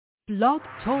Blog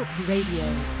Talk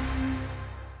Radio.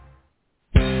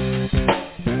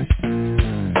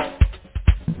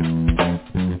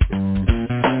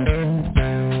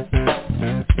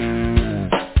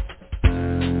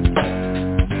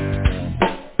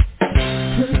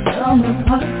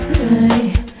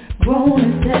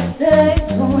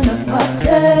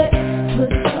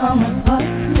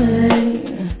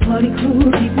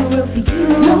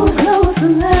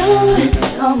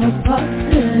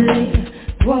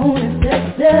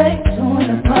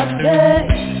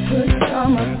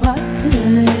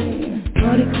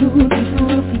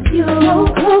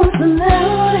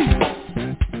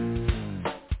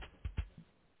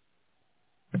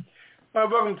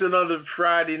 Welcome to another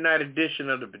Friday night edition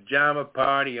of the Pajama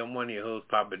Party. I'm one of your hosts,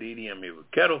 Papa Didi. I'm here with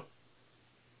Kettle.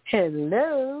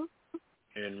 Hello.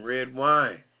 And Red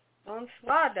Wine.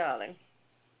 Bonsoir, darling.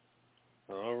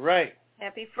 All right.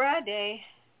 Happy Friday.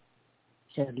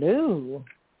 Hello.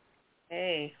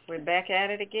 Hey, we're back at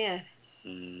it again.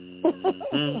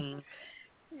 Mm-hmm.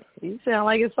 You sound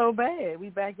like it's so bad. We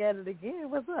back at it again.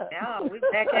 What's up? Yeah, we're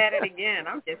back at it again.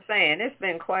 I'm just saying, it's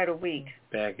been quite a week.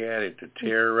 Back at it to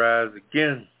terrorize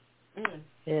again.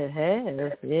 It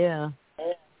has, yeah.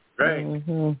 Right.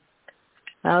 Mm-hmm.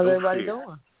 How's everybody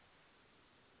doing?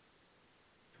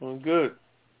 Doing good.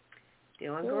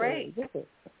 Doing great. Good.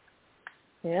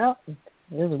 Yeah.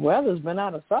 This weather's been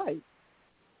out of sight.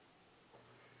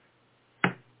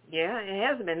 Yeah, it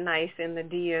has been nice in the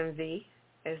DMV,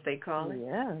 as they call it.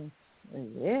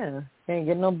 Yeah. Can't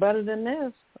get no better than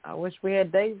this. I wish we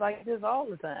had days like this all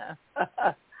the time.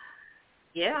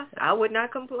 Yeah, I would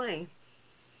not complain.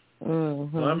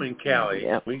 Mm-hmm. Well, I'm in Cali.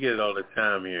 Yep. We get it all the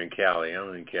time here in Cali.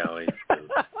 I'm in Cali.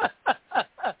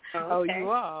 Oh, you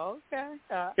are? Okay.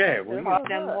 Yeah, we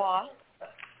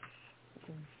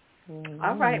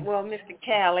All right, well, Mr.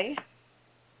 Callie,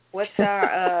 what's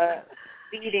our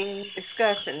leading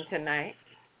discussion tonight?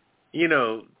 You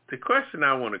know, the question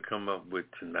I want to come up with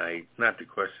tonight, not the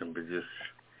question, but just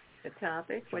the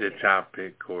topic? The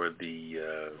topic or the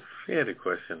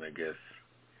question, I guess.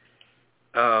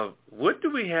 What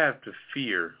do we have to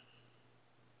fear?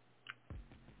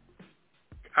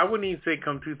 I wouldn't even say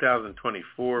come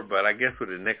 2024, but I guess with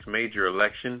the next major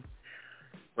election,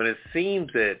 when it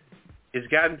seems that it's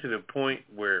gotten to the point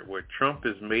where Trump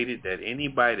has made it that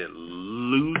anybody that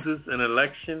loses an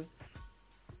election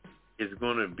is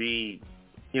going to be,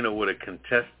 with a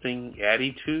contesting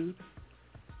attitude.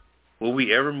 Will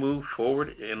we ever move forward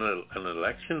in an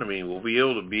election? I mean, will we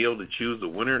be able to choose a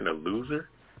winner and a loser?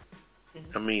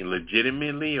 I mean,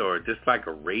 legitimately, or just like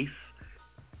a race?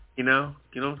 You know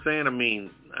what I'm saying?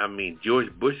 I mean, George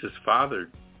Bush's father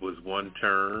was one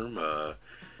term.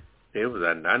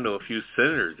 I know a few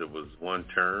senators that was one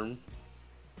term.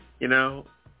 It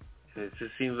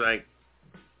just seems like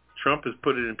Trump has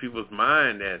put it in people's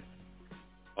mind that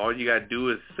all you got to do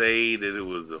is say that it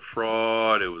was a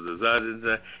fraud, it was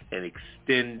and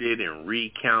extend it and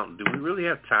recount. Do we really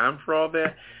have time for all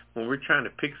that when we're trying to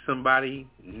pick somebody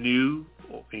new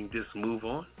and just move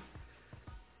on?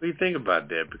 What do you think about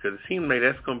that? Because it seems like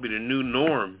that's going to be the new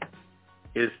norm,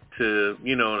 is to,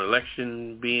 an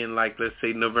election being like, let's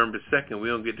say, November 2nd. We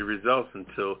don't get the results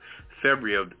until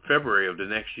February of the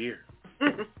next year.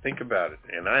 Think about it.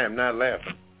 And I am not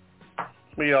laughing.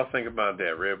 What do y'all think about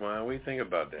that, Red Wine? What do you think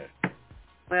about that?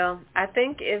 Well, I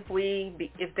think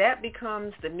if that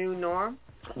becomes the new norm.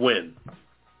 When?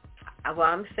 Well,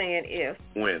 I'm saying if.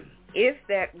 When? If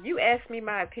that, you asked me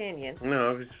my opinion.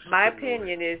 No. My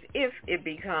opinion is if it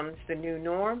becomes the new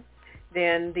norm,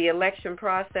 then the election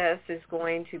process is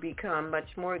going to become much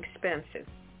more expensive,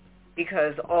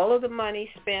 because all of the money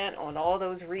spent on all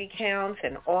those recounts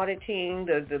and auditing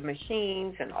the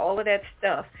machines and all of that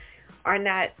stuff are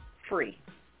not free.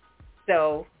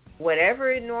 So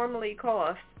whatever it normally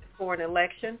costs for an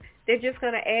election, they're just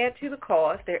going to add to the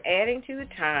cost. They're adding to the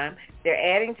time.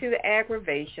 They're adding to the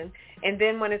aggravation. And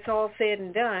then when it's all said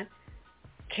and done,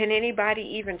 can anybody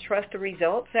even trust the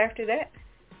results after that?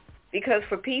 Because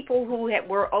for people who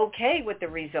were okay with the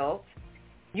results,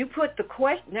 you put the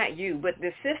question, not you, but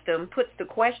the system puts the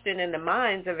question in the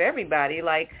minds of everybody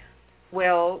like,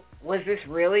 well, was this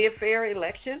really a fair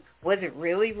election? Was it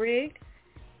really rigged?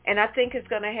 And I think it's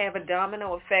going to have a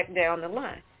domino effect down the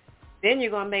line. Then you're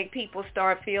going to make people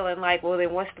start feeling like, well,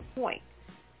 then what's the point?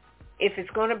 If it's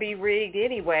going to be rigged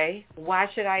anyway, why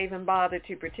should I even bother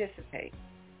to participate?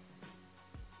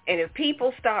 And if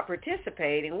people stop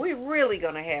participating, we're really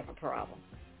going to have a problem.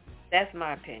 That's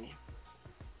my opinion.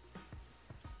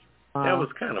 That was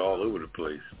kind of all over the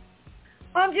place.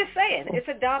 Well, I'm just saying, it's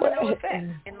a domino effect,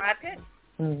 in my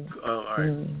opinion. All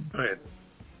right. Go ahead.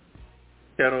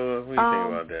 Kettle, what do you think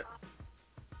about that?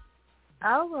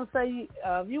 I was going to say,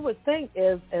 you would think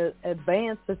as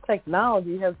advanced as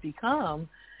technology has become,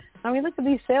 I mean, look at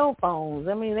these cell phones.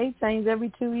 I mean, they change every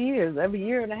 2 years, every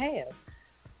year and a half.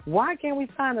 Why can't we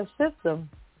find a system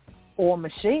or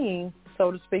machine,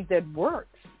 so to speak, that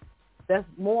works, that's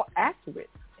more accurate?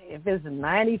 If it's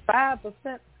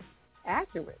 95%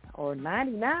 accurate or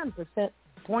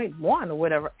 99.1 or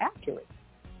whatever accurate.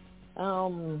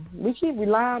 We keep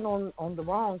relying on the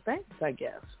wrong things, I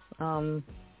guess.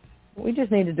 We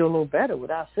just need to do a little better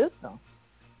with our system.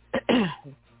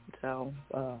 So,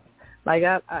 like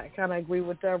I kind of agree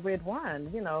with red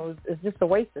wine. You know, it's just a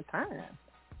waste of time.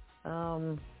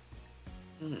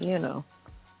 You know,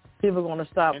 people are going to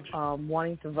stop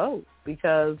wanting to vote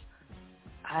because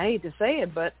I hate to say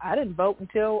it, but I didn't vote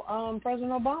until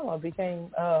President Obama became,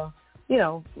 he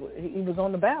was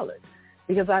on the ballot,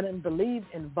 because I didn't believe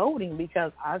in voting,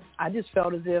 because I just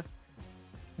felt as if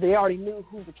they already knew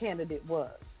who the candidate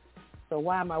was. So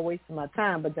why am I wasting my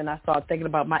time? But then I started thinking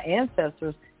about my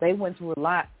ancestors. They went through a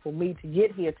lot for me to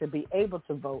get here to be able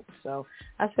to vote. So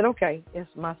I said, okay, it's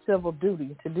my civil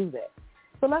duty to do that.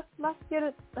 So let's get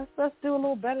it. Let's do a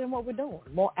little better than what we're doing,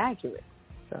 more accurate.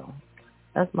 So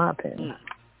that's my opinion.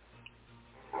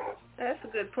 That's a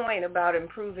good point about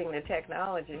improving the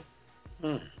technology.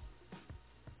 Interesting.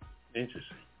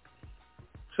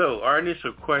 So our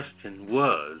initial question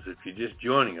was, if you're just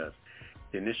joining us,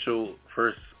 the initial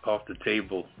first off the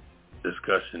table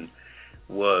discussion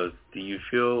was, do you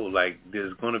feel like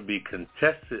there's going to be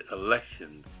contested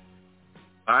elections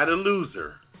by the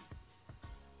loser,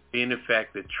 being the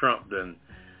fact that Trump done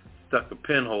stuck a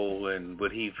pinhole in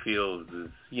what he feels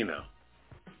is,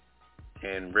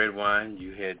 and Red Wine,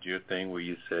 you had your thing where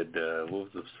you said, what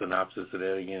was the synopsis of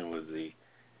that again?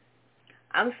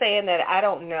 I'm saying that I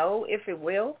don't know if it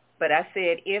will, but I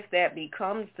said if that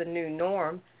becomes the new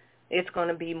norm, it's going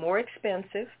to be more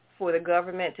expensive for the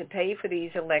government to pay for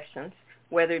these elections,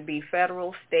 whether it be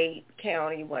federal, state,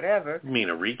 county, whatever. You mean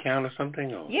a recount or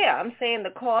something? Or? Yeah, I'm saying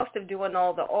the cost of doing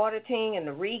all the auditing and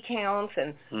the recounts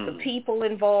and the people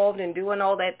involved in doing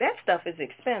all that stuff is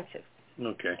expensive.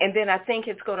 Okay. And then I think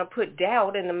it's going to put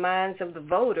doubt in the minds of the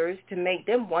voters to make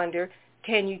them wonder,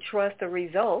 can you trust the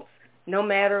results, no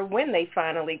matter when they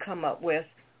finally come up with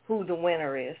who the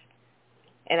winner is?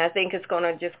 And I think it's going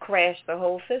to just crash the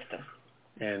whole system.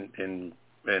 And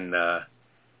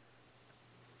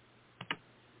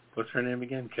what's her name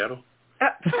again? Kettle?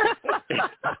 Okay.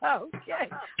 All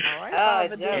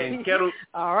right. And Kettle.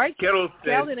 All right. Kettle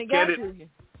said.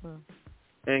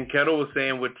 And Kettle was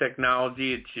saying with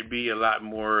technology, it should be a lot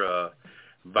more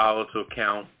volatile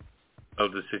count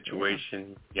of the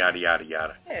situation. Yada yada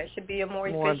yada. Yeah, it should be a more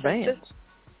efficient advanced.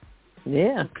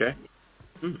 Yeah. Okay.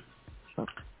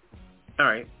 All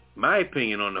right. My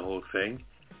opinion on the whole thing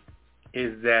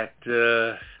is that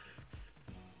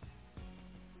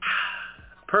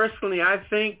personally, I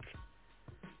think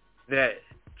that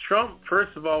Trump,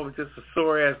 first of all, was just a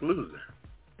sore-ass loser.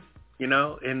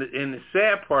 And the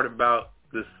sad part about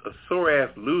this, a sore-ass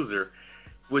loser,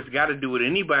 which got to do with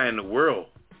anybody in the world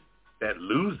that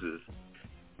loses,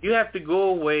 you have to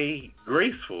go away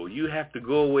graceful. You have to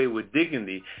go away with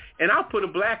dignity. And I'll put a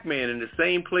black man in the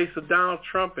same place of Donald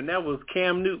Trump, and that was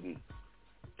Cam Newton.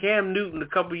 Cam Newton, a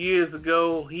couple years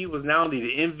ago, he was not only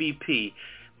the MVP,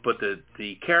 but the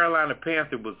Carolina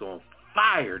Panther was on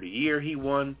fire the year he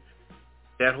won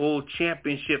that whole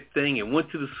championship thing and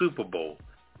went to the Super Bowl.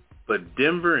 But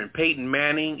Denver and Peyton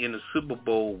Manning in the Super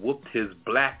Bowl whooped his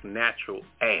black natural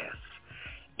ass.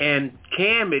 And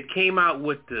Cam, it came out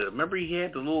with remember he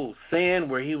had the little saying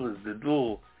where he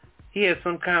had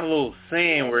some kind of little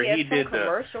saying where he did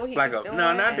commercial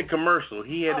not the commercial.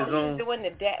 He had his own. He was doing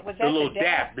the little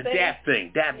dap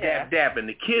thing, dap, and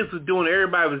the kids was doing it.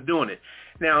 Everybody was doing it.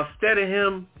 Now instead of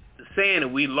him saying that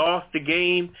we lost the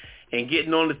game and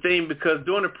getting on the thing, because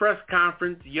during the press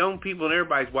conference, young people and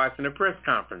everybody's watching the press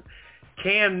conference,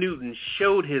 Cam Newton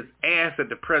showed his ass at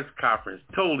the press conference,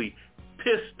 totally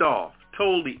pissed off,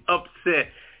 totally upset,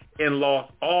 and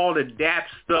lost all the DAP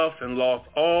stuff and lost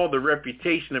all the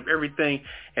reputation of everything.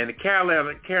 And the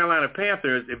Carolina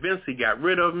Panthers eventually got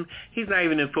rid of him. He's not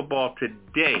even in football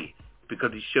today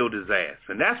because he showed his ass.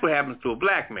 And that's what happens to a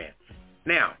black man.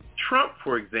 Now, Trump,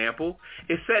 for example,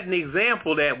 is setting the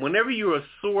example that whenever you're a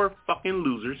sore fucking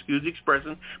loser, excuse the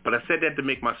expression, but I said that to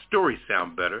make my story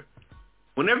sound better,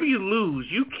 whenever you lose,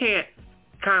 you can't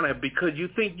because you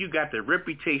think you got the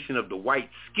reputation of the white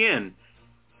skin,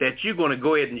 that you're going to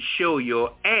go ahead and show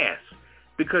your ass.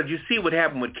 Because you see what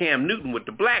happened with Cam Newton with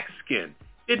the black skin.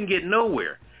 Didn't get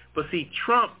nowhere. But see,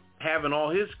 Trump having all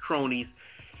his cronies,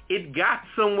 it got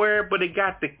somewhere, but it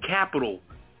got the Capitol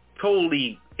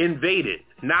totally invaded,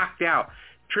 knocked out,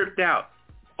 tripped out,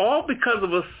 all because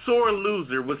of a sore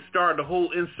loser would start the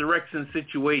whole insurrection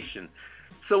situation.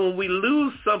 So when we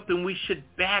lose something, we should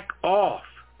back off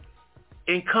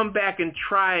and come back and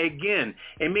try again,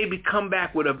 and maybe come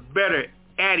back with a better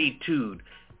attitude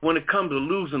when it comes to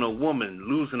losing a woman,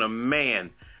 losing a man,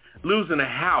 losing a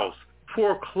house,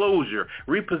 foreclosure,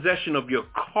 repossession of your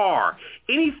car,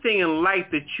 anything in life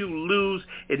that you lose.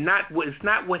 It's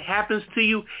not what happens to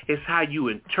you, it's how you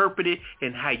interpret it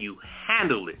and how you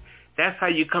handle it. That's how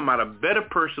you come out a better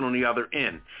person on the other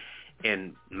end.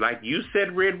 And like you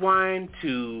said, red wine,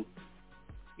 to,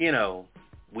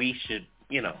 we should,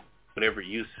 whatever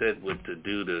you said what to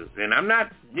do to, and I'm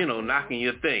not, knocking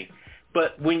your thing,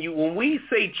 but when we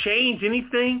say change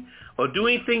anything or do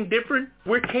anything different,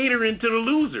 we're catering to the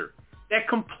loser, that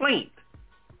complaint.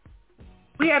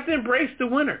 We have to embrace the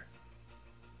winner.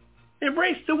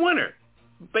 Embrace the winner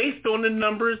based on the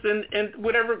numbers and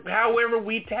whatever, however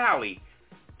we tally,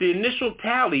 the initial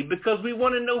tally, because we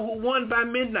want to know who won by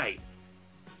midnight.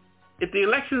 If the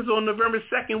election's on November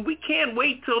 2nd, we can't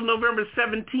wait till November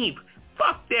 17th.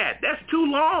 Fuck that. That's too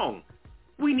long.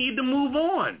 We need to move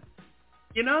on.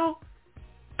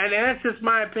 And that's just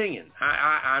my opinion.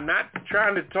 I'm not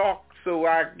trying to talk, so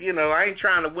I ain't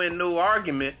trying to win no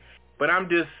argument, but I'm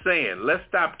just saying, let's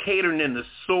stop catering to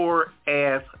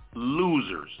sore-ass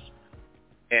losers.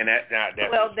 And that's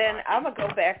well, then I'm going to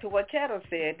go back to what Kettle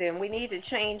said. Then we need to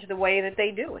change the way that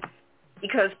they do it.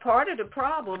 Because part of the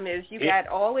problem is you got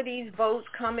all of these votes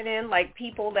coming in, like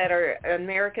people that are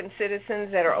American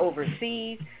citizens that are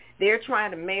overseas. They're trying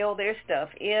to mail their stuff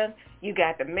in. You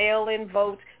got the mail-in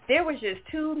votes. There was just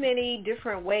too many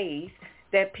different ways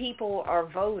that people are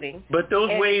voting. But those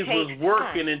ways was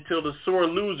working until the sore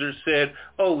loser said,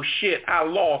 oh, shit, I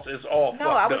lost. It's all fucked up.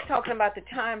 No, I was talking about the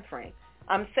time frame.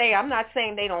 I'm not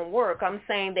saying they don't work. I'm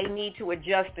saying they need to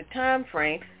adjust the time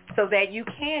frame so that you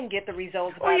can get the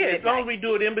results by midnight. As long as we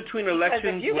do it in between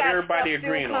elections with everybody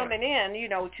agreeing on it. If you got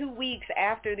stuff still coming in, 2 weeks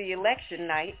after the election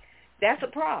night, that's a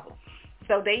problem.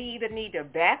 So they either need to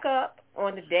back up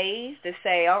on the days to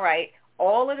say, all right,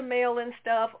 all of the mail-in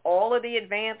stuff, all of the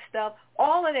advanced stuff,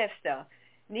 all of that stuff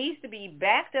needs to be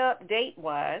backed up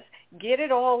date-wise, get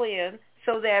it all in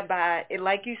so that by,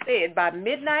 like you said, by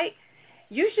midnight,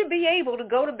 you should be able to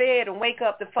go to bed and wake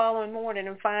up the following morning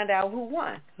and find out who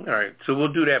won. All right. So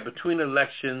we'll do that between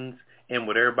elections and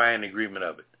with everybody in agreement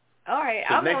of it. All right.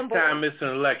 So next time it's an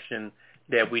election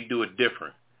that we do it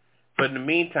different. But in the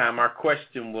meantime, our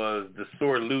question was the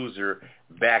sore loser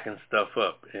backing stuff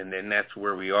up, and then that's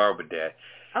where we are with that.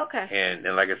 Okay. And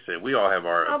like I said, we all have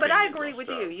our opinions. But I agree with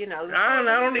stuff. you. I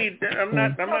don't need. I'm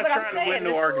not trying to win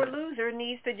no argument. The sore loser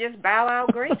needs to just bow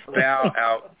out gracefully. Bow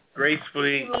out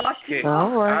gracefully.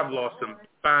 I've lost some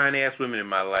fine ass women in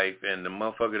my life, and the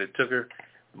motherfucker that took her,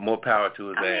 more power to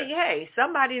his ass. I mean, hey,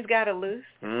 somebody's got to lose.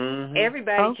 Mm-hmm.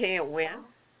 Everybody can't win.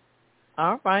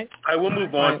 All right. I will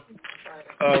move on.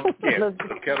 The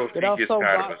Kettle, she gets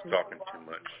tired of us talking too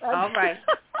much. All right.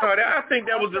 I think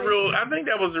that was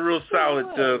a real solid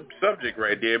subject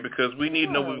right there, because we need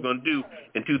to know what we're going to do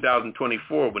in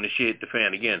 2024 when the shit hit the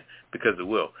fan again, because it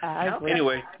will.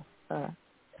 Anyway. All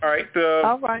right.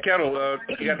 Kettle,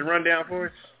 you got the rundown for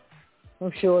us?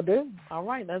 We sure do. All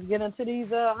right. Let's get into these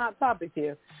hot topics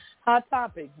here. Hot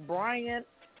topic. Bryant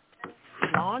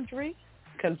Laundrie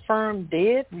confirmed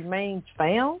dead, remains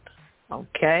found.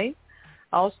 Okay.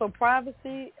 Also,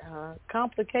 privacy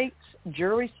complicates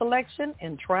jury selection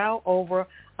in trial over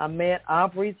Ahmaud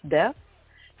Arbery's death.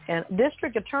 And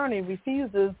district attorney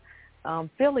refuses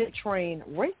Philly train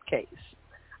rape case.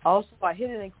 Also, a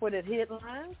hidden and quitted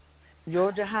headlines.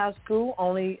 Georgia high school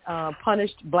only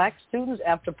punished black students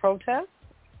after protest.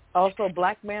 Also,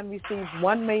 black man receives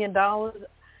 $1 million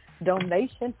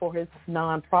donation for his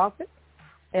nonprofit.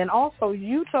 And also,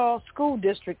 Utah school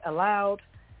district allowed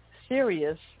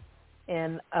serious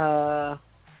and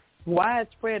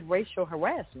widespread racial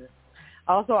harassment.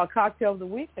 Also, our cocktail of the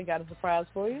week, I got a surprise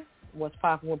for you. What's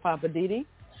popping with Papa Didi?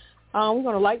 We're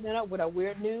going to lighten it up with our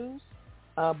weird news.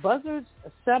 Buzzards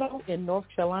settle in North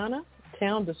Carolina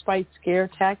town despite scare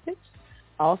tactics.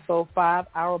 Also,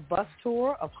 5-hour bus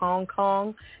tour of Hong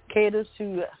Kong caters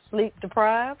to sleep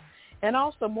deprived. And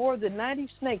also, more than 90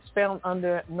 snakes found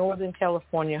under Northern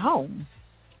California homes.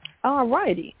 All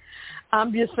righty.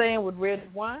 I'm just saying, with red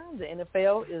wine, the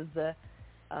NFL is the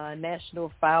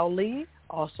National Foul League.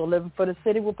 Also living for the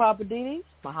city with Papa Didi,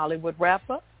 my Hollywood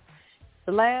wrap-up.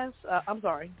 The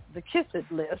Kiss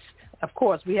It list. Of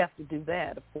course, we have to do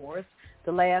that, of course.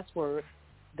 The last word,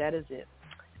 that is it.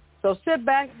 So sit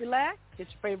back, relax, get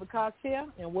your favorite cocktail,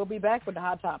 and we'll be back with the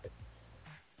hot topic.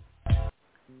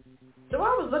 So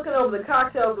I was looking over the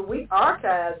Cocktail of the Week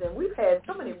archives, and we've had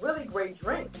so many really great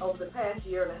drinks over the past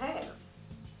year and a half.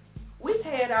 We've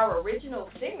had our original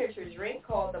signature drink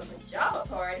called the Pajama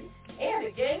Party and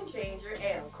a Game Changer,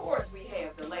 and of course we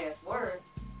have the last word.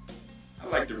 I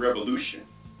like the Revolution.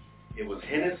 It was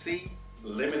Hennessy,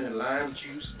 lemon and lime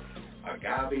juice,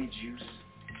 agave juice,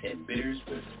 and bitters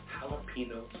with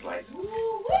jalapeno slices.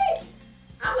 Ooh-wee!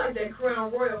 I like that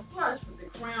Crown Royal Flush with the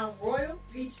Crown Royal,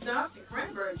 peach schnapps, and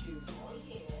cranberry juice. Oh,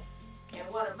 yeah.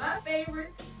 And one of my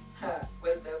favorites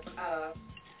was the,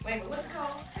 what's it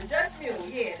called? The Dutch Mule.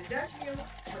 Yeah, the Dutch Mule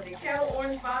with the kettle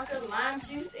orange vodka, lime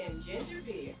juice, and ginger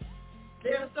beer.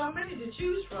 There are so many to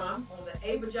choose from on the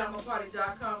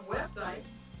apajamaparty.com website.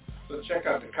 So check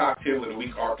out the Cocktail of the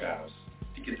Week archives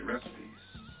to get the recipes.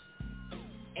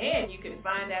 And you can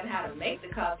find out how to make the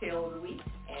Cocktail of the Week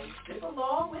and sip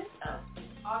along with us.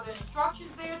 Are there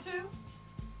instructions there too?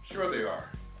 Sure they are,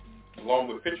 along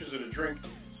with pictures of the drink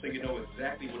so you know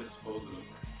exactly what it's supposed to look like.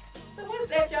 So what's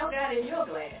that y'all got in your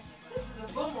glass? This is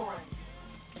a boomerang.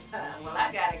 Well,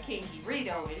 I got a Kinky Reed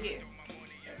over here.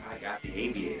 And I got the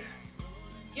aviator.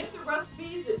 Get the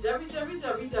recipes at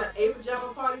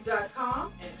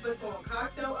www.apajamaparty.com and click on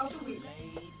Cocktail of the Week.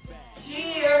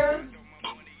 Cheers!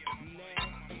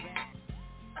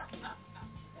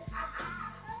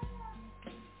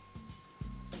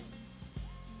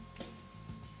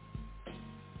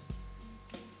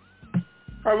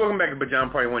 All right, welcome back to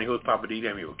Pajama Party. One of your hosts, Papa D.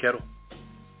 I'm here with Kettle.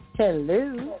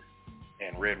 Hello.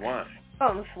 And red wine.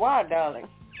 Bonsoir, darling.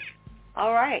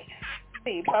 All right.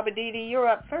 Hey, Papa Didi, you're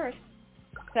up first.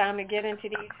 Time to get into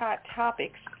these hot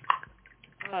topics.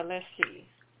 Let's see.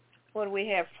 What do we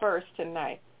have first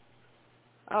tonight?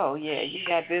 Oh, yeah, you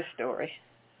got this story.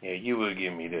 Yeah, you will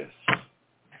give me this.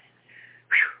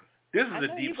 This is a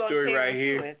deep story take right me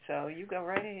here. through it, so you go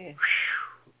right ahead.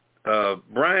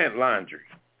 Bryant Laundrie,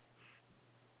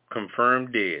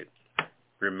 confirmed dead,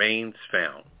 remains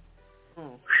found.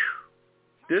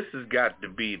 This has got to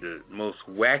be the most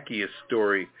wackiest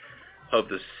story of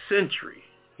the century,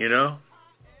 you know?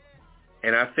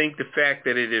 And I think the fact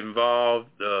that it involved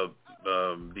the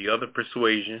other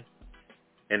persuasion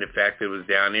and the fact that it was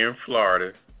down there in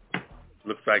Florida,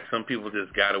 looks like some people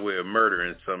just got away with murder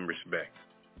in some respect.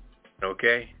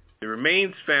 Okay? The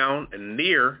remains found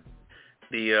near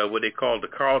the what they call the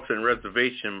Carlton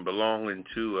Reservation belonging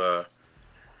to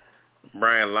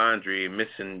Brian Laundrie, a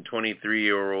missing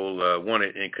 23-year-old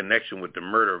wanted in connection with the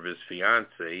murder of his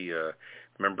fiancee.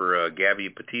 Remember Gabby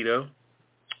Petito?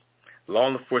 Law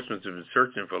enforcement has been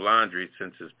searching for Laundrie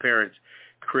since his parents,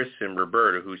 Chris and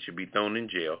Roberta, who should be thrown in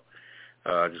jail,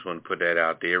 I just want to put that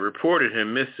out there, reported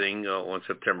him missing on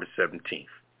September 17th.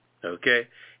 Okay?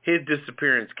 His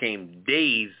disappearance came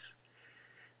days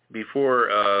before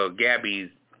Gabby's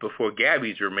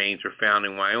remains were found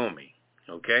in Wyoming.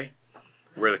 Okay?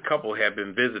 Where the couple had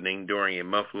been visiting during a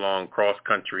month-long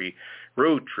cross-country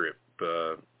road trip,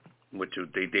 which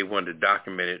they wanted to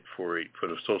document it for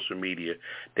the social media.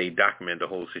 They documented the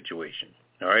whole situation.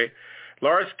 All right?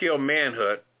 Large-scale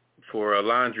manhunt for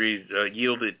Laundrie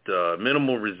yielded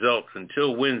minimal results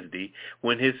until Wednesday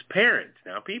when his parents,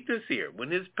 now peep this here,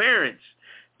 when his parents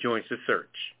joined the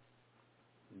search.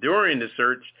 During the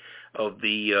search of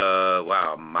the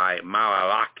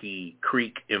Malaki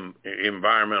Creek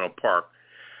Environmental Park,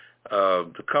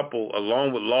 the couple,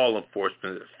 along with law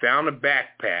enforcement, found a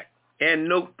backpack and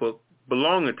notebook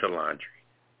belonging to Laundrie.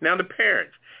 Now, the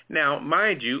parents. Now,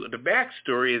 mind you, the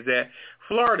backstory is that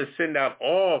Florida sent out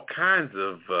all kinds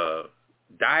of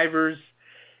divers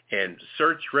and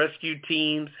search rescue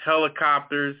teams,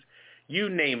 helicopters, you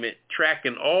name it,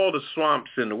 tracking all the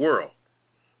swamps in the world.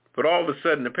 But all of a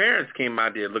sudden, the parents came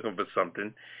out there looking for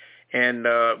something, and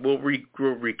we'll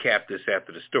recap this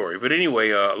after the story. But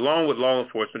anyway, along with law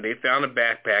enforcement, they found a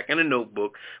backpack and a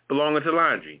notebook belonging to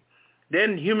Laundrie.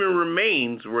 Then human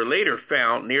remains were later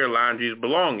found near Laundrie's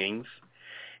belongings,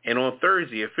 and on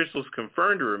Thursday, officials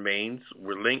confirmed the remains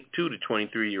were linked to the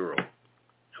 23-year-old.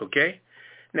 Okay?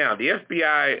 Now, the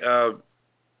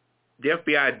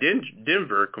FBI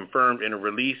Denver confirmed in a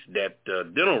release that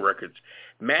dental records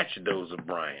matched those of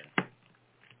Brian,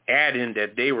 adding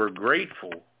that they were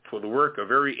grateful for the work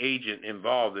of every agent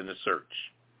involved in the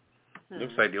search.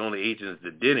 Looks like the only agents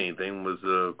that did anything was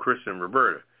Chris and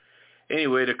Roberta.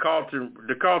 Anyway, the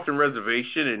Carlton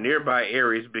Reservation and nearby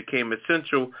areas became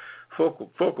essential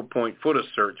focal point for the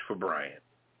search for Brian,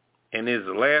 and is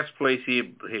the last place he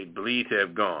believed to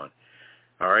have gone.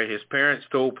 All right, his parents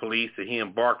told police that he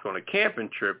embarked on a camping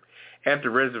trip at the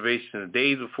reservation the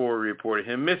days before he reported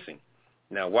him missing.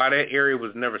 Now, why that area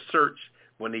was never searched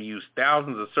when they used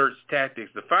thousands of search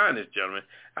tactics to find this gentleman,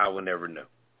 I will never know.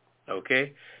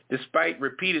 Okay? Despite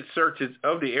repeated searches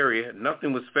of the area,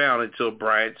 nothing was found until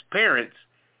Bryant's parents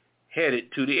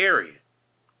headed to the area,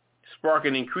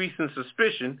 sparking increasing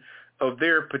suspicion of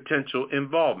their potential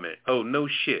involvement. Oh, no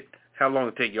shit. How long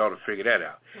did it take y'all to figure that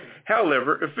out?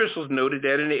 However, officials noted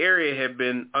that the area had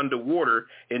been underwater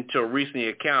until recently,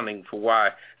 accounting for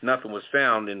why nothing was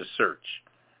found in the search.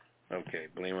 Okay,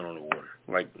 blame it on the water.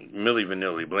 Like Milli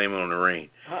Vanilli, blame it on the rain.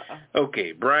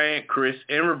 Okay, Bryant, Chris,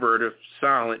 and Roberta,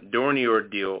 silent during the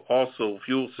ordeal, also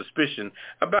fueled suspicion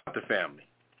about the family.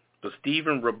 But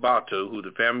Stephen Robato, who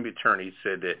the family attorney,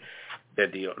 said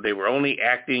that they were only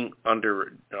acting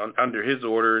under his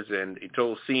orders, and he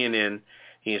told CNN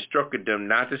he instructed them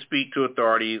not to speak to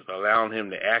authorities, allowing him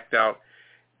to act out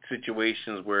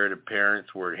situations where the parents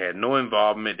had no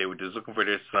involvement. They were just looking for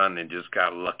their son and just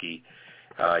got lucky.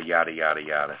 Yada, yada,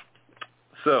 yada.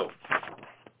 So,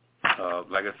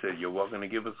 like I said, you're welcome to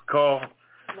give us a call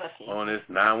on this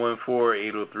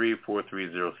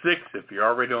 914-803-4306. If you're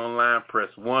already online, press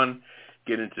 1.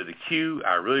 Get into the queue.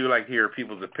 I really would like to hear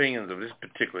people's opinions of this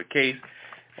particular case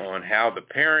on how the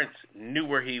parents knew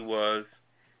where he was,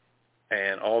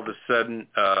 and all of a sudden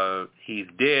he's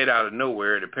dead out of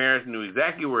nowhere. The parents knew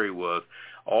exactly where he was.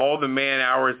 All the man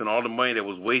hours and all the money that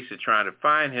was wasted trying to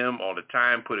find him, all the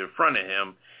time put in front of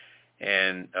him.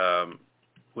 And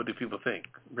what do people think?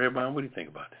 Redbone, what do you think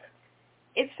about that?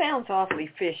 It sounds awfully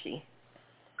fishy.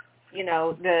 You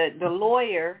know, the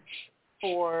lawyer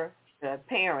for the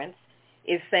parents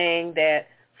is saying that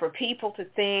for people to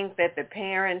think that the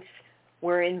parents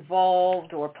were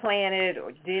involved or planted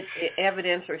or did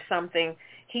evidence or something,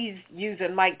 he's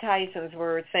using Mike Tyson's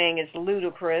word, saying it's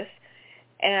ludicrous.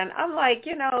 And I'm like,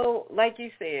 you know, like you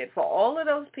said, for all of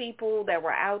those people that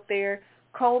were out there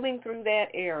combing through that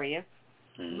area,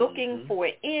 looking for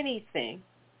anything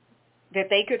that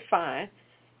they could find,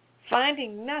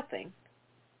 finding nothing,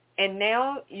 and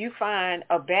now you find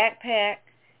a backpack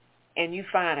and you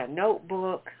find a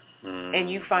notebook and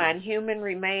you find human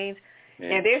remains.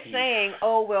 And they're saying,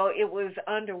 oh, well, it was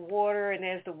underwater, and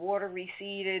as the water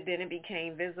receded, then it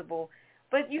became visible.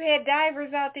 But you had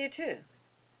divers out there, too,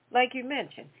 like you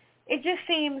mentioned. It just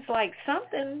seems like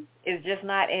something is just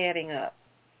not adding up.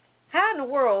 How in the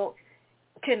world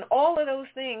can all of those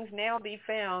things now be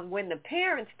found when the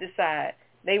parents decide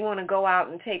they want to go out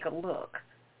and take a look?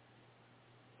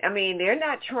 I mean, they're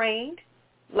not trained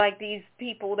like these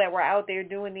people that were out there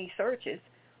doing these searches,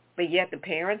 but yet the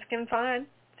parents can find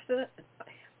stuff.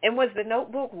 And was the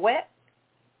notebook wet?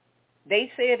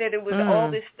 They said that it was all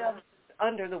this stuff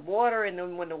under the water, and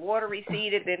then when the water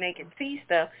receded, then they could see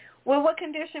stuff. Well, what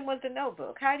condition was the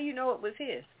notebook? How do you know it was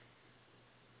his?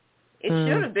 It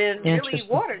should have been really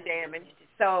water damaged.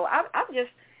 So this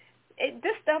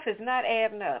stuff is not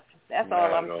adding up. That's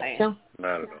all I'm saying.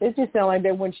 Not at all. It just sounds like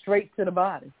they went straight to the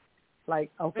body.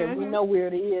 Like, okay, we know where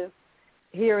it is.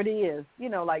 Here it is. You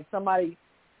know, like somebody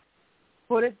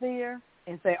put it there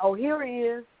and say, oh, here it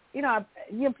is. You know,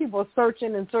 people are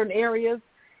searching in certain areas,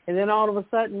 and then all of a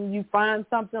sudden you find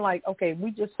something like, okay,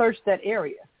 we just searched that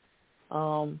area.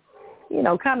 You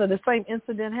know, kind of the same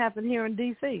incident happened here in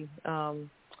D.C. I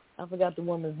forgot the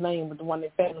woman's name, but the one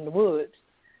they found in the woods.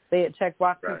 They had checked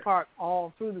Rockview Park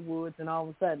all through the woods, and all of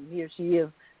a sudden, here she is.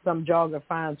 Some jogger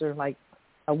finds her like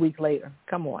a week later.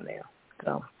 Come on now.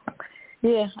 So,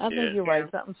 yeah, I think you're right.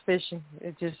 Something's fishy.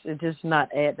 It just not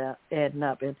adding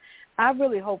up. And I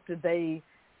really hope that they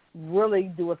really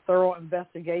do a thorough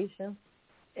investigation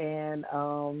and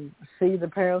see the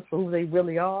parents for who they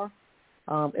really are,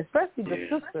 especially the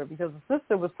sister, because the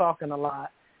sister was talking a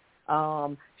lot.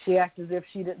 She acted as if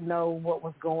she didn't know what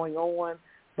was going on,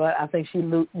 but I think she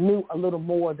knew a little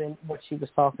more than what she was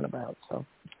talking about. So,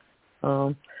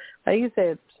 like you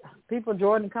said, people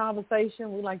enjoyed the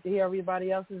conversation. We like to hear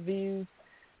everybody else's views.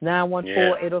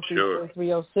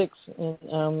 914-803-4306, and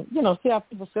you know, see how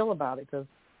people feel about it, because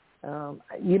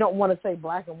you don't want to say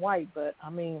black and white, but I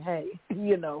mean, hey,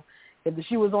 you know, if the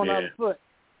shoe was on the other foot,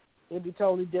 it'd be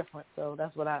totally different. So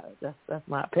that's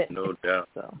my opinion. No doubt.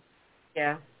 So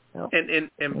yeah. And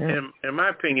in my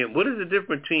opinion, what is the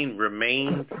difference between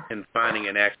remains and finding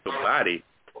an actual body?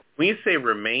 When you say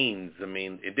remains, I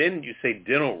mean, didn't you say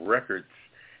dental records?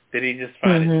 Did he just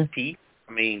find his teeth?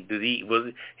 I mean, he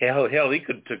could have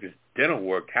took his dental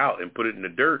work out and put it in the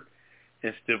dirt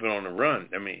and still been on the run.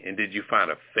 I mean, and did you find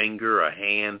a finger, a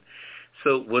hand?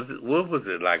 So what was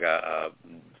it, like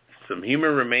some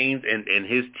human remains and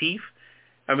his teeth?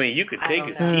 I mean, you could take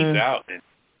his teeth out and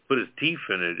put his teeth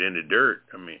in the dirt.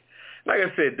 I mean, like I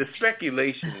said, the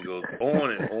speculation goes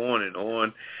on and on and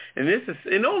on. And this is,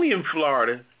 and only in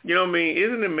Florida, you know what I mean?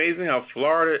 Isn't it amazing how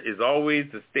Florida is always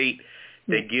the state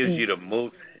that gives you the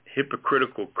most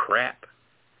hypocritical crap.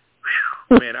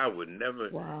 Whew, man, I would never.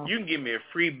 Wow. You can give me a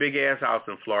free big-ass house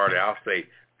in Florida, I'll say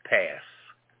pass.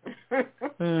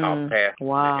 I'll pass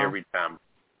every time.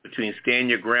 Between stand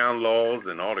your ground laws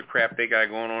and all the crap they got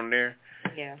going on there.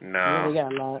 Yeah. No. They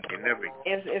got a lot.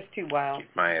 It's too wild.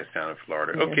 Keep my ass down in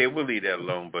Florida. Yeah. Okay, we'll leave that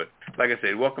alone. But like I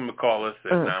said, welcome to call us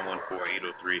at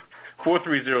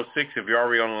 914-803-4306. If you're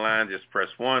already on the line, just press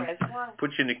 1.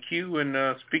 Put you in the queue and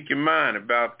speak your mind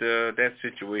about that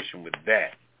situation with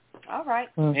that. All right.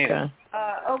 Okay. Anyway.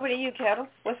 Over to you, Kettle.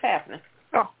 What's happening?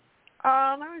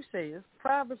 Let me see.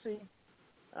 Privacy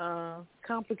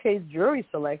complicates jury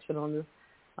selection on this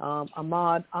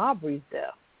Ahmaud Arbery's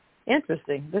death.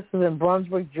 Interesting. This is in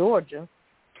Brunswick, Georgia.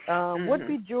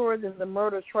 Would-be jurors in the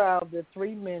murder trial of the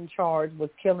 3 men charged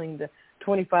with killing the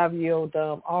 25-year-old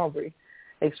Arbery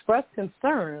expressed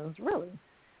concerns, really,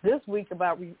 this week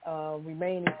about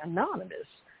remaining anonymous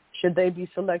should they be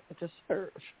selected to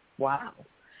serve. Wow.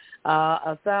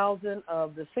 1,000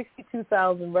 of the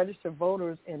 62,000 registered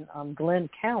voters in Glenn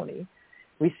County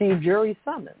received jury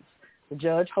summons. The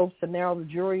judge hopes to narrow the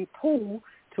jury pool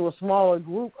to a smaller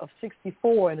group of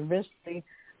 64 and eventually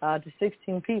to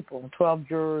 16 people, 12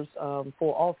 jurors, 4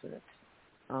 alternates.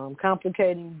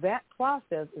 Complicating that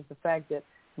process is the fact that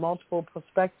multiple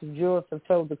prospective jurors have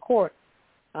told the court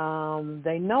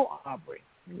they know Arbery.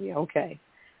 Yeah, okay.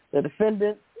 The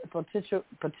defendants,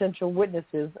 potential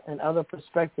witnesses, and other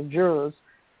prospective jurors,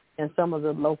 and some of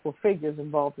the local figures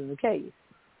involved in the case.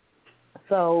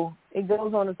 So it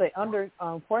goes on to say, under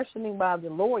questioning by the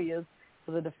lawyers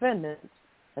for the defendants,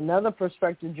 another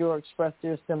prospective juror expressed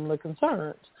their similar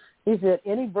concerns. He said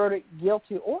any verdict,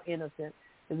 guilty or innocent,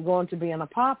 is going to be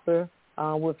unpopular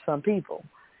with some people.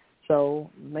 So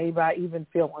maybe I even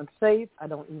feel unsafe. I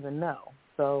don't even know.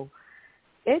 So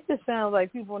it just sounds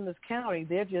like people in this county,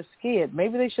 they're just scared.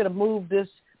 Maybe they should have moved this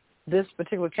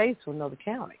particular case to another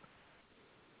county.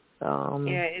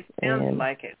 It sounds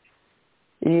like it.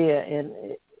 Yeah,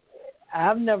 and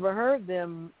I've never heard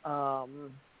them. I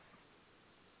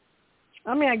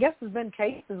guess there's been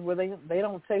cases where they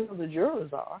don't say who the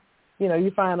jurors are. You know,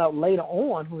 you find out later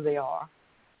on who they are.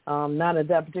 Not at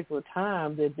that particular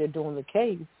time that they're doing the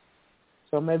case.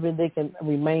 So maybe they can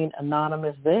remain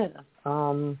anonymous then.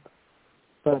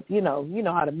 But you know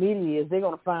how the media is. They're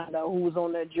going to find out who was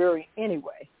on that jury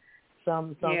anyway,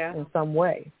 in some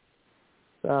way.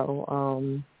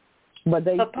 So, but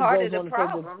part of the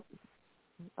problem.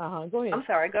 Go ahead. I'm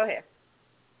sorry. Go ahead.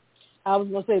 I was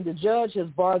going to say the judge has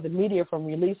barred the media from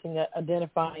releasing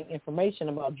identifying information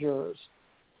about jurors,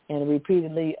 and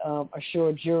repeatedly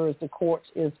assured jurors the court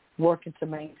is working to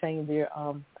maintain their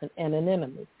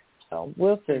anonymity. So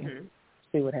we'll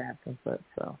see what happens. But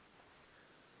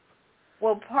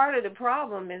well, part of the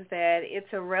problem is that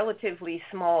it's a relatively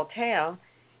small town,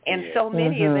 and so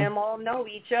many of them all know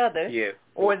each other,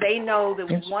 or they know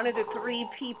that one of the 3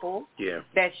 people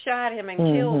that shot him and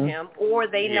killed him, or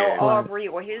they know Arbery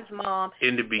or his mom.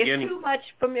 In the beginning, it's too much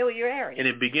familiarity. In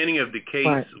the beginning of the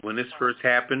case, when this first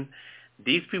happened,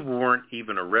 these people weren't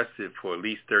even arrested for at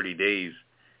least 30 days,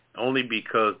 only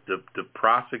because the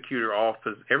prosecutor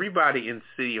office, everybody in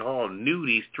City Hall knew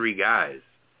these 3 guys.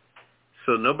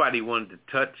 So nobody wanted to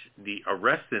touch the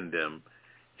arresting them.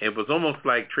 It was almost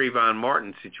like Trayvon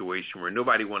Martin's situation where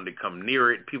nobody wanted to come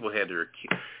near it. People had to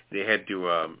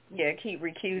keep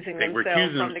recusing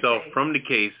themselves from the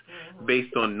case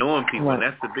based on knowing people. And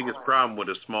that's the biggest problem with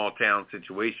a small town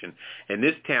situation. And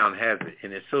this town has it.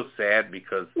 And it's so sad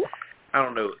because, I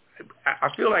don't know, I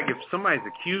feel like if somebody's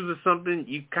accused of something,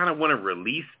 you kind of want to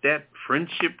release that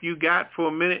friendship you got for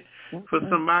a minute for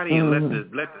somebody and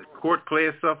let the court play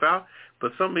itself out.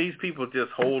 But some of these people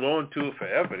just hold on to it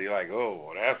forever. They're like,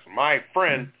 oh, that's my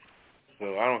friend,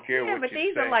 so I don't care what you say. Yeah, but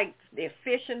these are like their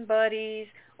fishing buddies,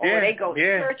 or they go to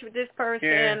church with this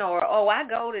person, or, I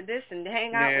go to this and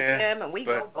hang out with them, and we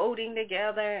go boating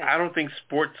together. I don't think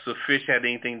sports or fish had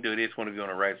anything to do with it. They just want to be on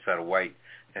the right side of white.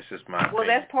 That's just my opinion. Well,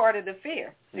 that's part of the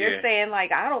fear. They're saying,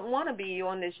 like, I don't want to be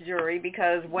on this jury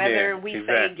because whether we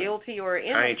say guilty or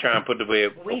innocent, I ain't trying to put away.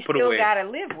 We still got to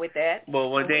live with that. Well,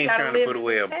 they ain't trying to put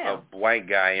away a white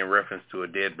guy in reference to a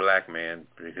dead black man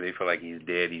because they feel like he's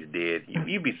dead.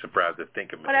 You'd be surprised to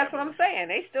think about it. But that's what I'm saying.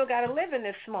 They still got to live in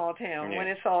this small town when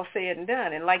it's all said and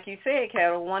done. And like you said,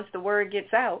 Carol, once the word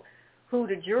gets out, who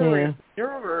the jurors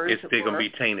they're going to be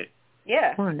tainted.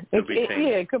 Yeah.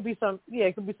 It could be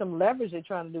some leverage they're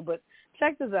trying to do. But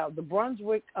check this out: the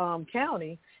Brunswick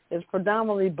County is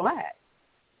predominantly black,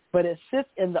 but it sits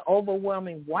in the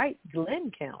overwhelming white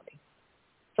Glenn County.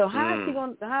 So how is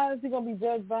he going to be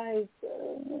judged by his?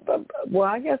 Well,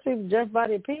 I guess he's judged by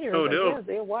their peers.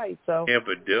 They're white, so yeah,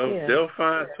 but they'll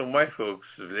find some white folks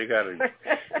if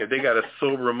they gotta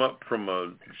sober them up from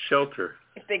a shelter.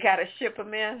 If they gotta ship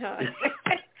them in, huh?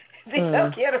 They'll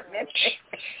get them in.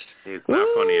 It's not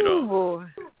funny at all. Boy.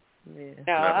 Yeah.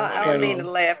 No, I don't mean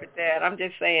to laugh at that. I'm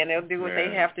just saying they'll do what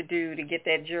they have to do to get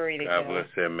that jury together. God bless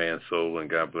that man's soul and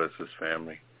God bless his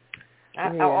family.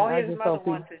 All his mother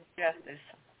wants is justice.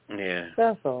 Yeah.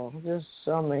 That's all. Just,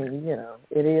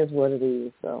 it is what it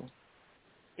is. So.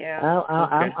 Yeah.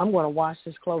 I'm going to watch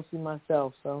this closely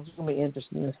myself. So it's going to be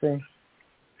interesting to see.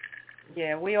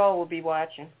 Yeah, we all will be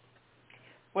watching.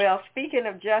 Well, speaking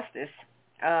of justice,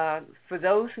 for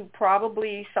those who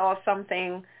probably saw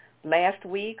something last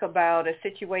week about a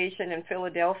situation in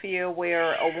Philadelphia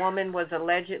where a woman was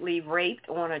allegedly raped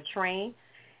on a train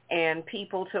and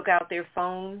people took out their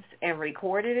phones and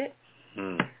recorded it.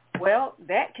 Well,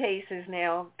 that case is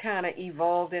now kind of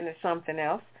evolved into something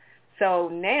else. So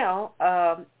now,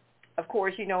 of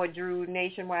course, it drew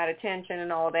nationwide attention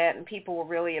and all that, and people were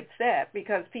really upset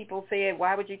because people said,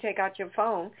 why would you take out your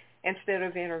phone instead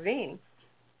of intervening?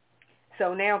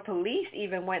 So now police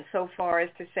even went so far as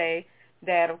to say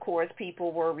that, of course,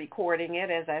 people were recording it,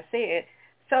 as I said.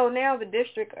 So now the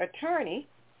district attorney,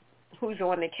 who's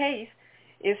on the case,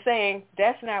 is saying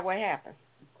that's not what happened.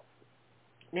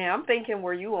 Now, I'm thinking,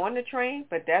 were you on the train?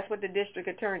 But that's what the district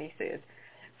attorney says.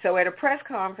 So at a press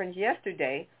conference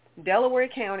yesterday, Delaware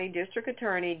County District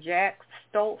Attorney Jack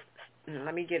Stolzmeyer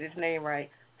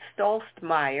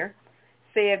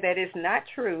said that it's not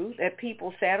true that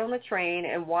people sat on the train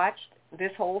and watched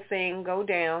this whole thing go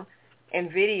down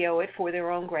and video it for their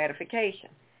own gratification.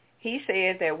 He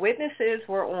said that witnesses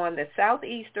were on the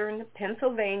Southeastern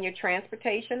Pennsylvania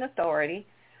Transportation Authority,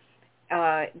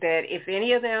 that if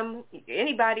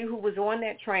anybody who was on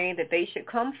that train, that they should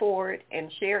come forward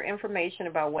and share information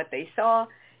about what they saw.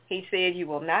 He said you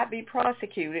will not be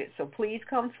prosecuted, so please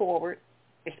come forward,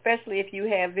 especially if you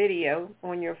have video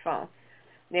on your phone.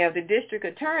 Now, the district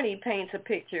attorney paints a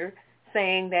picture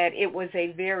saying that it was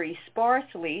a very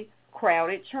sparsely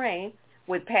crowded train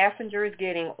with passengers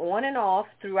getting on and off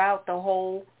throughout the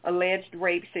whole alleged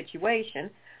rape situation.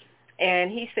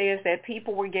 And he says that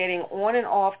people were getting on and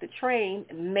off the train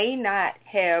may not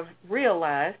have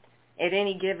realized at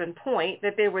any given point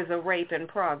that there was a rape in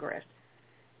progress.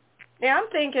 Now, I'm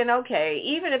thinking, okay,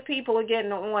 even if people are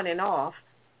getting on and off,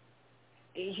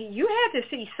 you had to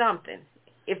see something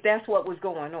if that's what was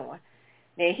going on.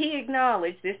 Now,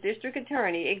 this district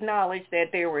attorney acknowledged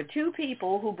that there were two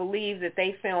people who believe that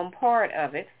they filmed part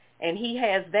of it, and he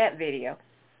has that video.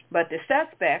 But the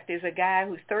suspect is a guy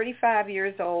who's 35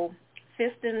 years old,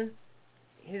 Fiston,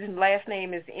 his last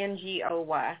name is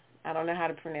Ngoy. I don't know how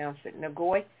to pronounce it,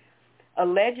 Ngoy,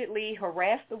 allegedly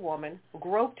harassed the woman,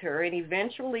 groped her, and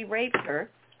eventually raped her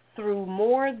through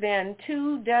more than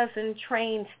 24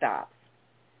 train stops.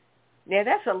 Now,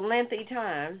 that's a lengthy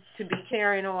time to be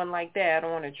carrying on like that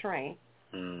on a train.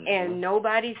 And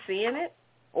nobody's seeing it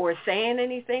or saying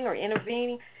anything or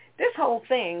intervening. This whole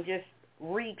thing just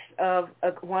reeks of,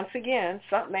 once again,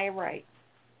 something ain't right.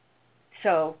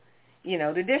 So,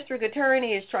 the district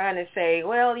attorney is trying to say,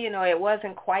 well, it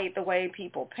wasn't quite the way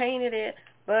people painted it,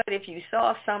 but if you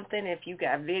saw something, if you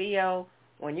got video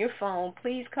on your phone,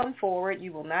 please come forward.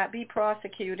 You will not be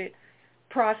prosecuted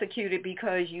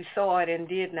because you saw it and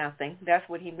did nothing. That's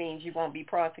what he means. You won't be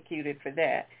prosecuted for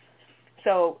that.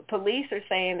 So police are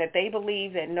saying that they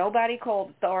believe that nobody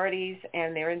called authorities,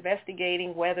 and they're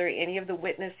investigating whether any of the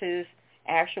witnesses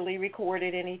actually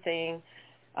recorded anything.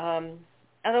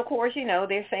 And, of course,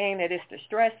 they're saying that it's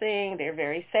distressing. They're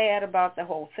very sad about the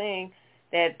whole thing,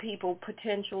 that people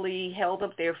potentially held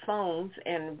up their phones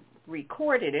and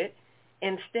recorded it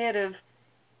instead of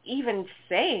even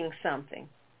saying something.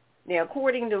 Now,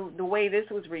 according to the way this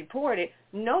was reported,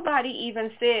 nobody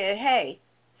even said, hey,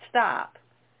 stop.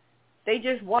 They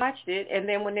just watched it, and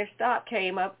then when their stop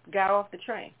came up, got off the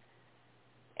train.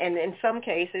 And in some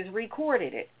cases,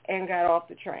 recorded it and got off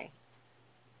the train.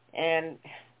 And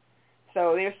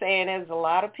so they're saying there's a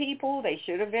lot of people. They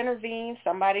should have intervened.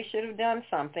 Somebody should have done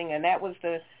something, and that was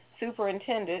the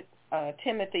superintendent,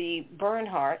 Timothy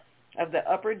Bernhardt, of the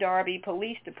Upper Darby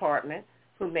Police Department,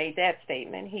 who made that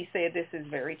statement. He said this is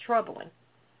very troubling.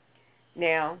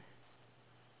 Now,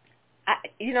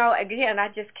 again, I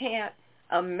just can't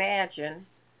imagine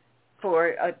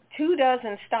for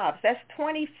 24 stops, that's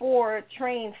 24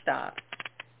 train stops,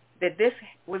 that this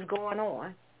was going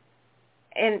on.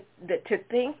 And to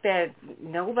think that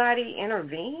nobody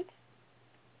intervened?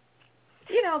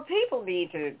 People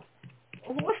need to,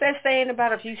 what's that saying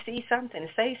about if you see something,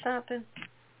 say something?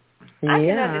 I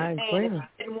can understand if you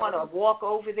didn't want to walk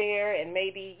over there and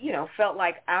maybe, felt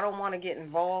like I don't want to get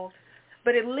involved.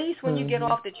 But at least when you get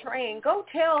off the train, go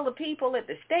tell the people at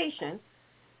the station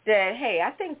that, hey,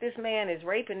 I think this man is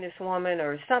raping this woman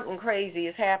or something crazy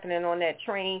is happening on that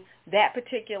train, that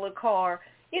particular car.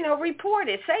 Report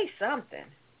it. Say something.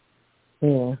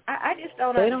 Yeah. I just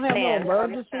don't they understand. They don't have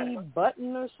an emergency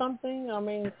button or something? I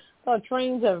mean,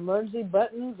 trains have emergency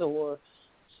buttons or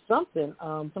something,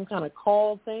 some kind of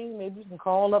call thing. Maybe you can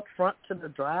call up front to the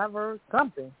driver,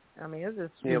 something. I mean, it's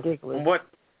just ridiculous.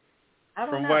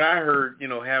 From what I heard,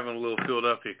 having a little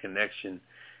Philadelphia connection,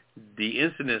 the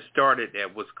incident started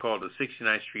at what's called the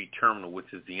 69th Street Terminal,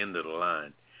 which is the end of the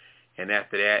line. And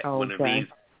after that, when it leaves,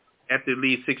 after it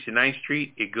leaves 69th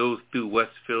Street, it goes through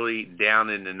West Philly down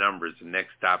in the numbers. The next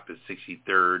stop is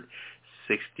 63rd,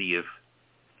 60th,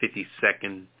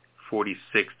 52nd,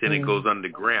 46th. Then it goes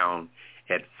underground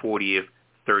at 40th,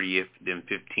 30th, then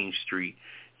 15th Street.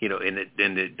 And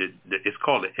it's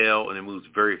called the L, and it moves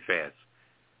very fast.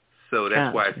 So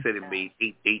that's why I said it made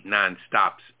 9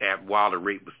 stops while the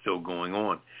rape was still going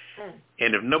on.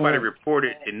 And if nobody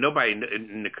reported, and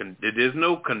there's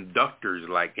no conductors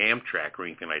like Amtrak or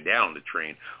anything like that on the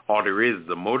train. All there is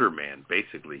the motorman,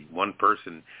 basically. One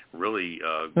person really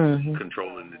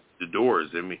controlling the doors.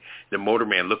 I mean, the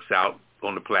motorman looks out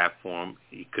on the platform.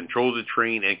 He controls the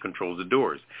train and controls the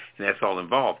doors. And that's all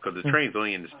involved because the train's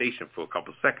only in the station for a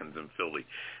couple seconds in Philly.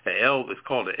 The L is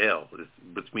called the L,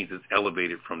 which means it's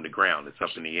elevated from the ground. It's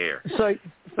up in the air. So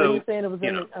you're saying it was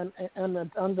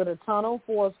under the tunnel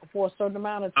for a certain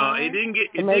amount of time? It didn't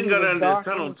go under the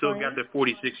tunnel until it got to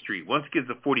 46th Street. Once it gets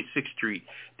to 46th Street,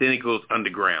 then it goes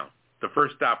underground. The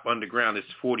first stop underground is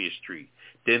 40th Street,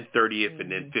 then 30th,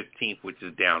 and then 15th, which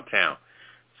is downtown.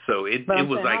 So it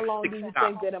was like how long 6 do you stops.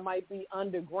 think that it might be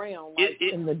underground,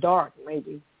 in the dark,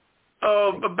 maybe?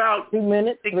 About 2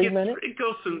 minutes, 3 minutes. It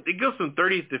goes from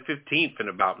 30th to 15th in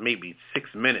about maybe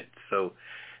 6 minutes. So,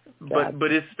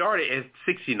 but it started at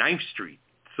 69th Street.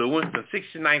 So it went from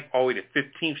 69th all the way to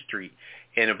 15th Street,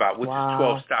 and which is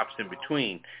 12 stops in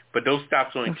between. But those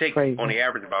stops only take on the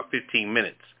average about 15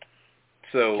 minutes.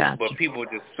 So, but people were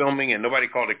just filming, and nobody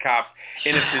called the cops.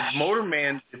 And if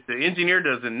the engineer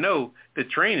doesn't know, the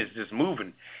train is just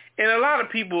moving. And a lot of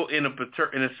people in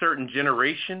a certain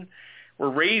generation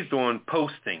were raised on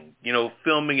posting,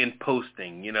 filming and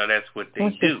posting. That's what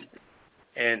they do.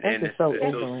 And it's so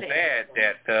sad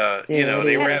that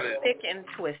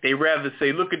they rather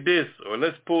say, look at this, or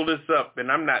let's pull this up. And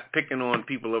I'm not picking on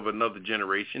people of another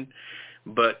generation,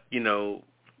 but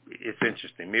it's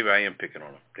interesting. Maybe I am picking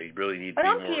on them. They really need to be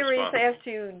more responsible. But I'm curious as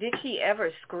to, did she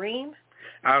ever scream?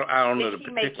 I don't know the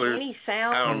particulars. Did she make any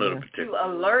sound I don't know the particulars. to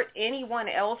alert anyone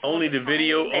else? Only the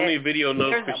video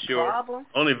knows for sure. Problem?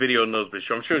 Only video knows for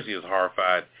sure. I'm sure she was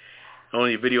horrified.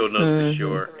 Only video knows for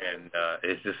sure, and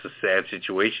it's just a sad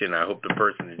situation. I hope the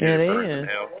person is in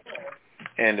hell.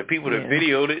 And the people that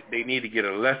videoed it, they need to get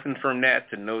a lesson from that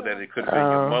to know that it could have been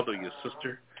your mother, your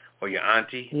sister, or your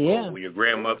auntie, or your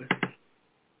grandmother.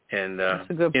 And that's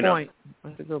a good point.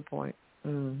 That's a good point.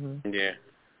 Yeah.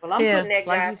 Well, I'm putting that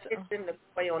guy kissing the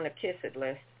boy on the kiss it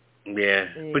list. Yeah.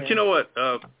 But you know what?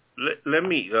 Let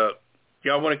me.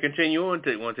 Y'all want to continue on?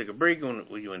 Want to take a break? What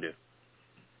do you want to do?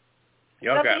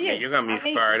 Y'all got me. You got me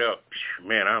fired up.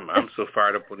 Man, I'm so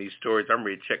fired up on these stories. I'm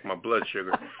ready to check my blood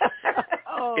sugar.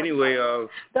 Anyway,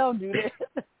 don't do that.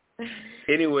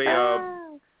 Anyway,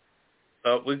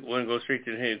 we want to go straight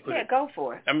to the head. Yeah, go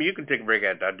for it. I mean, you can take a break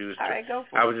after I do this. All right, go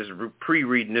for it. I was just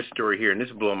pre-reading this story here, and this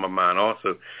is blowing my mind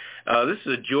also. This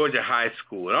is a Georgia high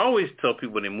school, and I always tell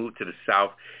people when they move to the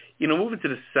South, moving to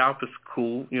the South is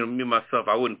cool. Me, myself,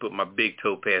 I wouldn't put my big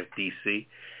toe past D.C.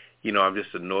 I'm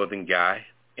just a northern guy,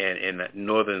 and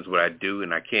northern is what I do,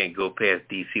 and I can't go past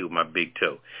D.C. with my big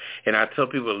toe. And I tell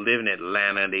people who live in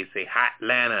Atlanta, and they say, hot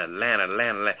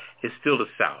Atlanta. It's still the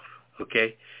South,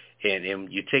 okay?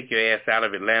 And you take your ass out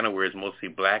of Atlanta where it's mostly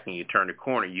black and you turn the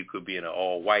corner, you could be in an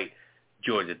all-white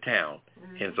Georgia town.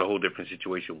 And it's a whole different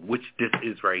situation, which this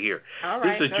is right here.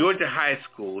 This is a Georgia high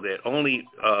school that only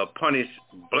punished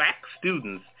black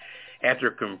students after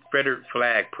a Confederate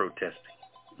flag protesting.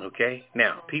 Okay?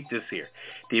 Now, peep this here.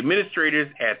 The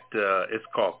administrators at, it's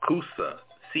called COSA,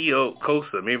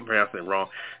 COSA, maybe I'm pronouncing it wrong,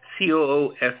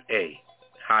 COOSA.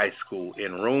 High School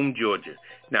in Rome, Georgia.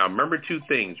 Now, remember two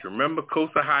things. Remember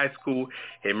COSA High School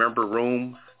and remember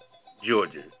Rome,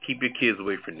 Georgia. Keep your kids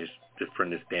away from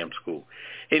this damn school.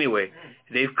 Anyway,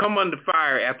 they've come under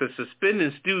fire after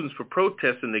suspending students for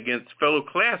protesting against fellow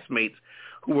classmates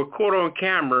who were caught on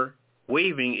camera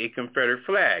waving a Confederate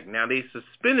flag. Now, they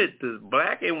suspended the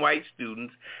black and white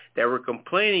students that were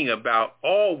complaining about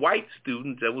all white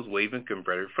students that was waving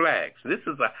Confederate flags. This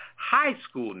is a high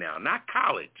school now, not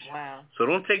college. Wow. So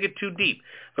don't take it too deep.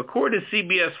 According to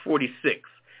CBS 46,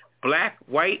 black,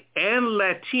 white, and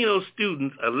Latino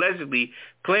students allegedly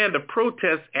planned a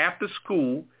protest after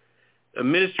school.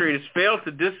 Administrators failed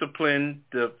to discipline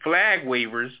the flag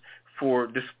wavers for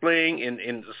displaying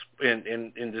and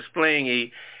displaying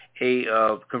a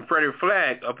Confederate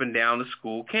flag up and down the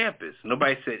school campus.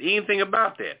 Nobody said anything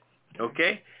about that.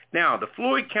 Okay? Now, the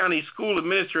Floyd County school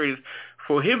administrators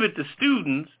prohibited the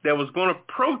students that was going to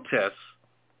protest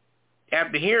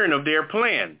after hearing of their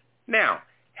plan. Now,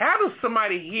 how does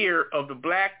somebody hear of the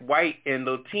black, white, and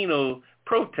Latino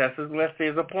protesters unless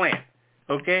there's a plan?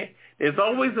 Okay? There's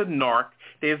always a narc.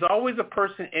 There's always a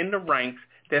person in the ranks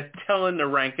that's telling the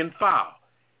rank and file,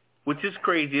 which is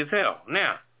crazy as hell.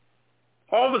 Now,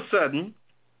 all of a sudden,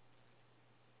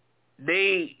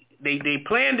 they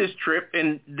planned this trip,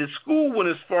 and the school went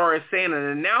as far as saying an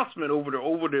announcement over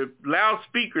the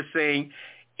loudspeaker saying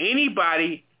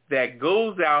anybody that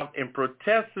goes out and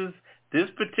protests this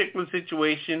particular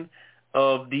situation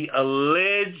of the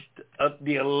alleged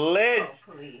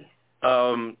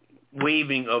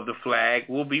waving of the flag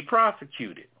will be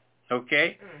prosecuted.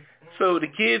 Okay? So the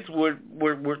kids were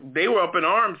up in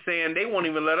arms saying they won't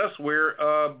even let us wear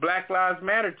Black Lives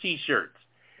Matter T-shirts.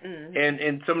 Mm-hmm.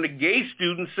 And some of the gay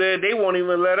students said they won't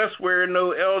even let us wear no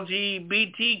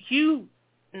LGBTQ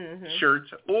shirts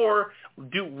or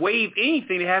wave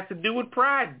anything that has to do with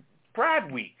Pride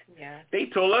Week. Yeah. They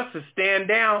told us to stand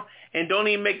down and don't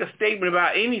even make a statement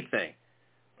about anything.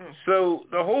 So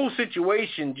the whole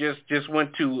situation just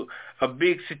went to a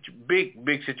big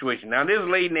situation. Now, this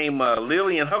lady named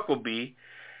Lillian Huckabee,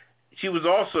 she was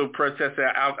also protesting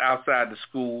outside the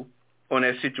school on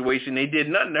that situation. They did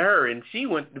nothing to her, and she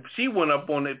went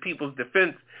up on the people's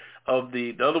defense of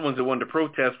the other ones that wanted to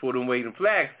protest for them waving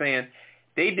flags, saying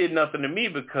they did nothing to me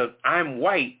because I'm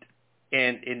white.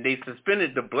 And they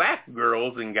suspended the black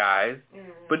girls and guys,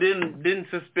 but didn't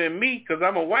suspend me because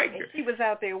I'm a white girl. And she was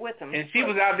out there with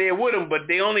them. But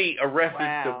they only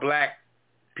arrested the black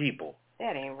people.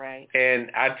 That ain't right. And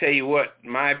I tell you what,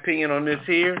 my opinion on this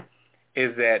here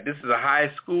is that this is a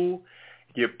high school.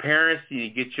 Your parents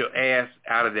need to get your ass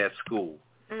out of that school.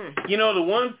 You know, the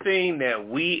one thing that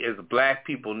we as black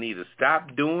people need to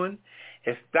stop doing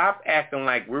is stop acting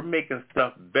like we're making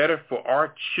stuff better for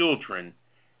our children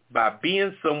by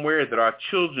being somewhere that our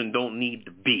children don't need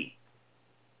to be.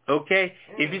 Okay?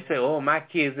 If you say, oh, my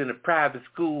kid's in a private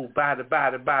school, But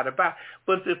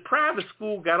the private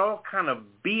school got all kind of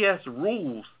BS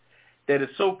rules that is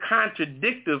so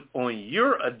contradictory on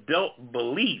your adult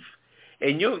belief.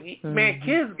 And man,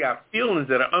 kids got feelings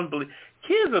that are unbelievable.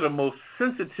 Kids are the most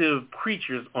sensitive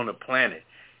creatures on the planet.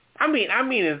 I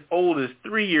mean as old as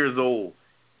 3 years old.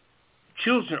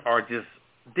 Children are just,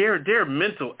 their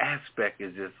mental aspect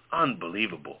is just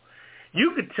unbelievable.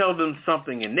 You could tell them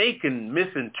something and they can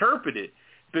misinterpret it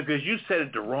because you said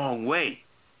it the wrong way.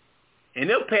 And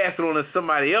they'll pass it on to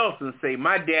somebody else and say,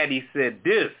 my daddy said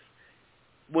this,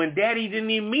 when daddy didn't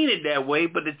even mean it that way,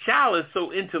 but the child is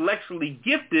so intellectually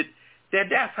gifted that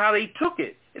that's how they took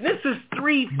it. And this is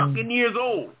 3 fucking years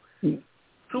old.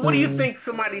 So what do you think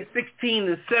somebody 16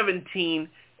 and 17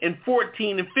 and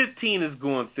 14 and 15 is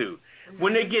going through?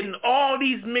 When they're getting all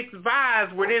these mixed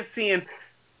vibes where they're seeing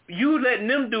you letting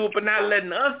them do it but not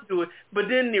letting us do it, but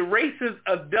then the racist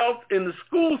adults in the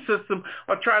school system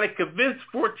are trying to convince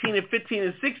 14 and 15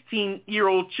 and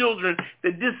 16-year-old children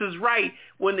that this is right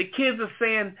when the kids are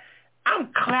saying,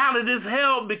 I'm clouded as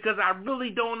hell because I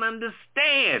really don't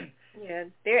understand. Yeah,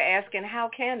 they're asking, how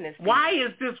can this be? Why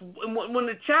is this, when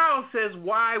the child says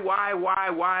why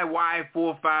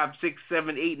 4, 5, 6,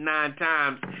 7, 8, 9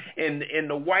 times, and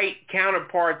the white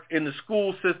counterparts in the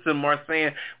school system are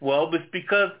saying, well, it's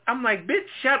because, I'm like, bitch,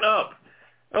 shut up.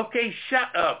 Okay,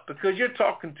 shut up, because you're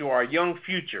talking to our young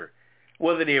future,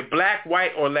 whether they're black,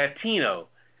 white, or Latino,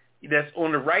 that's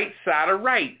on the right side of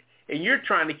right, and you're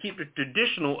trying to keep the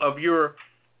traditional of your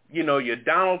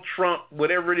Donald Trump,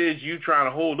 whatever it is you trying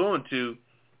to hold on to.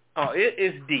 Oh, it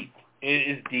is deep.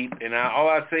 It is deep. And all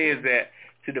I say is that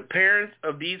to the parents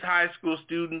of these high school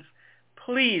students,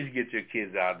 please get your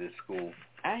kids out of this school.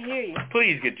 I hear you.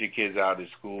 Please get your kids out of this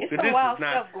school. It's some wild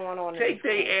stuff going on. Take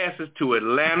their asses to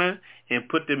Atlanta and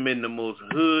put them in the most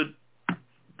hood.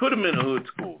 Put them in a hood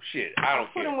school. Shit, I don't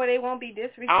care. Put them where they won't be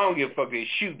disrespected. I don't give a fuck. They're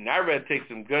shooting. I'd rather take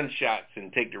some gunshots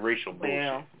and take the racial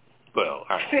bullshit. Well,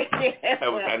 all right.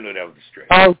 I knew that was a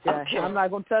stretch. Okay. I'm not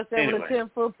going to touch that with a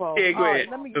 10-foot pole. Yeah, go ahead.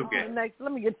 Let me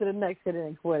get to the next hit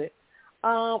and quit it.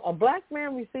 A black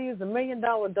man receives $1 million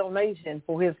donation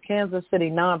for his Kansas City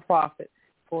nonprofit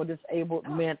for disabled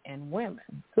men and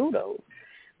women. Kudos.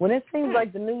 When it seems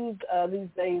like the news these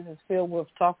days is filled with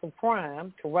talk of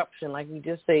crime, corruption, like we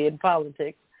just said,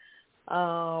 politics,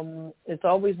 it's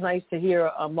always nice to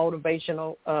hear a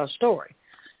motivational story.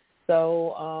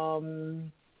 So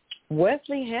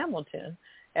Wesley Hamilton,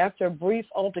 after a brief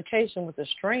altercation with a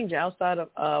stranger outside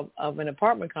of an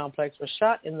apartment complex, was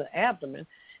shot in the abdomen,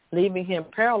 leaving him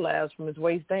paralyzed from his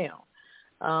waist down.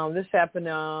 This happened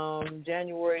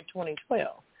January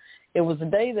 2012. It was a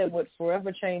day that would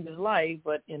forever change his life,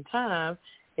 but in time,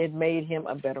 it made him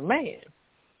a better man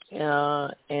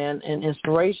and an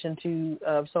inspiration to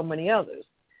so many others.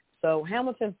 So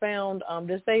Hamilton found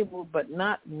Disabled But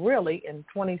Not Really in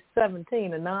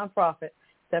 2017, a nonprofit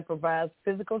that provides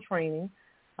physical training,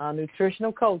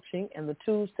 nutritional coaching, and the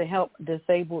tools to help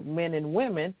disabled men and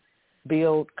women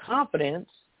build confidence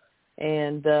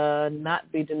and not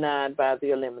be denied by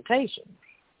their limitations.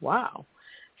 Wow.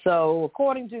 So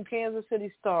according to Kansas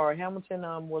City Star, Hamilton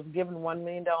was given $1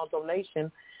 million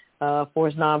donation for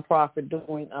his nonprofit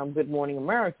doing Good Morning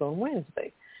America on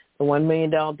Wednesday. The $1 million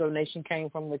donation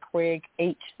came from the Craig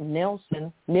H.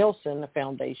 Nielsen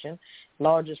Foundation,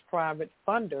 largest private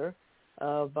funder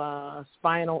of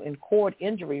spinal and cord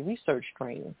injury research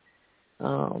training.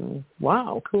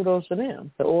 Wow, kudos to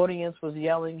them. The audience was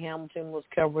yelling. Hamilton was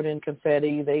covered in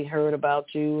confetti. They heard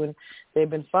about you, and they've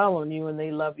been following you, and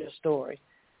they love your story.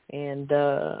 And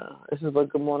this is what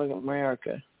Good Morning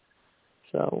America.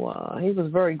 So he was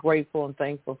very grateful and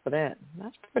thankful for that.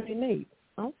 That's pretty neat.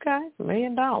 Okay, $1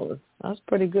 million. That's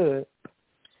pretty good.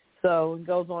 So it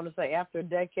goes on to say, after a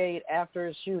decade after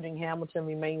his shooting, Hamilton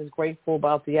remains grateful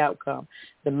about the outcome.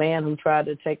 The man who tried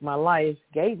to take my life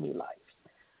gave me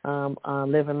life.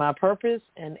 Living my purpose,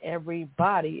 and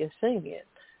everybody is seeing it.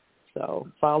 So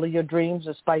follow your dreams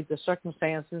despite the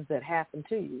circumstances that happen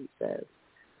to you, he says.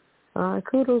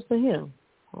 Kudos to him.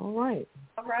 All right.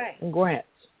 All right. Congrats.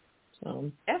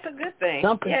 So, that's a good thing.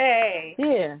 Yay.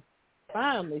 Yeah.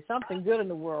 Finally, something good in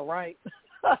the world, right?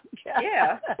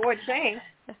 Yeah, for a change.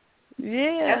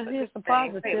 Yeah, here's the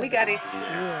positive. Hey, we got to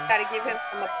give him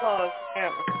some applause.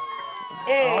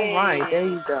 Yay. All right, there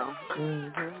you go.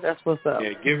 Mm-hmm. That's what's up.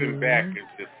 Yeah, giving back is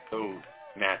just so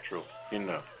natural, you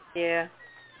know. Yeah.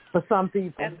 For some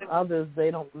people, others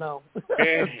they don't know.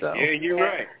 Yeah, so. Yeah, you're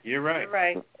right. You're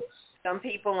right. Some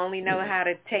people only know how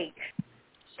to take.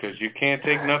 Because you can't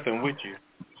take nothing with you.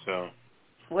 So.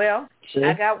 Well,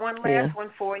 I got one last one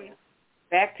for you.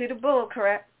 Back to the bull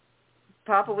crap.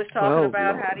 Papa was talking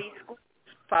about how these schools,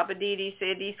 Papa Didi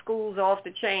said these schools off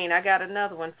the chain. I got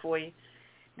another one for you.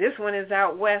 This one is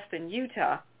out west in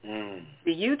Utah. The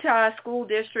Utah School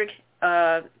District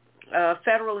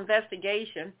federal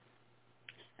investigation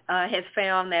has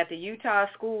found that the Utah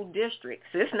school districts,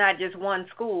 it's not just one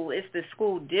school, it's the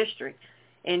school district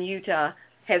in Utah,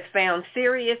 has found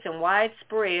serious and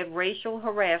widespread racial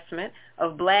harassment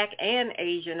of Black and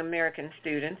Asian American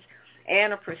students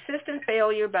and a persistent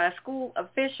failure by school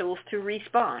officials to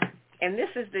respond. And this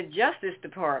is the Justice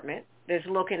Department that's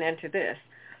looking into this.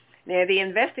 Now, the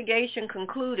investigation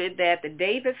concluded that the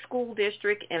Davis School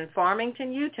District in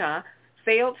Farmington, Utah,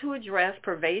 failed to address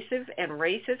pervasive and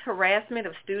racist harassment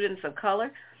of students of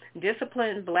color,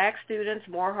 disciplined Black students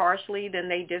more harshly than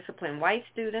they disciplined white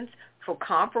students for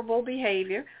comparable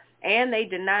behavior, and they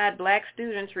denied Black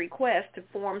students' requests to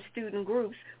form student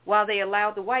groups while they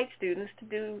allowed the white students to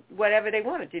do whatever they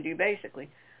wanted to do, basically.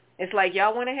 It's like,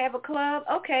 y'all want to have a club?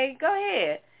 Okay, go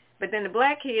ahead. But then the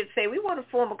Black kids say, we want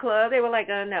to form a club. They were like,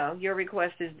 no, your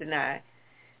request is denied.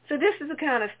 So this is the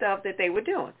kind of stuff that they were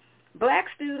doing. Black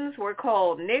students were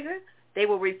called nigger. They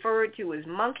were referred to as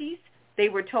monkeys. They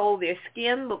were told their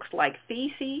skin looks like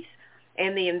feces.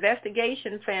 And the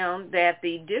investigation found that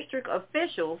the district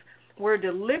officials were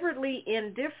deliberately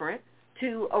indifferent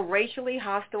to a racially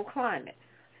hostile climate.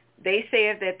 They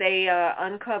said that they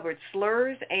uncovered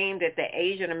slurs aimed at the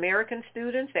Asian American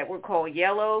students that were called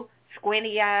yellow,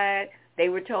 squinty-eyed. They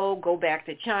were told, go back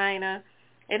to China.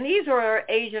 And these are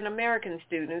Asian American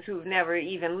students who've never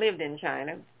even lived in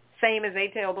China. Same as they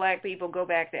tell Black people, go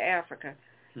back to Africa.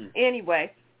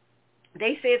 Anyway,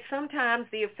 they said sometimes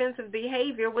the offensive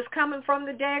behavior was coming from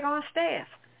the daggone staff.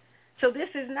 So this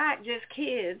is not just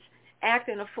kids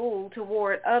acting a fool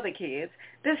toward other kids.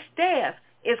 The staff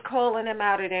is calling them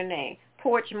out of their name,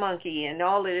 porch monkey and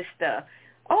all of this stuff,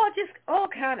 all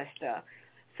kind of stuff.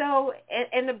 So,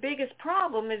 and the biggest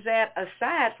problem is that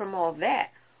aside from all that,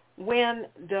 when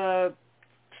the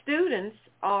students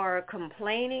are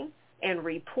complaining and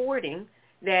reporting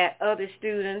that other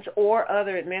students or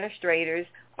other administrators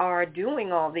are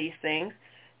doing all these things,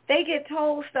 they get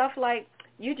told stuff like,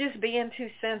 "You're just being too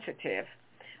sensitive,"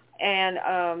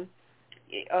 and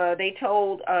they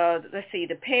told,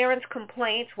 the parents'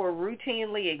 complaints were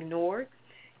routinely ignored.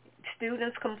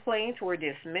 Students' complaints were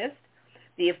dismissed.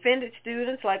 The offended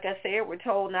students, like I said, were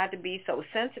told not to be so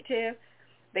sensitive.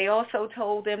 They also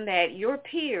told them that your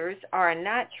peers are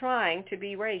not trying to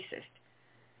be racist.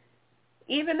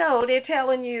 Even though they're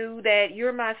telling you that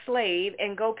you're my slave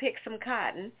and go pick some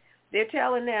cotton, they're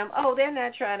telling them, oh, they're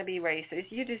not trying to be racist.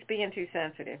 You're just being too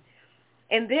sensitive.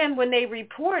 And then when they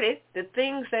reported the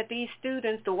things that these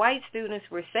students, the white students,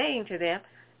 were saying to them,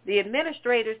 the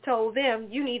administrators told them,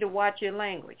 you need to watch your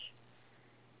language.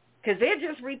 Because they're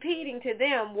just repeating to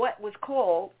them what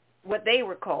they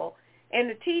were called. And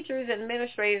the teachers and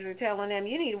administrators are telling them,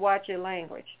 you need to watch your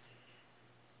language.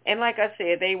 And like I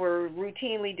said, they were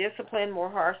routinely disciplined more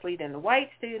harshly than the white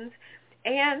students.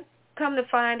 And come to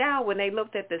find out, when they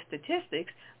looked at the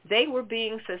statistics, they were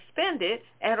being suspended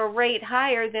at a rate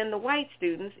higher than the white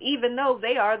students, even though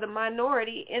they are the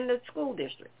minority in the school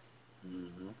district.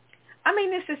 Mm-hmm. I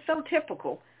mean, this is so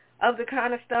typical of the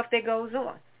kind of stuff that goes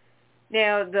on.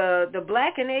 Now, the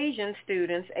black and Asian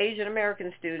students, Asian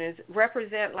American students,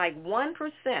 represent like 1%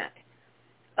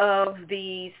 of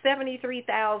the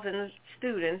 73,000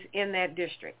 students in that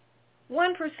district.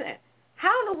 1%.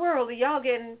 How in the world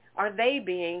are they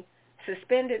being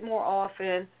suspended more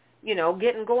often,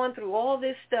 going through all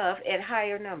this stuff at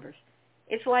higher numbers?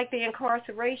 It's like the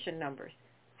incarceration numbers.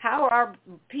 How are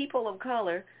people of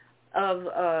color of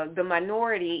the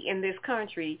minority in this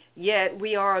country, yet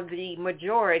we are the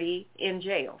majority in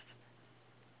jails?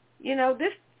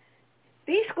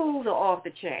 These schools are off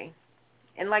the chain.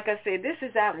 And like I said, this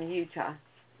is out in Utah.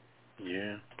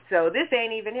 Yeah. So this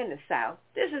ain't even in the South.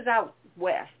 This is out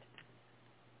west.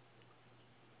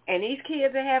 And these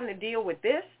kids are having to deal with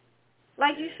this.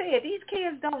 Like you said, these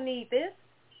kids don't need this.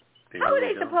 How are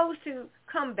they supposed to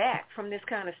come back from this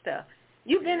kind of stuff?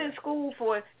 You've been in school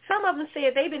some of them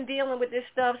said they've been dealing with this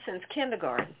stuff since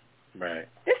kindergarten. Right.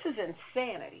 This is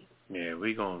insanity. Yeah, I'm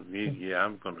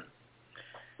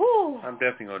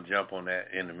definitely going to jump on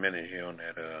that in a minute here on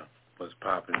that What's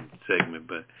Poppin' segment.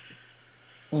 But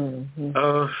you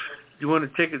want to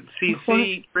take a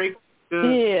CC break?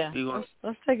 Yeah.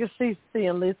 Let's take a CC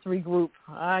and let's regroup.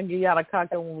 I'll give y'all a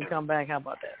cocktail when we come back. How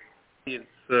about that? It's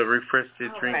refresh your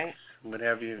drinks. Right. What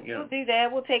have you, We'll do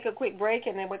that. We'll take a quick break,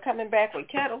 and then we're coming back with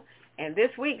Kettle and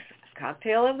this week's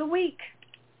Cocktail of the Week.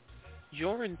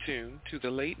 You're in tune to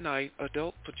the Late Night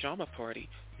Adult Pajama Party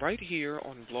right here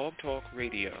on Blog Talk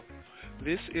Radio.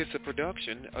 This is a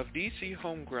production of DC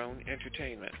Homegrown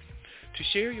Entertainment. To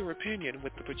share your opinion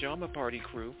with the Pajama Party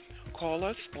crew, call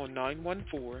us on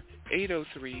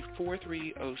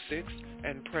 914-803-4306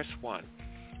 and press 1.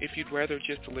 If you'd rather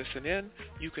just listen in,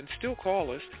 you can still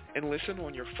call us and listen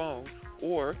on your phone,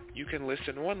 or you can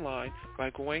listen online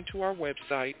by going to our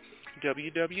website,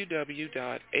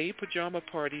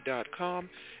 www.apajamaparty.com,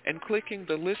 and clicking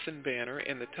the Listen banner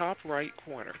in the top right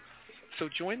corner. So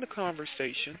join the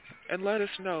conversation and let us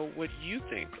know what you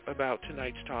think about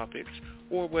tonight's topics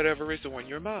or whatever is on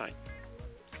your mind.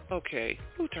 Okay,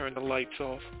 who turned the lights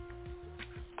off?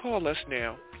 Call us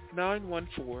now,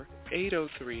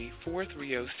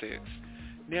 914-803-4306.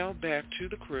 Now back to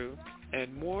the crew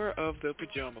and more of the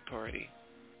Pajama Party.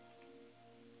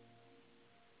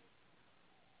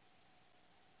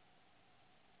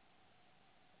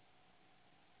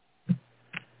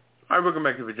 All right, welcome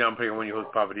back to the Pajama Party. I'm your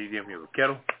host, Papa DJ. I'm here with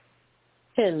Kettle.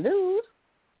 Hello.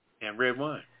 And Red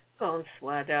Wine.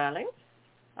 Bonsoir, darling.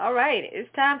 All right, it's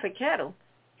time for Kettle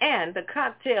and the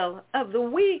Cocktail of the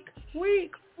Week.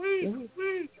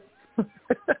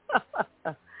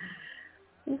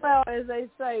 Well, as they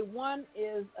say, one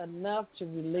is enough to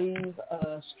relieve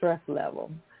a stress level.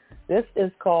 This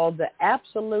is called the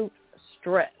absolute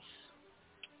stress.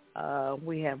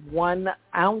 We have 1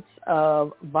 ounce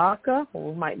of vodka.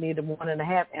 We might need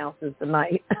 1.5 ounces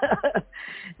tonight.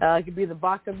 It could be the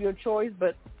vodka of your choice,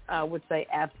 but I would say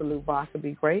absolute vodka would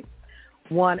be great.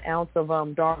 1 ounce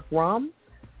of dark rum,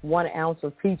 1 ounce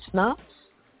of peach schnapps,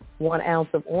 1 ounce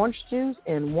of orange juice,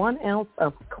 and 1 ounce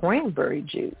of cranberry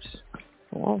juice.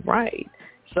 All right.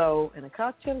 So in a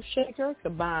cocktail shaker,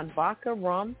 combine vodka,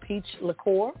 rum, peach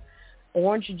liqueur,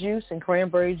 orange juice, and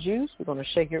cranberry juice. We're going to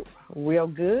shake it real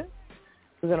good.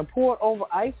 We're going to pour it over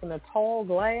ice in a tall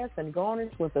glass and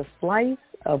garnish with a slice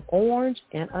of orange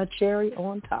and a cherry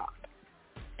on top.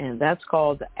 And that's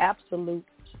called the absolute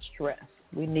stress.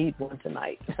 We need one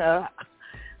tonight. I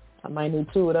might need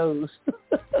 2 of those.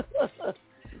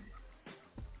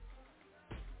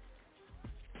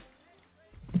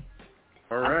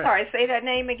 All right. I'm sorry, say that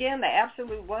name again, the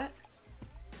absolute what?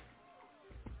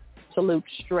 absolute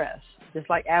stress. Just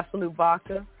like Absolute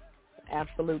Vodka,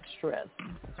 Absolute Stress.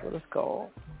 That's what it's called.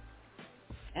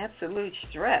 Absolute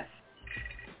Stress.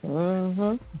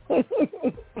 Mhm.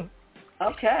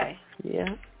 Okay.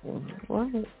 Yeah.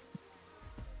 Right.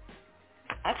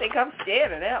 I think I'm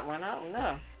scared of that one. I don't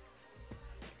know.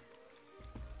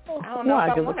 I don't know Why?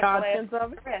 if I Because want the a glass contents of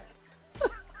of it? stress.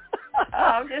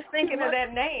 I'm just thinking of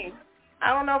that name.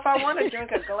 I don't know if I want to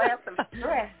drink a glass of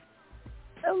stress.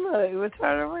 Oh, look, we'll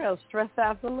turn around. Stress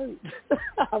Absolute.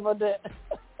 How about that?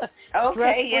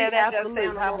 Okay, yeah, that does Absolute.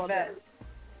 sound a How little about better.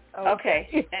 that?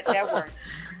 Okay, that works.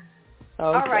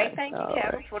 Okay. All right, thank you, All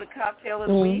Kevin, right. for the cocktail of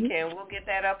the week, and we'll get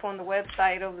that up on the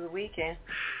website over the weekend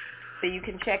so you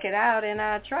can check it out and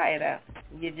try it out.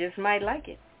 You just might like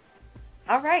it.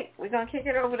 All right, we're going to kick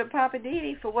it over to Papa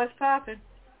Didi for What's Poppin'.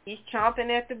 He's chomping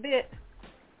at the bit.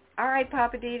 All right,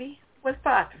 Papa Didi, what's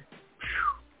poppin'?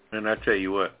 And I tell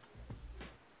you what,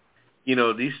 you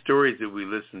know, these stories that we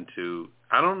listen to,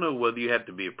 I don't know whether you have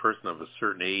to be a person of a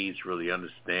certain age to really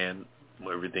understand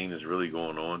everything that's really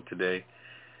going on today.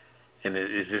 And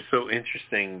it's just so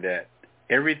interesting that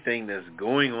everything that's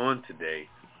going on today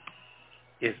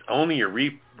is only a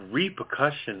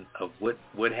repercussion of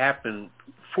what happened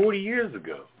 40 years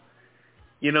ago.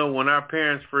 You know, when our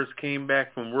parents first came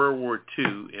back from World War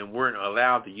II and weren't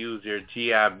allowed to use their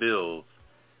GI Bills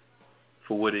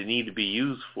for what it needed to be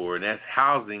used for, and that's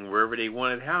housing wherever they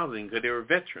wanted housing because they were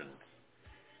veterans.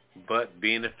 But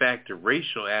being the fact the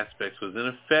racial aspects was in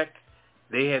effect,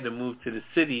 they had to move to the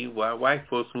city while white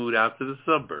folks moved out to the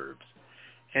suburbs.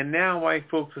 And now white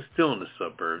folks are still in the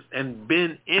suburbs and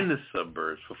been in the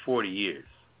suburbs for 40 years.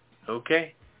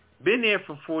 Okay? Been there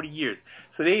for 40 years.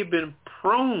 So they've been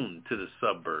prone to the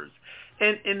suburbs.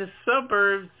 And the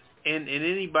suburbs, in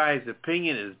anybody's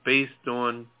opinion, is based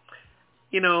on,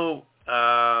 you know,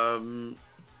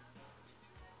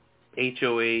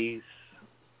 HOAs,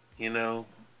 you know,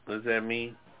 what does that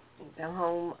mean? The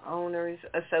Homeowners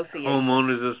Association.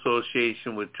 Homeowners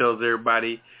Association, which tells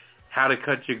everybody how to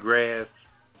cut your grass,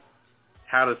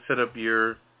 how to set up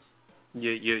your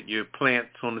plants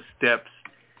on the steps,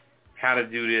 how to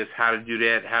do this, how to do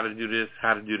that, how to do this,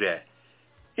 how to do that.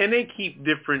 And they keep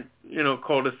different, you know,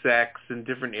 cul-de-sacs and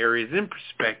different areas in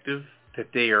perspective that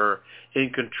they are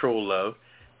in control of.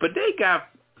 But they got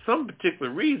some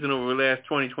particular reason over the last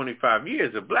 20, 25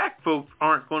 years that black folks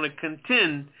aren't going to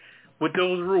contend with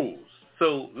those rules.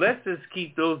 So let's just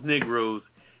keep those Negroes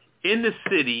in the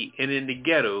city and in the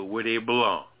ghetto where they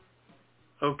belong.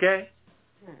 Okay?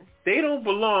 They don't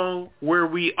belong where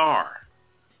we are.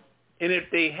 And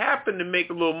if they happen to make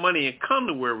a little money and come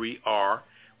to where we are,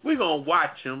 we're going to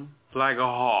watch them like a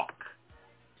hawk.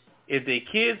 If their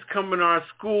kids come in our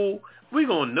school, we're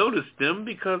going to notice them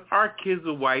because our kids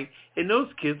are white and those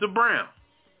kids are brown.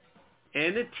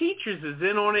 And the teachers is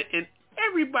in on it and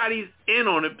everybody's in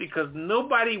on it because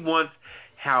nobody wants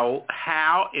how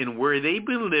and where they've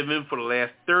been living for the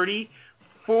last 30,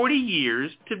 40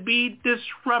 years to be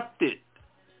disrupted.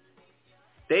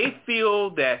 They feel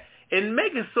that, and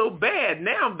make it so bad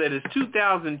now that it's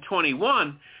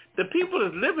 2021, the people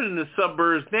that's living in the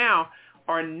suburbs now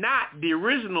are not the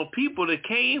original people that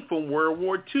came from World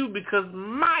War II because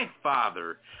my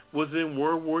father was in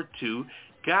World War II.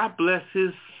 God bless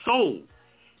his soul.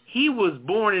 He was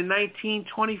born in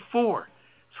 1924.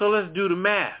 So let's do the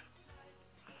math.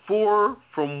 4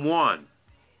 from 1.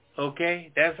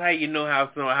 Okay? That's how you know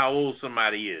how old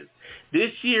somebody is.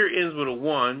 This year ends with a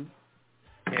 1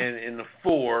 and a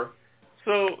 4.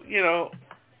 So, you know,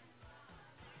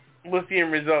 what's the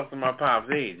end result of my pop's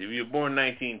age? If you were born in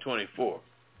 1924.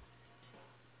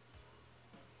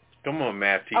 Come on,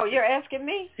 math teacher. Oh, you're asking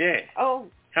me? Yeah. Oh.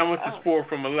 How much is 4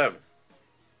 from 11?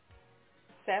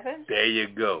 7. There you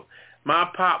go. My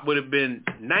pop would have been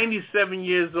 97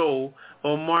 years old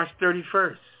on March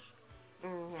 31st.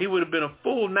 Mm-hmm. He would have been a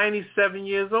full 97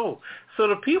 years old. So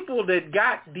the people that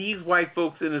got these white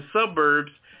folks in the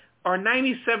suburbs are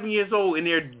 97 years old, and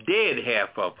they're dead, half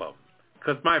of them,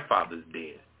 because my father's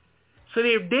dead. So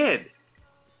they're dead.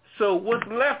 So what's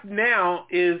left now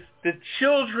is the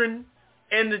children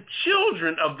and the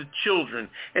children of the children.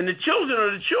 And the children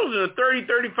of the children are 30,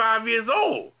 35 years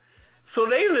old. So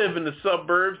they live in the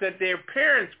suburbs that their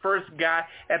parents first got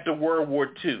after World War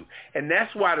II. And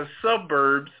that's why the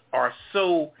suburbs are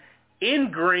so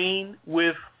ingrained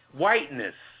with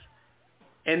whiteness.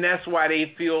 And that's why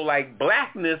they feel like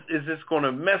blackness is just going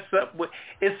to mess up with.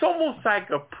 It's almost like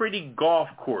a pretty golf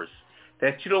course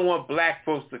that you don't want black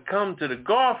folks to come to the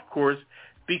golf course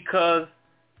because,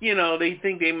 you know, they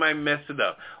think they might mess it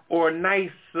up. Or a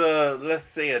nice, let's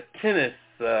say a tennis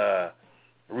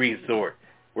resort.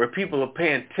 where people are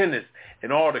playing tennis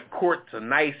and all the courts are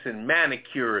nice and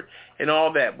manicured and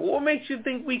all that. But what makes you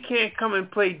think we can't come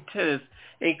and play tennis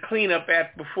and clean up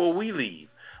after before we leave?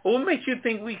 Or what makes you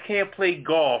think we can't play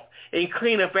golf and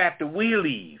clean up after we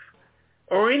leave?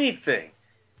 Or anything.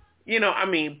 You know, I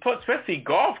mean, especially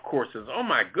golf courses. Oh,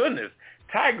 my goodness.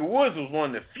 Tiger Woods was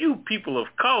one of the few people of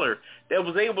color that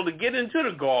was able to get into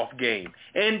the golf game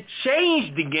and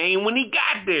change the game when he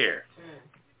got there.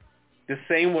 The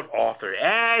same with Arthur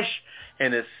Ashe,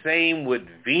 and the same with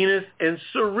Venus and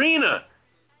Serena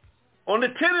on the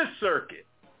tennis circuit.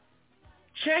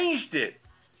 Changed it.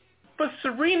 But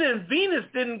Serena and Venus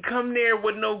didn't come there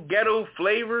with no ghetto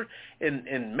flavor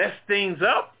and mess things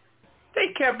up.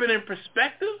 They kept it in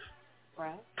perspective.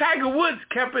 Right. Tiger Woods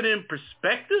kept it in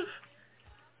perspective,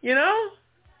 you know?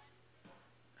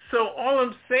 So all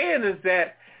I'm saying is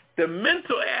that the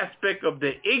mental aspect of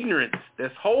the ignorance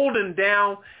that's holding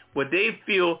down what they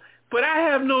feel, but I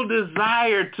have no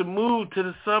desire to move to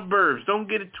the suburbs. Don't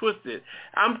get it twisted.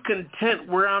 I'm content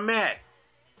where I'm at.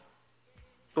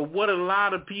 But what a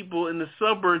lot of people in the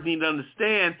suburbs need to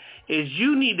understand is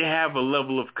you need to have a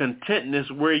level of contentness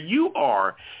where you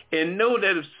are and know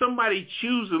that if somebody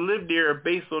chooses to live there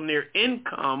based on their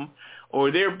income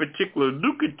or their particular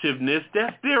lucrativeness,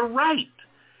 that's their right.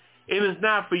 It is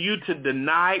not for you to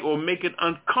deny or make it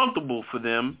uncomfortable for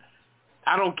them.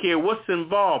 I don't care what's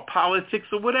involved, politics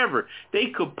or whatever. They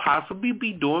could possibly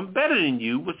be doing better than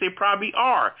you, which they probably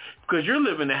are, because you're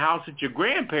living in a house that your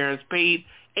grandparents paid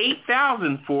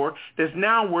 $8,000 for that's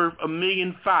now worth $1.5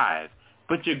 million,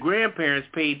 but your grandparents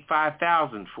paid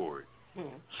 $5,000 for it.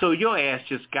 So your ass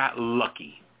just got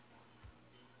lucky.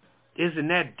 Isn't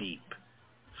that deep?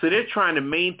 So they're trying to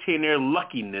maintain their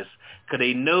luckiness because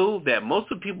they know that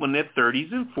most of the people in their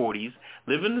 30s and 40s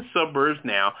live in the suburbs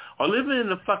now are living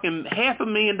in a fucking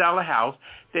 $500,000 house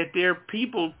that their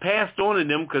people passed on to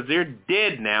them because they're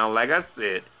dead now, like I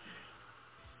said,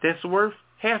 that's worth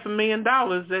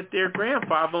 $500,000 that their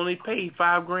grandfather only paid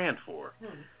 $5,000 for. So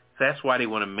that's why they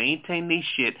want to maintain their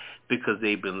shit, because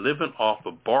they've been living off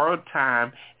of borrowed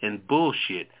time and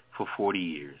bullshit for 40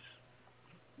 years.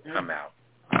 I'm out.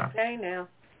 Okay, now.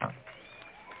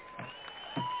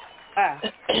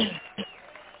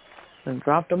 And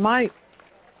drop the mic.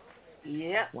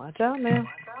 Yeah. Watch out now.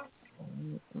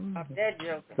 Drop that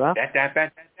joke. Drop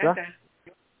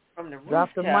From the rooftop. Drop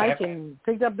the mic and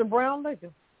picked up the brown liquor.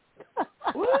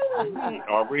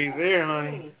 Aubrey's there,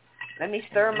 honey. Let me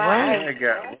stir my ice. I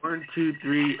got 1, 2,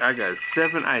 3. I got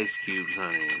 7 ice cubes,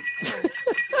 honey.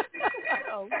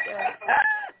 Okay.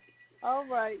 All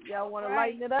right. Y'all want to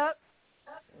lighten it up?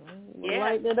 Yeah.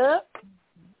 Lighten it up?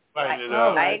 Lighten it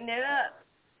up. Lighten it up.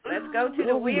 Let's go to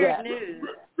the weird news.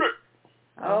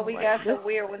 Oh, we got some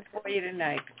weird ones for you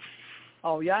tonight.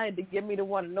 Oh, y'all had to give me the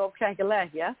one in North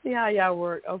Kakalaki. I see how y'all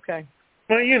work. Okay.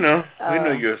 Well, you know, we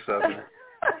know you're a Southerner.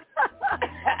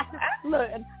 Look,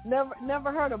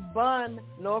 never heard of Bunn,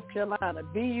 North Carolina.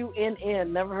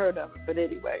 Bunn, never heard of it. But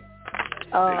anyway.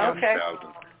 Okay.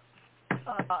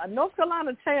 A North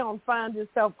Carolina town finds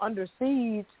itself under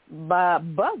siege by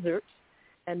buzzards,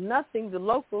 and nothing the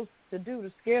locals to do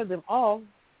to scare them off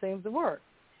seems to work.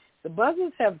 The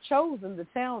buzzards have chosen the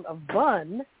town of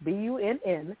Bunn,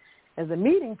 Bunn, as a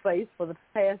meeting place for the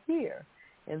past year,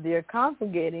 and they're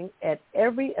congregating at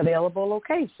every available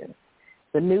location.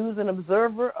 The News and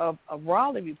Observer of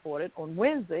Raleigh reported on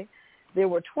Wednesday there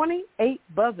were 28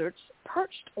 buzzards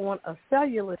perched on a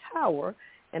cellular tower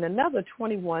and another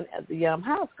 21 at the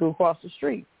high school across the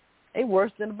street. They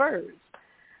worse than the birds.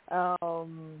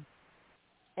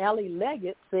 Allie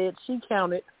Leggett said she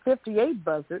counted 58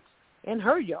 buzzards in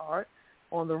her yard,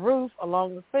 on the roof,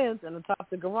 along the fence, and atop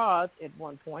the garage at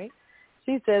one point.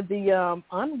 She said the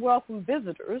unwelcome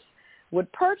visitors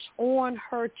would perch on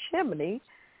her chimney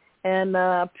and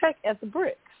peck at the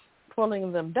bricks,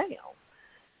 pulling them down.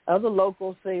 Other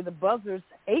locals say the buzzards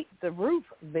ate the roof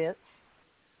vents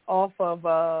off of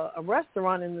a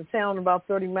restaurant in the town about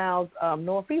 30 miles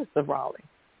northeast of Raleigh.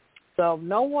 So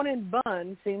no one in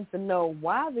Bunn seems to know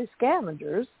why the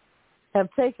scavengers have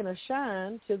taken a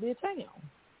shine to their town.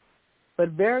 But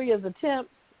various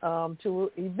attempts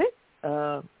to evict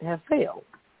have failed.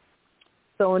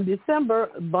 So in December,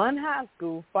 Bunn High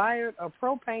School fired a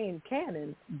propane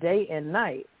cannon day and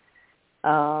night.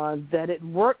 That it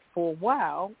worked for a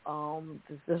while.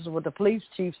 This is what the police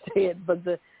chief said, but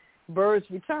the birds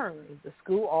returned. The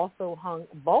school also hung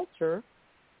vulture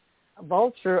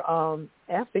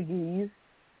effigies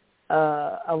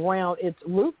around its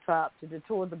rooftop to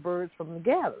deter the birds from the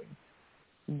gathering.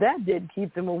 That didn't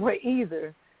keep them away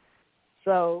either.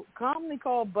 So commonly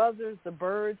called buzzards, the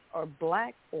birds are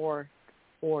black or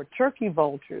turkey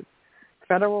vultures,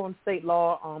 federal and state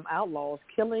law outlaws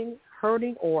killing,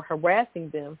 hurting, or harassing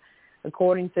them,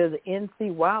 according to the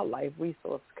NC Wildlife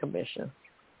Resource Commission.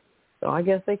 So I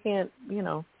guess they can't,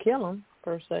 kill them,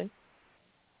 per se.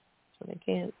 So they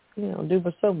can't, do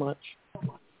but so much.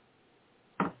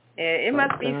 It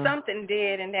must be something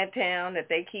dead in that town that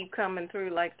they keep coming through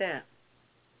like that.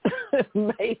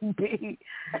 Maybe.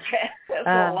 That's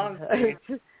all I'm saying.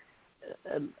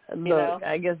 Look,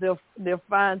 I guess they'll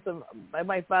find some. They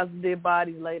might find some dead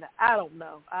bodies later. I don't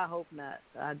know. I hope not.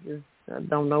 I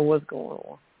don't know what's going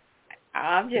on.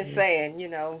 I'm just saying,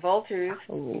 vultures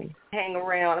hang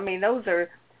around. I mean, those are,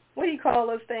 what do you call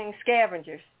those things?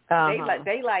 Scavengers.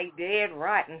 They like dead,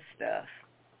 rotten stuff.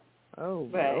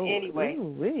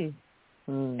 Anyway,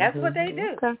 that's what they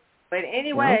do. Okay. But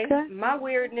anyway, my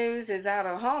weird news is out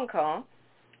of Hong Kong.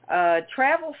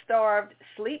 Travel-starved,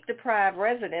 sleep-deprived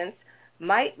residents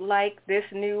might like this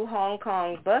new Hong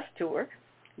Kong bus tour.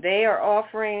 They are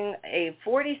offering a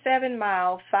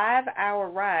 47-mile, 5-hour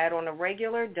ride on a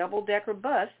regular double-decker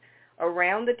bus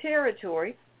around the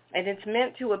territory, and it's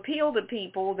meant to appeal to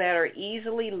people that are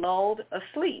easily lulled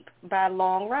asleep by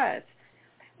long rides.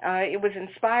 It was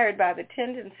inspired by the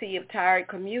tendency of tired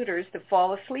commuters to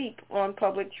fall asleep on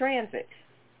public transit.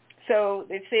 So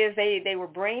it says they were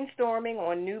brainstorming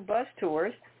on new bus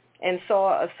tours and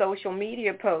saw a social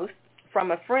media post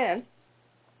from a friend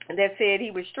that said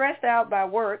he was stressed out by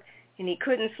work and he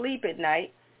couldn't sleep at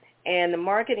night, and the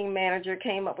marketing manager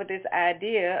came up with this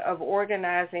idea of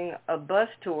organizing a bus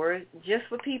tour just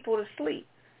for people to sleep.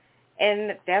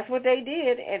 And that's what they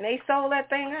did, and they sold that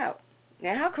thing out.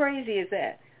 Now, how crazy is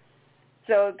that?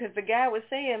 So, because the guy was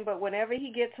saying, but whenever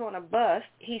he gets on a bus,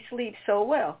 he sleeps so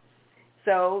well.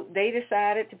 So they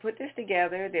decided to put this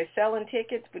together. They're selling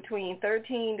tickets between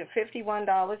 $13 to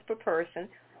 $51 per person,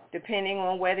 depending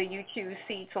on whether you choose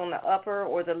seats on the upper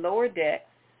or the lower deck.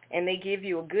 And they give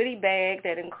you a goodie bag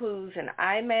that includes an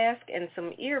eye mask and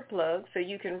some earplugs so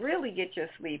you can really get your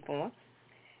sleep on.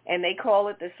 And they call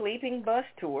it the Sleeping Bus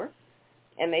Tour.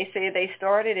 And they say they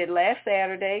started it last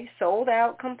Saturday, sold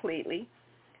out completely.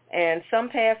 And some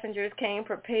passengers came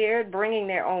prepared, bringing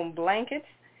their own blankets.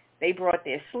 They brought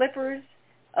their slippers.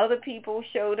 Other people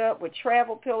showed up with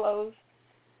travel pillows.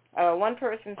 One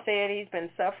person said he's been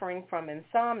suffering from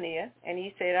insomnia, and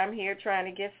he said, I'm here trying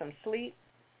to get some sleep.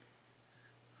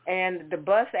 And the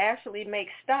bus actually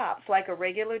makes stops like a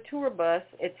regular tour bus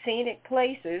at scenic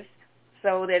places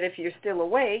so that if you're still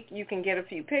awake, you can get a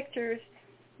few pictures.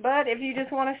 But if you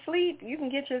just want to sleep, you can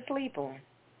get your sleep on.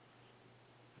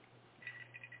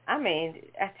 I mean,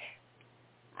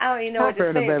 I don't even know what to say.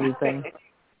 I've heard of everything.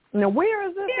 Now, where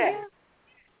is this again?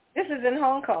 This is in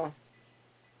Hong Kong.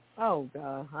 Oh,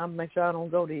 God. I'll make sure I don't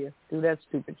go there. Do that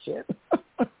stupid shit.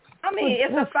 I mean,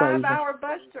 it's a 5-hour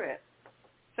bus trip.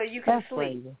 So you can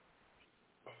sleep. Crazy.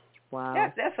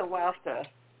 Wow. That's a wild stuff.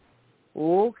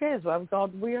 Okay, so I've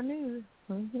called weird news.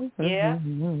 Yeah.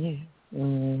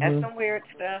 That's some weird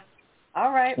stuff.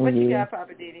 All right, what you got,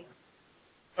 Papa Didi?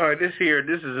 All right, this is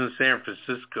in San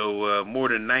Francisco. More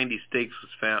than 90 snakes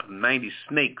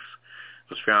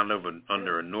was found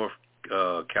under a North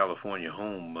California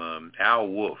home. Al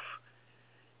Wolf,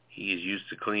 he is used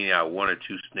to cleaning out one or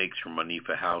two snakes from underneath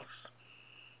a house.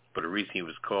 But recently he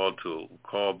was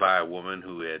called by a woman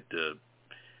who had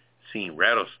seen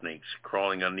rattlesnakes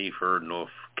crawling underneath her North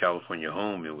California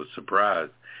home and was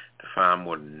surprised to find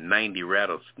more than 90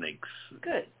 rattlesnakes.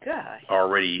 Good God.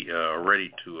 Already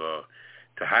ready to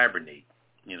hibernate,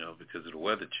 because of the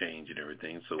weather change and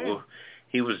everything. So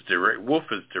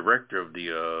Wolf is director of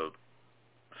the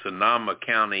Sonoma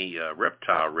County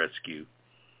Reptile Rescue.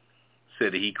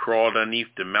 Said that he crawled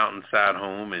underneath the mountainside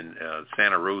home in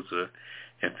Santa Rosa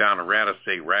and found a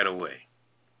rattlesnake right away.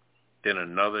 Then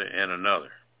another and another.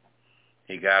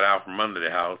 He got out from under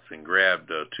the house and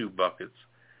grabbed 2 buckets,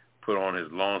 put on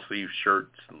his long sleeve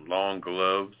shirts and long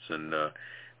gloves, and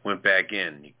went back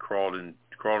in. He crawled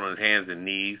on his hands and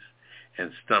knees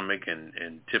and stomach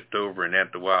and tipped over. And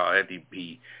after a while,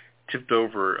 he tipped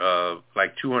over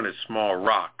like 200 small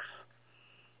rocks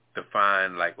to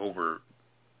find like over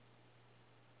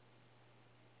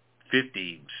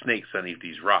 50 snakes underneath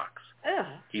these rocks. Ugh.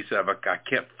 He said, I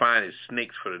kept finding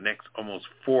snakes for the next almost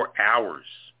 4 hours.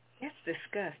 That's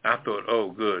disgusting. I thought,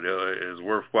 oh, good, it's a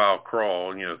worthwhile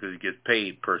crawl, because he gets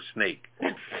paid per snake.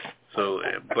 So,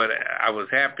 but I was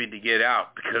happy to get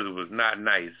out because it was not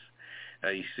nice.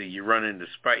 You see, you run into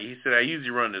he said, I usually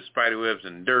run into spider webs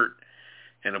and dirt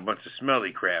and a bunch of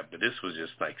smelly crap, but this was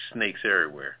just like snakes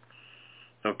everywhere.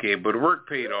 Okay, but work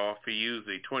paid off. He used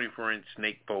a 24-inch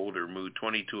snake pole to remove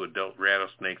 22 adult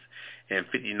rattlesnakes and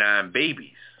 59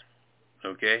 babies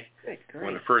okay? Good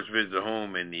On the first visit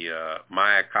home in the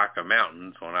Mayacaca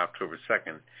Mountains on October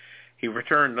 2nd. He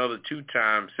returned another 2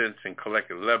 times since and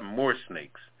collected 11 more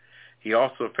snakes. He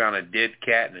also found a dead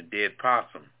cat and a dead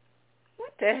possum.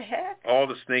 What the heck? All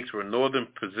the snakes were northern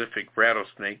Pacific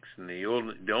rattlesnakes, and the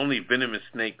only venomous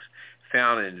snakes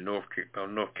found in North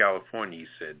California, he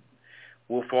said.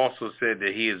 Wolf also said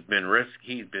that he's been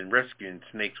rescuing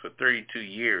snakes for 32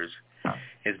 years,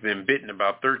 has been bitten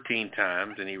about 13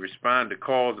 times, and he responded to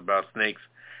calls about snakes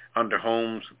under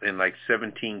homes in like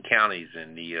 17 counties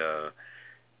in the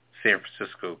San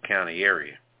Francisco County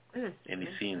area. And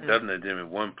he's seen dozens of them in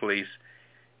one place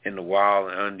in the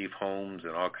wild and underneath homes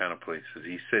and all kind of places.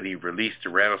 He said he released the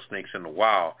rattlesnakes in the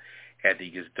wild after he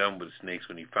gets done with the snakes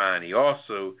when he finds. He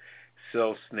also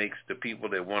sells snakes to people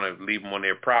that want to leave them on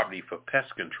their property for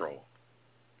pest control.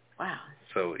 Wow.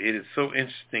 So it is so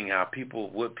interesting how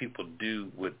what people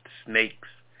do with snakes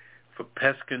for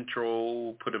pest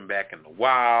control, put them back in the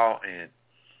wild, and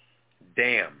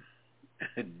damn.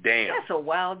 That's a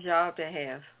wild job to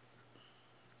have.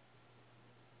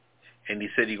 And he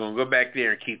said he's going to go back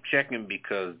there and keep checking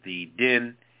because the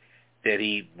den that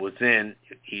he was in,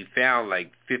 he found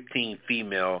like 15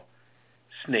 female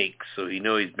snakes, so he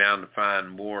knows he's bound to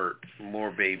find more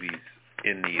babies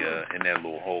in that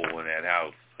little hole in that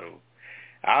house. So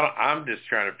I'm just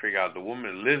trying to figure out the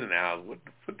woman that lives in the house, what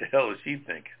the hell is she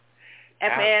thinking?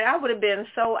 And man, I would have been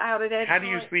so out of that. How do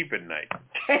you sleep at night?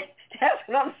 That's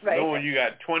what I'm saying. Knowing you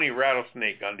got 20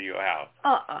 rattlesnakes under your house.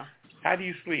 How do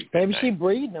you sleep? Maybe she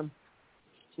breeding them.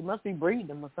 She must be breeding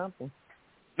them or something.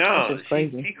 No,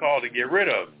 she called to get rid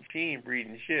of them. She ain't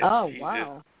breeding shit. Oh,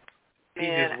 wow. She's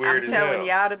just weird as hell. I'm telling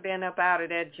you, I'd have been up out of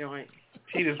that joint.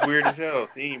 She just weird as hell.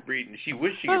 She ain't breeding. She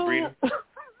wish she could breed them.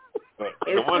 But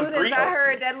as soon as I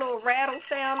heard that little rattle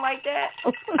sound like that,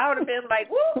 I would have been like,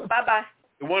 woo, bye-bye.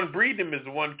 The one breeding them is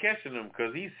the one catching them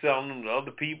because he's selling them to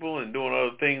other people and doing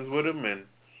other things with them, and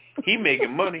he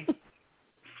making money.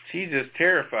 She's just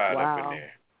terrified up in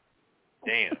there.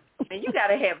 Damn. And you got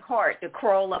to have heart to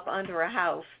crawl up under a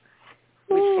house.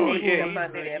 He's up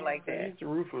under there like that. He's a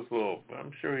ruthless little.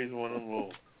 I'm sure he's one of them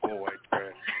little white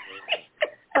trash.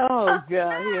 Oh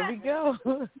God, here we go.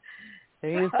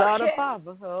 He started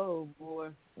Papa. Oh boy.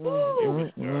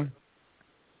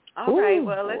 All right,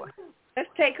 well let's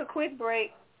take a quick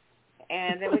break,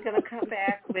 and then we're gonna come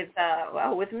back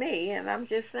with me. And I'm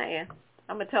just saying,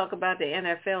 I'm gonna talk about the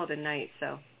NFL tonight.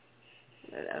 So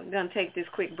I'm gonna take this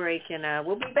quick break, and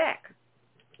we'll be back.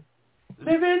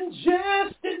 Living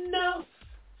just enough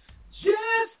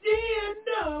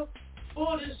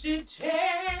for the city.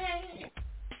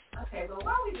 Okay, but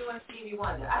why are we doing Stevie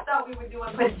Wonder? I thought we were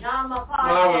doing Pajama Podcast.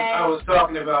 Well, I was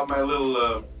talking about my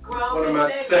little one of my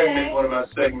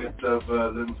segments of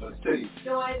Living for the City.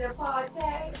 Join the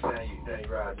podcast. Now you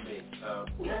ride me.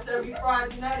 That's every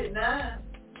Friday night at 9.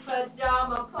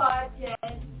 Pajama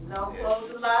Podcast. No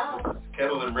clothes allowed.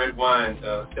 Kettle and red wine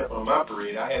stepping on my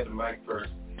parade. I had the mic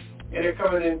first. And they're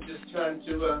coming in just trying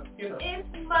to, It's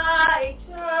my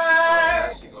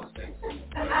turn. She's going to sing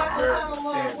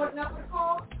What number to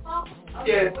call?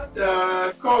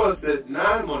 Call us at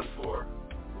 914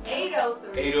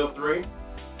 803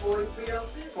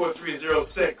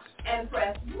 4306 and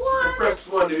press 1. And press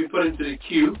 1 to be put into the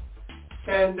queue.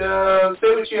 And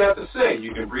say what you have to say.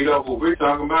 You can read off what we're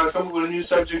talking about. Come up with a new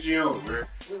subject of your own.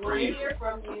 We're easy.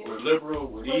 We're liberal.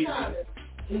 We're easy.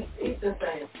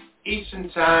 Eastern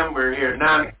time. We're here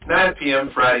 9 p.m.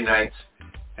 Friday nights.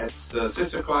 That's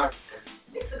 6 o'clock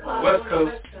on the West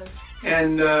Coast.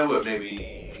 And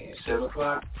maybe 7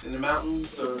 o'clock in the mountains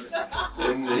or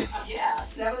in the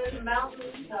 7 in the mountains.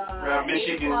 Around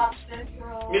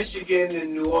Michigan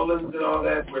and New Orleans and all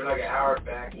that. We're like an hour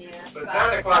back. But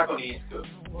 9 o'clock on the East Coast.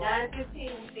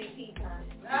 9:15 CP time.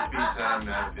 CP time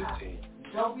 9:15.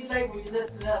 Don't be late when you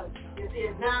listen to us.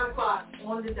 It's 9 o'clock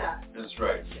on the dot. That's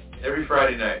right. Every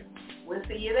Friday night. We'll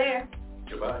see you there.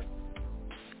 Goodbye.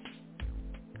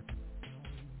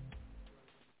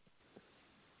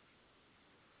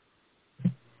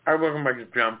 All right, welcome back to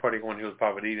the Pajama Party. One here with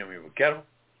Papa D. I'm here with Kettle.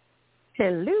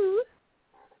 Hello.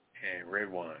 And red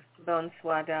wine.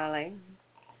 Bonsoir, darling.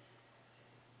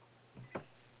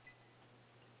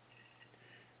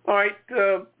 All right,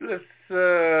 let's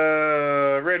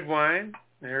red wine.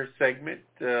 Her segment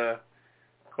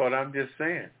called "I'm Just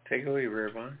Saying." Take it away,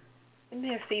 red wine.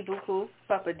 Merci beaucoup,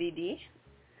 Papa Didi.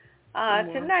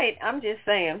 Tonight, I'm just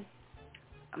saying,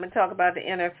 I'm going to talk about the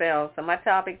NFL. So my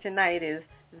topic tonight is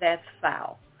That's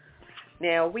Foul.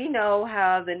 Now, we know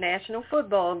how the National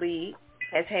Football League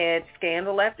has had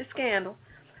scandal after scandal,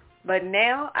 but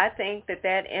now I think that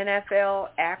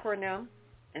NFL acronym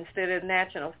instead of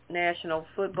National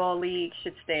Football League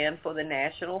should stand for the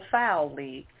National Foul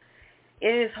League.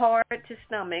 It is hard to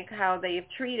stomach how they have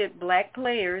treated black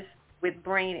players with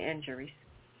brain injuries.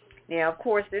 Now, of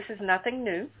course, this is nothing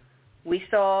new. We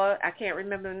saw, I can't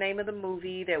remember the name of the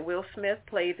movie, that Will Smith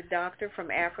played the doctor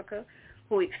from Africa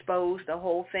who exposed the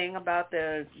whole thing about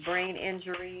the brain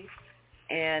injuries.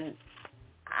 And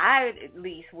I, at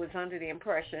least, was under the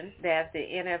impression that the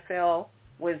NFL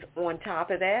was on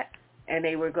top of that and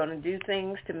they were going to do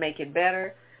things to make it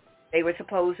better. They were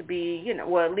supposed to be,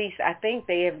 well, at least I think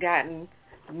they have gotten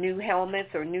new helmets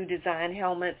or new design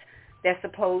helmets that's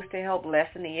supposed to help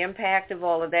lessen the impact of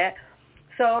all of that.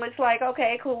 So it's like,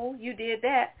 okay, cool, you did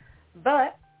that.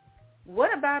 But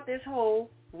what about this whole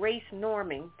race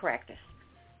norming practice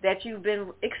that you've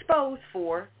been exposed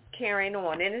for carrying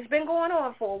on? And it's been going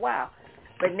on for a while.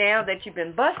 But now that you've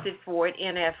been busted for it,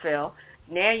 NFL,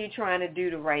 now you're trying to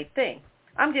do the right thing.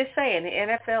 I'm just saying the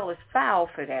NFL is foul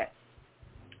for that.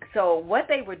 So what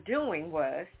they were doing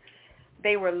was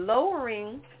they were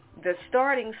lowering the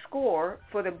starting score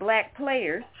for the black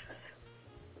players,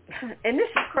 and this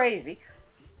is crazy,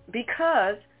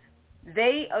 because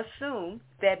they assumed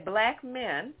that black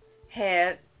men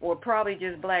had, or probably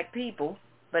just black people,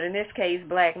 but in this case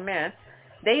black men,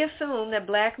 they assumed that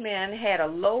black men had a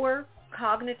lower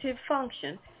cognitive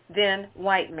function than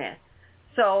white men.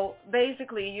 So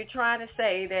basically you're trying to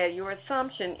say that your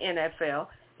assumption, NFL,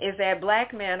 is that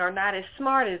black men are not as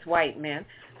smart as white men.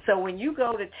 So when you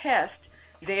go to test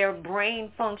their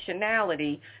brain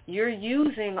functionality, you're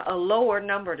using a lower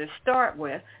number to start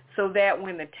with so that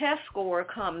when the test score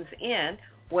comes in,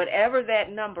 whatever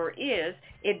that number is,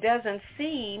 it doesn't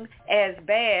seem as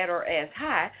bad or as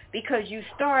high because you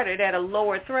started at a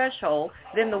lower threshold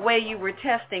than the way you were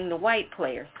testing the white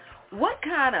players. What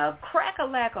kind of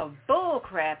crack-a-lack of bull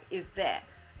crap is that?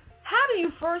 How do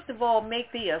you first of all make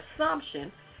the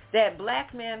assumption that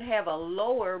black men have a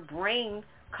lower brain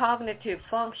cognitive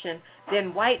function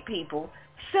than white people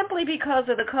simply because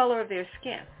of the color of their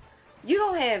skin? You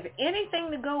don't have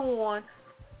anything to go on,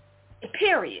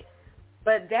 period.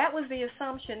 But that was the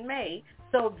assumption made,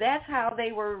 so that's how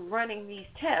they were running these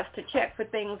tests to check for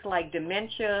things like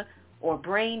dementia or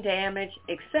brain damage,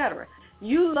 etc.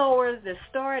 You lower the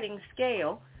starting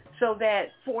scale so that,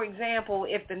 for example,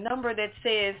 if the number that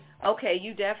says, okay,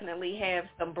 you definitely have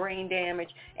some brain damage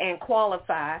and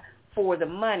qualify for the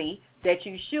money that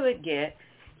you should get,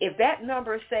 if that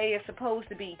number, say, is supposed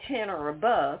to be 10 or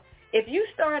above, if you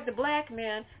start the black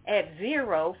men at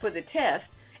 0 for the test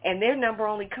and their number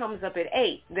only comes up at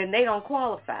 8, then they don't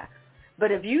qualify.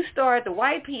 But if you start the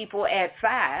white people at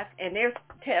 5 and their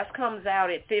test comes out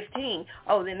at 15,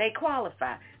 oh, then they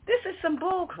qualify. This is some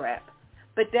bull crap.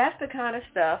 But that's the kind of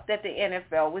stuff that the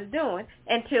NFL was doing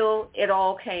until it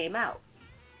all came out.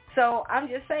 So I'm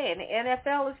just saying the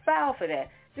NFL is foul for that.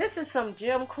 This is some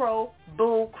Jim Crow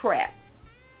bull crap.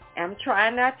 I'm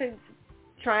trying not to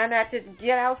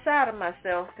get outside of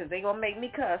myself because they're going to make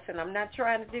me cuss, and I'm not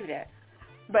trying to do that.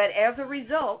 But as a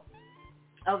result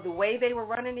of the way they were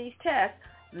running these tests,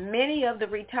 many of the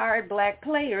retired black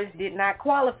players did not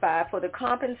qualify for the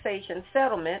compensation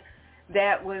settlement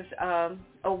that was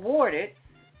awarded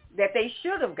that they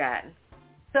should have gotten.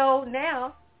 So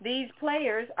now these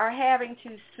players are having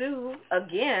to sue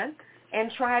again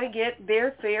and try to get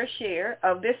their fair share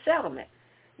of this settlement.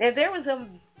 Now, there was $1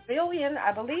 billion,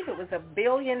 I believe it was $1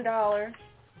 billion,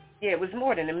 it was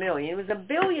more than $1 million. It was $1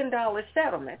 billion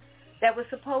settlement that was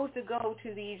supposed to go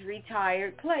to these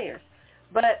retired players,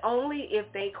 but only if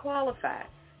they qualified.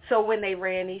 So when they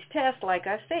ran these tests, like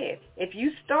I said, if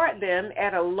you start them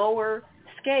at a lower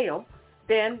scale,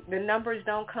 then the numbers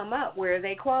don't come up where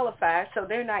they qualify, so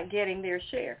they're not getting their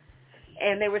share.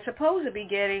 And they were supposed to be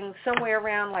getting somewhere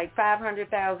around like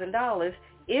 $500,000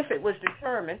 if it was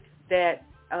determined that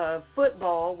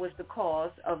football was the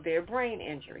cause of their brain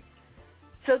injury.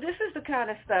 So this is the kind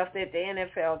of stuff that the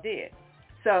NFL did.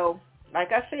 So,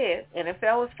 like I said,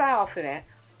 NFL is foul for that,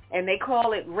 and they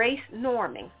call it race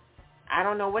norming. I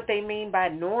don't know what they mean by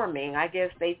norming. I guess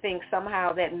they think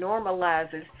somehow that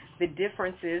normalizes the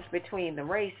differences between the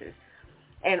races.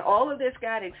 And all of this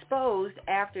got exposed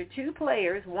after two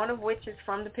players, one of which is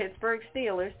from the Pittsburgh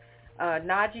Steelers,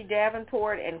 Najee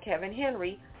Davenport and Kevin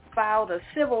Henry, filed a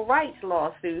civil rights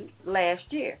lawsuit last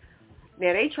year.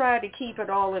 Now, they tried to keep it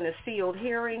all in a sealed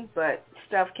hearing, but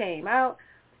stuff came out.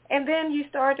 And then you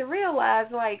start to realize,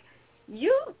 like,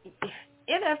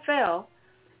 NFL,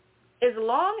 as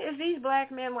long as these black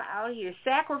men were out here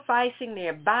sacrificing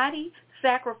their body,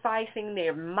 sacrificing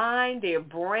their mind, their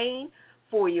brain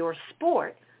for your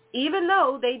sport, even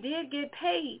though they did get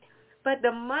paid But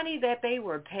the money that they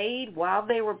were paid while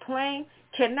they were playing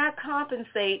cannot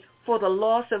compensate for the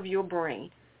loss of your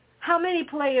brain. How many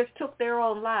players took their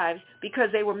own lives because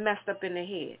they were messed up in the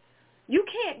head? You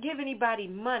can't give anybody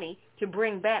money to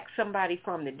bring back somebody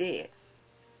from the dead.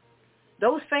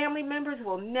 Those family members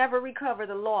will never recover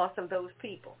the loss of those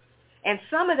people. And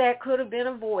some of that could have been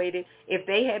avoided if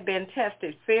they had been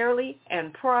tested fairly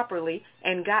and properly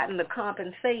and gotten the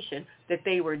compensation that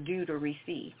they were due to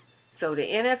receive. So the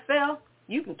NFL,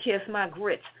 you can kiss my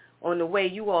grits on the way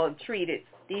you all treated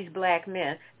these black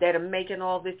men that are making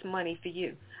all this money for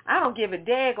you. I don't give a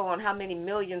dag on how many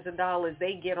millions of dollars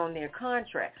they get on their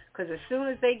contract, because as soon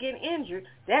as they get injured,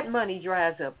 that money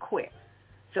dries up quick.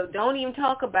 So don't even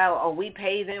talk about, oh, we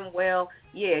pay them well.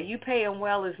 Yeah, you pay them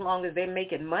well as long as they're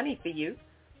making money for you,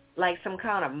 like some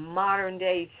kind of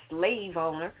modern-day slave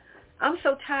owner. I'm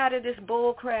so tired of this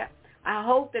bull crap. I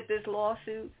hope that this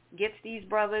lawsuit gets these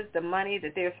brothers the money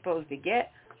that they're supposed to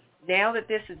get. Now that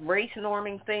this race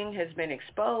norming thing has been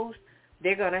exposed,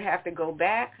 they're going to have to go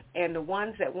back, and the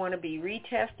ones that want to be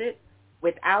retested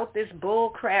without this bull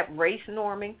crap race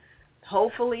norming,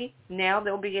 hopefully now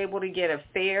they'll be able to get a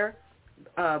fair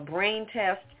brain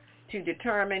test to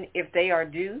determine if they are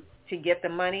due to get the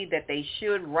money that they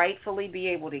should rightfully be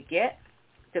able to get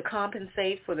to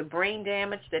compensate for the brain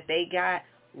damage that they got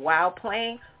while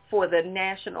playing for the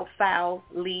National Foul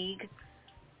League.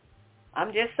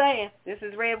 I'm just saying, this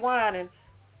is red wine, and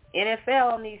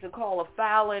NFL needs to call a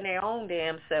foul in their own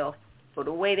damn self for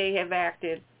the way they have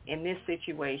acted in this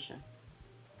situation.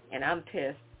 And I'm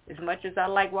pissed. As much as I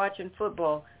like watching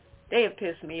football, they have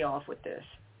pissed me off with this.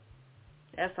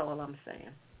 That's all I'm saying.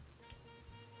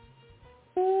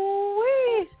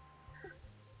 Ooh-wee.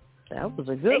 That was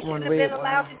a good one, Red. They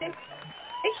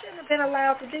shouldn't have been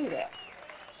allowed to do that.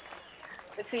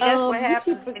 But see, that's what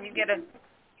happens when you get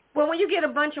when you get a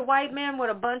bunch of white men with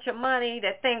a bunch of money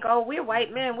that think, oh, we're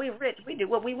white men, we're rich, we do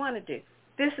what we want to do.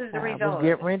 This is the result. I was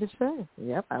getting ready to say.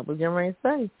 Yep, I was getting ready to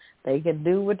say. They can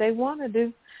do what they want to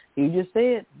do. You just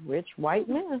said, rich white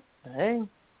men. Hey,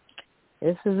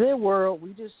 this is their world.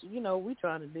 We just, we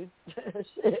trying to do.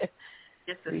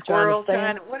 Just a squirrel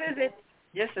trying to, what is it?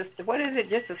 Just a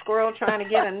squirrel trying to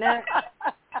get a nut?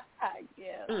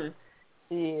 Yeah.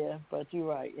 Yeah, but you're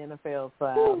right. NFL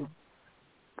foul.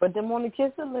 Put them on the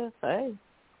kissing list. Hey.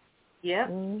 Yeah.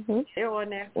 They're on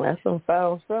there. Well, that's some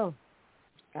foul stuff.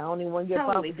 I don't even want to get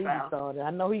totally Papa D started. I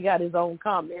know he got his own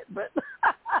comment, but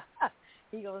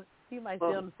he might stay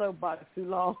on the soapbox too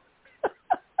long.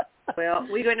 Well,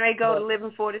 we're going to go to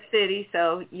Living for the City,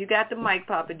 so you got the mic,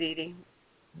 Papa Didi.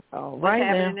 All What's right,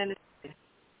 happening now. in the city?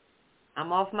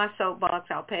 I'm off my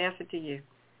soapbox. I'll pass it to you.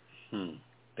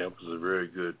 That was a very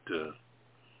good,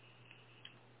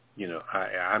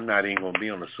 I'm not even going to be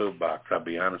on the soapbox. I'll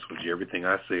be honest with you. Everything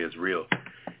I say is real.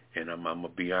 And I'm going to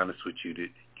be honest with you that,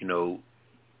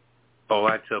 all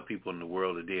I tell people in the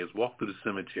world today is walk through the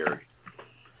cemetery.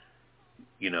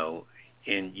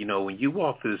 When you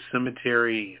walk through the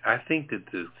cemetery, I think that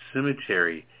the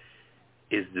cemetery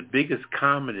is the biggest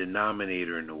common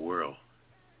denominator in the world,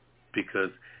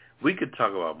 because we could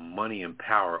talk about money and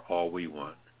power all we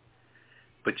want.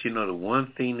 But the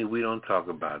one thing that we don't talk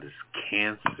about is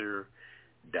cancer,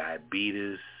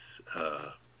 diabetes,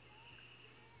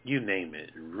 you name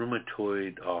it,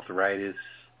 rheumatoid arthritis.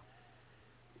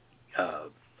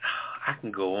 I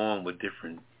can go on with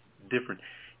different,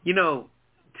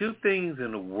 two things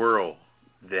in the world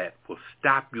that will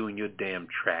stop you in your damn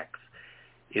tracks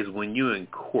is when you're in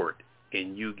court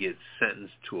and you get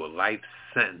sentenced to a life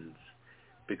sentence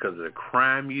because of the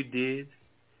crime you did,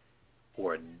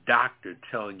 or a doctor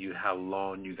telling you how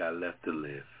long you got left to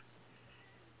live.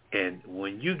 And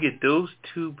when you get those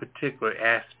two particular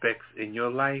aspects in your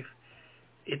life,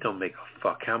 it don't make a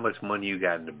fuck how much money you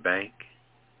got in the bank,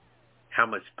 how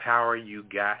much power you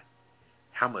got,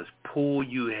 how much pull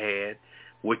you had,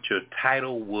 what your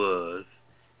title was.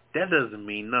 That doesn't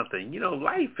mean nothing.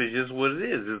 Life is just what it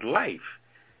is. It's life.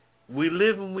 We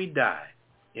live and we die.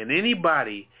 And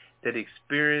anybody that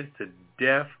experienced the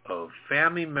death of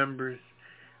family members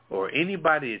or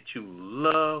anybody that you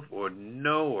love or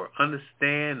know or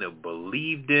understand or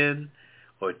believed in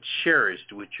or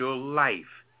cherished with your life,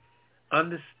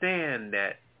 understand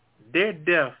that their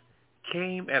death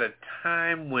came at a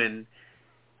time when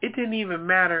it didn't even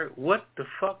matter what the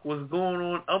fuck was going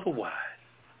on otherwise,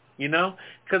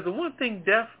 Because the one thing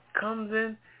death comes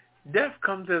as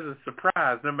a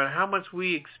surprise. No matter how much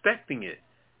we expecting it,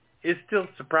 it still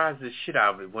surprises the shit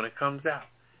out of it when it comes out.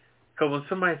 Because when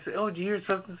somebody says, oh, did you hear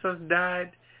such and such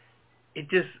died? It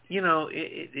just,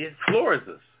 it floors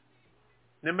us.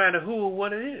 No matter who or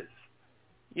what it is.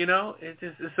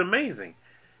 It's amazing.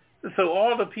 So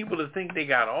all the people that think they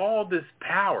got all this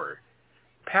power.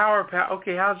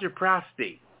 Okay, how's your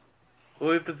prostate?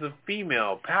 Well, if it's a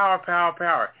female,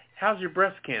 power. How's your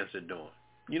breast cancer doing?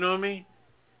 You know what I mean?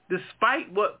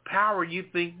 Despite what power you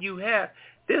think you have,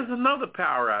 there's another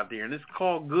power out there, and it's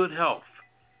called good health.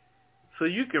 So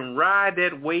you can ride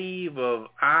that wave of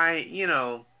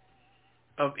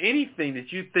of anything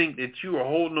that you think that you are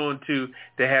holding on to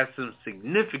that has some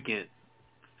significance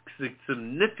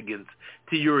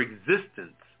to your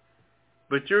existence.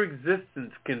 But your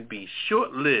existence can be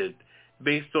short-lived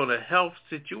based on a health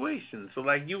situation. So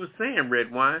like you were saying,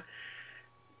 Red Wine,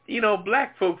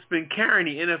 black folks been carrying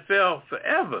the NFL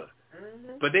forever.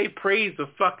 Mm-hmm. But they praise the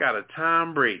fuck out of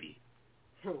Tom Brady.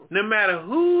 No matter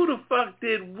who the fuck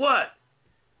did what,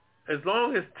 as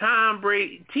long as Tom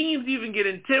Brady, teams even get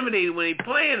intimidated when they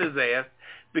playing his ass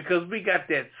because we got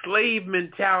that slave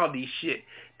mentality shit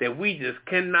that we just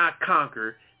cannot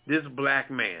conquer this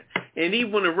black man. And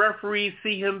even when the referees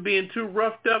see him being too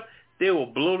roughed up, they will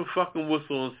blow the fucking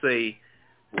whistle and say,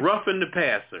 roughing the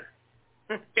passer.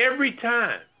 Every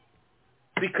time.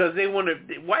 Because they want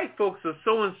to, white folks are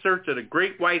so in search of the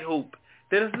great white hope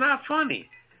that it's not funny.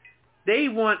 They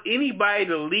want anybody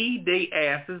to lead their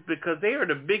asses because they are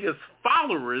the biggest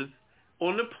followers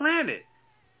on the planet.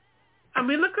 I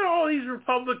mean, look at all these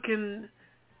Republican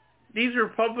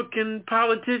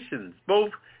politicians,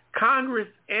 both Congress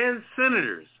and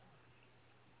senators,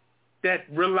 that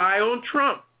rely on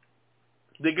Trump.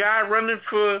 The guy running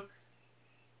for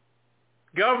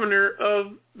governor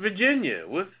of Virginia,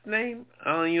 what's his name?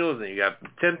 I don't even know his name. He got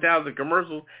 10,000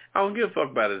 commercials. I don't give a fuck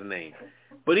about his name.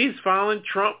 But he's following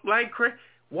Trump like crazy.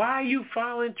 Why are you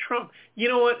following Trump? You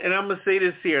know what? And I'm going to say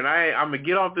this here, and I'm going to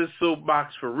get off this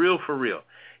soapbox for real.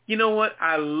 You know what?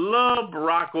 I love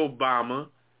Barack Obama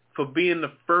for being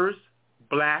the first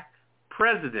black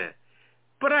president.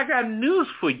 But I got news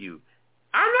for you.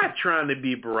 I'm not trying to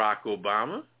be Barack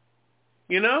Obama.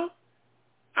 I'm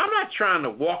not trying to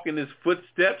walk in his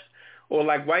footsteps or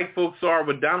like white folks are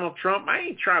with Donald Trump. I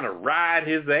ain't trying to ride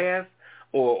his ass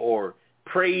or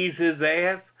praise his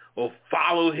ass or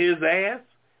follow his ass.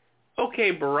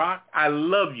 Okay, Barack, I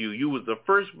love you. You was the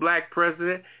first black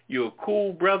president. You're a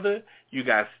cool brother. You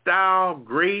got style,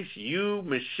 grace, you,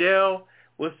 Michelle,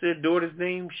 what's their daughter's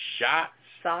name?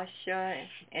 Sasha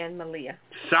and Malia.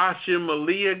 Sasha and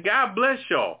Malia, God bless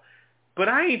y'all. But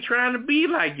I ain't trying to be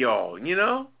like y'all,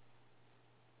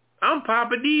 I'm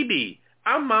Papa Dee.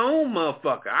 I'm my own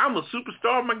motherfucker. I'm a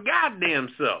superstar of my goddamn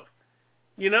self,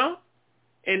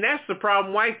 And that's the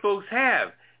problem white folks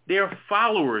have. They're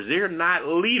followers. They're not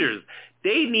leaders.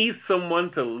 They need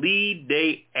someone to lead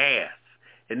their ass.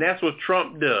 And that's what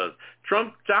Trump does.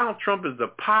 Donald Trump is the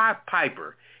Pied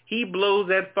Piper. He blows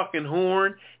that fucking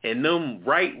horn, and them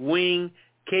right-wing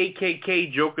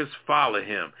KKK jokers follow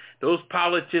him. Those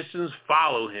politicians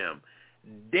follow him.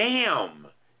 Damn.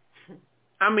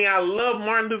 I mean, I love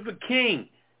Martin Luther King,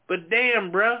 but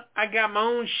damn, bruh, I got my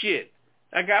own shit.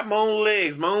 I got my own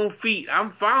legs, my own feet.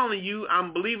 I'm following you.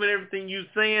 I'm believing everything you're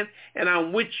saying, and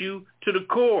I'm with you to the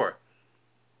core.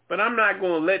 But I'm not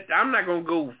going to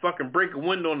go fucking break a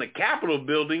window in the Capitol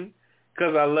building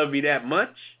because I love you that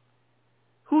much.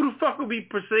 Who the fuck will be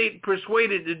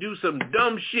persuaded to do some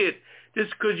dumb shit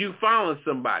just because you following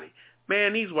somebody?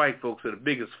 Man, these white folks are the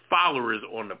biggest followers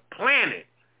on the planet.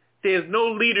 There's no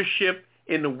leadership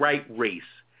in the right race.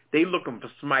 They looking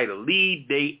for somebody to lead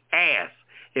they ass.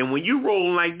 And when you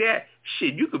rolling like that,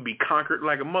 shit, you could be conquered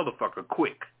like a motherfucker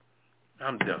quick.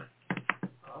 I'm done.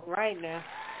 All right now.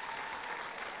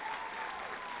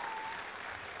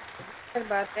 What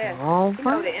about that? The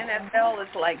NFL is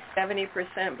like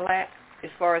 70% black as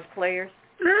far as players.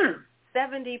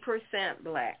 70%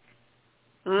 black.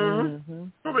 Mm-hmm.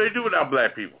 What do they do without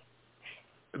black people?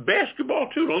 Basketball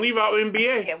too. Don't leave out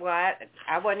NBA. Yeah, well,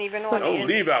 I wasn't even on. Don't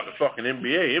leave out the fucking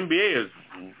NBA. NBA is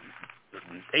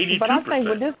 82%. But I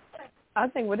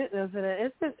think with this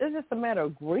incident, it's just a matter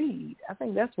of greed. I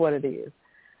think that's what it is.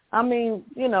 I mean,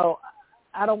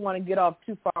 I don't want to get off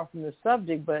too far from the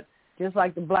subject, but just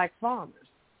like the black farmers,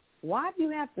 why do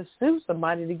you have to sue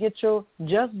somebody to get your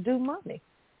just due money?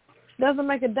 Doesn't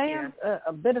make a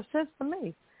bit of sense to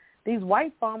me. These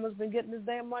white farmers been getting this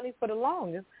damn money for the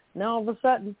longest. Now all of a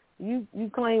sudden you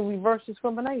claim reverse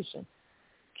discrimination.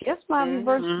 Kiss my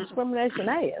reverse discrimination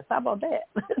ass. How about that?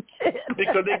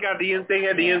 Because they had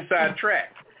the inside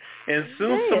track. And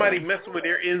soon as somebody messing with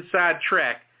their inside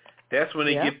track, that's when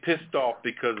they get pissed off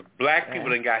because black people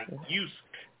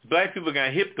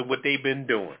got hip to what they've been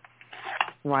doing.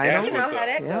 Right. That's You know how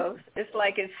that goes. It's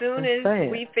like as soon as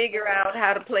we figure out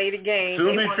how to play the game. As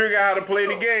soon as we figure out how to play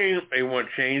the game, they want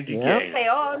to change the game. Say,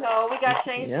 oh, no, we got to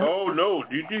change Yep. Oh, no,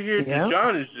 did you hear the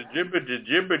John is the jibber.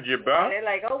 They're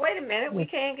like, oh, wait a minute, we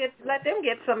can't let them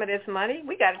get some of this money.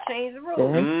 We got to change the rules.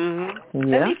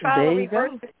 Mm-hmm. Let me file a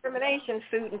reverse discrimination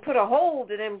suit and put a hold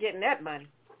to them getting that money.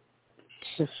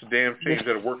 It's a damn shame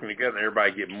instead of working together,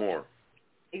 everybody get more.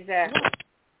 Exactly.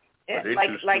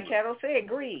 Like Kettle said,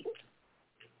 greed.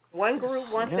 One group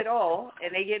wants it all,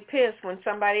 and they get pissed when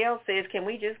somebody else says, can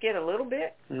we just get a little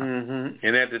bit? Mm-hmm.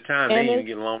 And at the time, they didn't even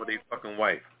get along with their fucking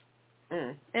wife.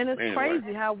 And it's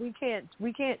crazy how we can't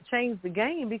change the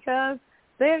game because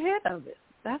they're ahead of it.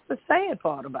 That's the sad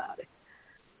part about it.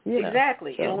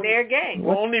 Exactly. So, it's their game.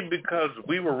 Well, only because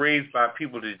we were raised by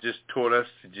people that just taught us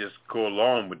to just go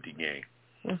along with the game.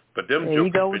 But them there you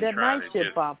go with been that night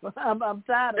shift, Papa. I'm tired of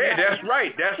that. Yeah, that's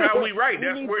right. That's how we right.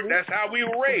 That's how we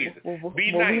were raised.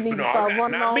 Be nice. No,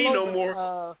 not me no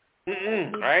more. I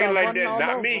ain't like that.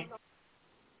 Not me.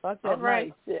 Fuck that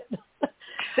night shit.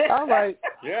 All right.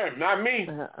 Yeah, not me.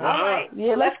 All right.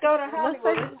 Yeah, let's go to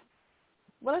Hollywood.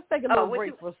 Let's take a little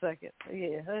break for a second.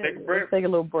 Yeah. Take a break. Let's take a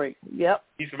little break. Yep.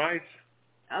 Eat some ice.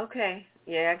 Okay.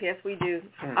 Yeah, I guess we do.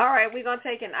 All right, we're going to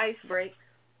take an ice break.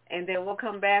 And then we'll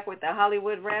come back with the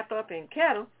Hollywood wrap-up in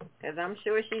Kettle, because I'm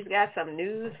sure she's got some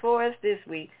news for us this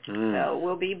week. So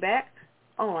we'll be back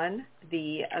on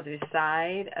the other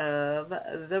side of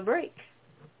the break.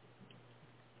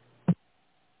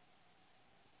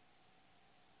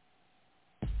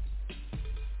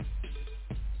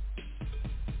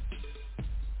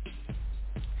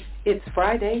 It's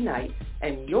Friday night,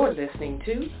 and you're listening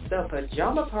to the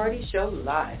Pajama Party Show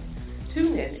Live.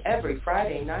 Tune in every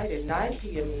Friday night at 9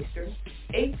 p.m. Eastern,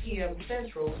 8 p.m.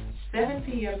 Central, 7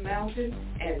 p.m. Mountain,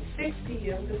 and 6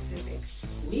 p.m. Pacific.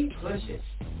 We push it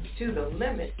to the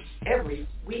limit every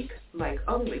week like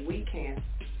only we can.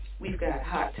 We've got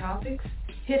hot topics,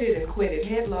 hit it and quit it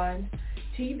headlines,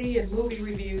 TV and movie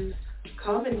reviews,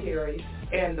 commentaries,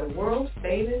 and the world's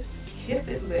famous Kiss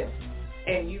It list.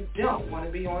 And you don't want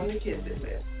to be on the Kiss It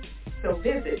list. So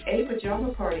visit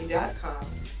apajamaparty.com.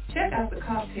 Check out the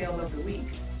cocktail of the week.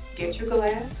 Get your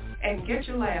glass and get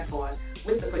your laugh on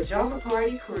with the Pajama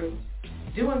Party crew,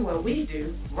 doing what we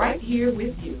do right here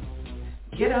with you.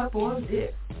 Get up on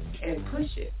this and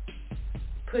push it.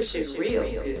 Push it real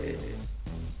good.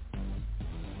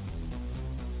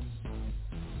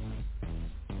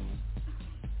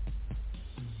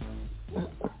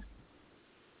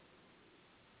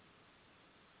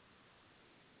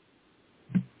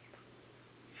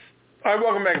 All right,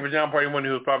 welcome back to Pajama Party. One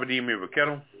who's Papa D, me with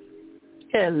Kettle.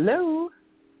 Hello.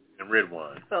 And Red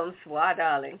Wine. Bonsoir,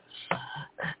 darling.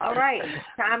 All right,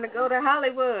 time to go to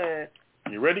Hollywood.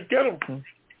 You ready, Kettle?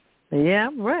 Yeah,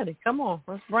 I'm ready. Come on,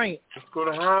 let's bring it. Let's go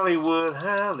to Hollywood,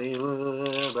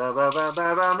 Hollywood,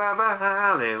 Hollywood.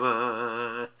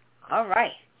 All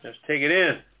right. Let's take it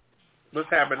in.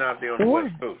 What's happening out there on the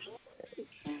West Coast?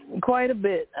 Quite a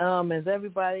bit. As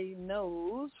everybody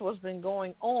knows, what's been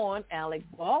going on, Alec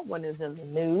Baldwin is in the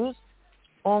news.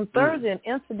 On Thursday, an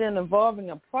incident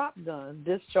involving a prop gun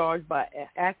discharged by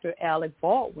actor Alec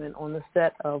Baldwin on the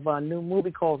set of a new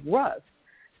movie called Rust.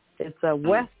 It's a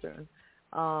Western.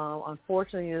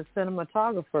 Unfortunately, the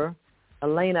cinematographer,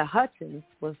 Elena Hutchins,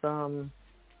 was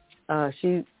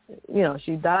she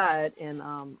died, and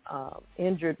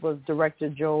injured was director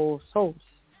Joel Sos.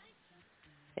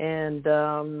 And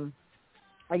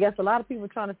I guess a lot of people are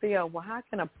trying to figure out, well, how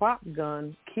can a prop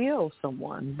gun kill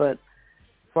someone? But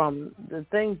from the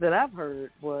things that I've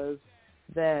heard was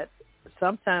that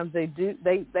sometimes they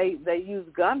use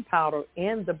gunpowder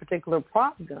in the particular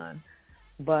prop gun,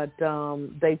 but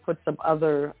they put some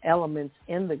other elements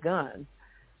in the gun.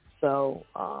 So,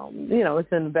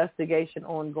 it's an investigation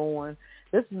ongoing.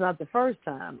 This is not the first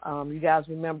time. You guys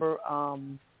remember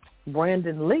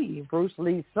Brandon Lee, Bruce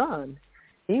Lee's son.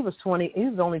 He was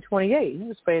only 28. He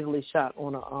was fatally shot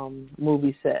on a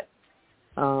movie set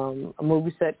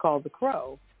called The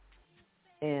Crow.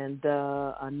 And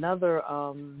another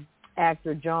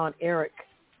actor, John Eric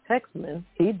Hexman,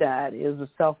 he died. It was a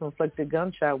self-inflicted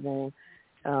gunshot wound.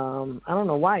 I don't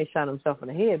know why he shot himself in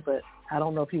the head, but I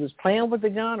don't know if he was playing with the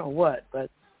gun or what. But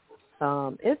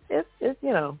it's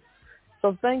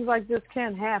so things like this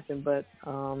can happen, but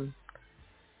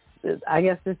I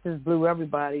guess this just blew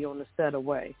everybody on the set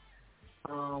away.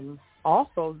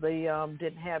 Also, they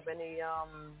didn't have any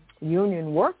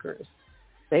union workers.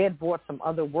 They had brought some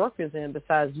other workers in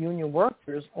besides union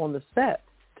workers on the set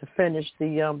to finish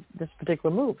this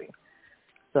particular movie.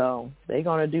 So they're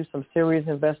going to do some serious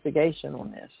investigation on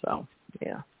this. So,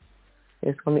 yeah,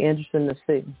 it's going to be interesting to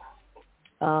see.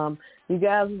 You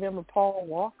guys remember Paul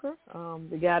Walker,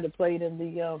 the guy that played in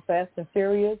the Fast and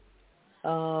Furious?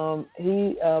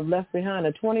 He left behind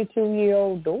a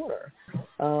 22-year-old daughter.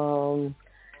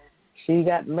 She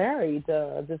got married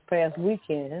this past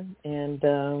weekend,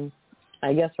 and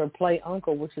I guess her play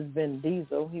uncle, which is Vin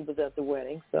Diesel, he was at the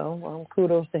wedding. So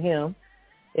kudos to him.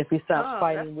 If he stops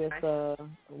fighting with The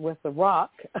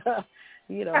Rock, maybe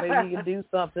he can do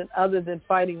something other than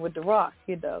fighting with The Rock,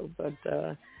 But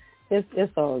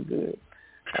it's all good.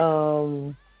 I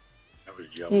was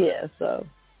jealous. Yeah, so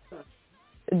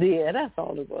that's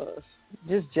all it was,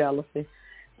 just jealousy.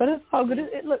 But it's all good.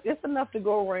 Look, it's enough to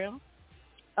go around.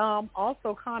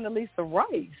 Also, Condoleezza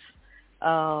Rice.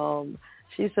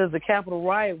 She says the Capitol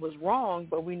riot was wrong,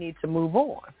 but we need to move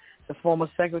on. The former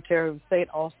Secretary of State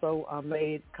also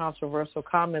made controversial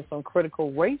comments on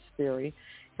critical race theory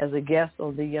as a guest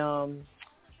on The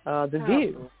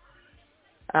View.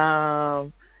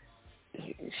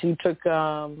 She took,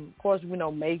 of course, we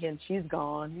know Megan, she's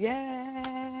gone.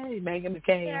 Yay, Megan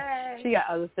McCain. Yay. She got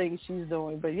other things she's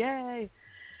doing, but yay.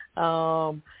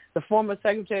 The former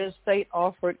Secretary of State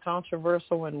offered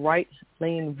controversial and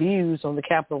right-leaning views on the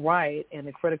Capitol riot and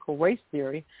the critical race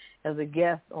theory as a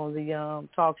guest on the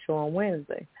talk show on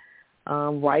Wednesday.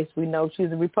 Rice, we know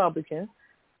she's a Republican,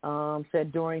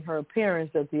 said during her appearance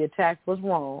that the attack was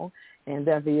wrong and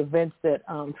that the events that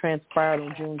transpired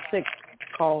on June 6th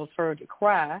caused her to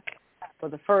cry for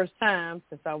the first time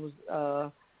since I was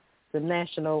the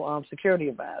National Security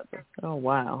Advisor. Oh,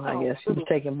 wow. I guess she was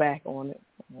taken back on it.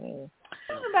 Yeah.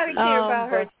 Nobody care about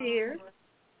her tears.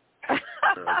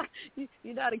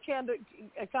 You're not a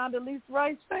Condoleezza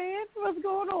Rice fan? What's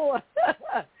going on?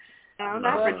 No,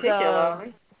 not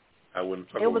particularly. I wouldn't.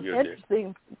 It was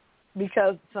interesting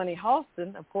because Sunny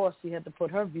Hostin, of course, she had to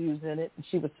put her views in it, and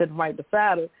she was sitting right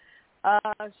beside her.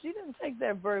 She didn't take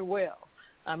that very well.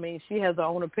 I mean, she has her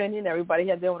own opinion. Everybody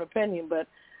had their own opinion, but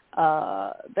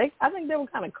I think they were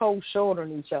kind of cold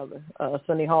shouldering each other,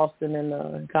 Sunny Hostin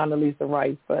and Condoleezza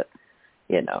Rice. But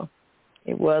it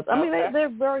was. I mean, they're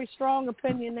very strong,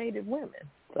 opinionated women.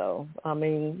 So I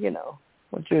mean,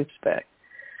 what you expect.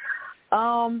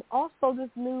 Also, this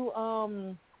new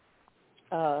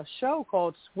show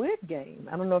called Squid Game.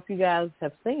 I don't know if you guys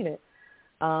have seen it.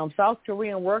 South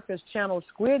Korean workers channeled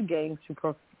Squid Game to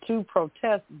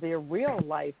protest their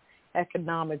real-life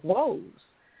economic woes.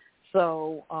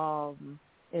 So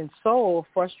in Seoul,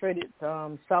 frustrated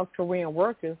South Korean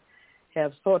workers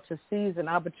have sought to seize an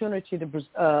opportunity to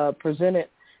presented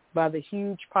by the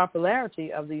huge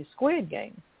popularity of the Squid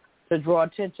Game to draw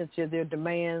attention to their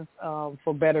demands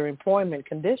for better employment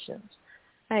conditions.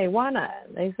 Hey, why not?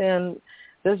 They saying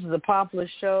this is a popular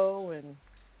show, and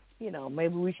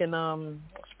maybe we can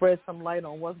spread some light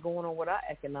on what's going on with our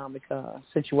economic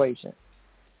situation.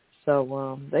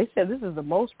 So they said this is the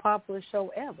most popular show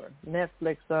ever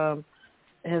Netflix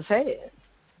has had.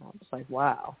 I was like,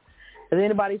 wow. Has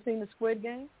anybody seen the Squid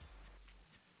Game?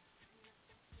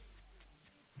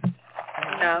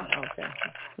 No.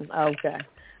 Okay.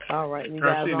 All right. You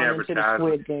guys are into the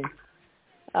Squid Game.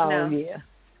 Oh, no.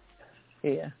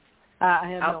 Yeah. I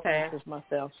have no interest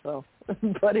myself, so.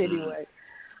 But anyway.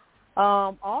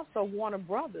 Also, Warner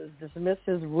Brothers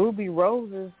dismisses Ruby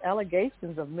Rose's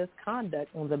allegations of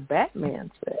misconduct on the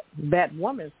Batwoman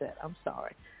set. I'm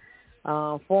sorry.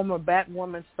 Former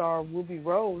Batwoman star Ruby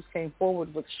Rose came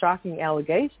forward with shocking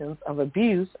allegations of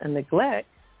abuse and neglect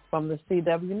from the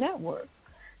CW network.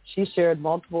 She shared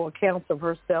multiple accounts of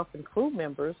herself and crew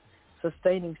members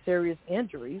sustaining serious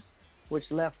injuries, which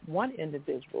left one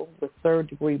individual with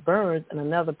third-degree burns and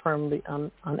another permanently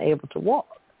unable to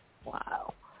walk.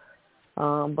 Wow.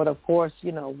 But, of course,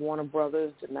 Warner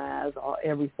Brothers denies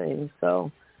everything.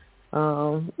 So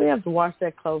we have to watch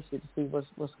that closely to see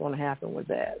what's going to happen with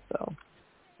that. So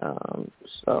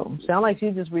sound like she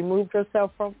just removed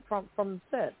herself from the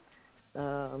set,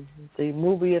 the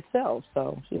movie itself.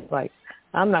 So she's like,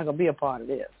 I'm not going to be a part of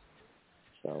this.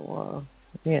 So,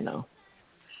 you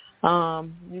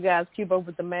guys keep up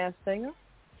with The Masked Singer?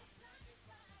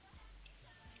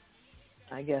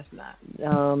 I guess not.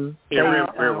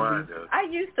 Rewind does. I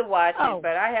used to watch it,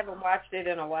 but I haven't watched it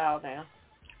in a while now.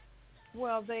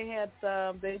 Well, they had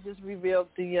they just revealed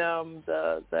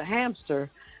the hamster,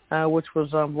 which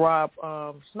was Rob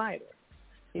Schneider.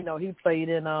 He played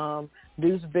in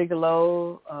Deuce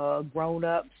Bigalow, Grown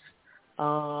Ups,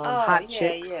 Hot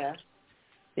Chicks.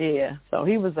 Yeah. So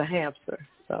he was a hamster.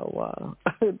 So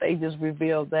they just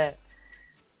revealed that.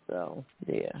 So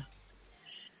yeah.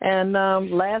 And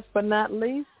last but not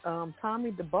least,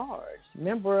 Tommy DeBarge,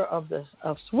 member of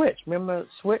Switch. Remember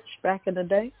Switch back in the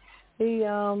day? He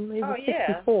was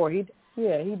 64.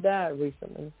 he died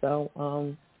recently. So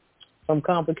from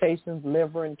complications,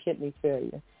 liver and kidney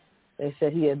failure. They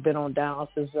said he had been on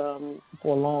dialysis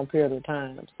for a long period of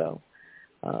time. So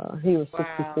he was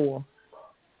 64.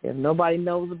 If nobody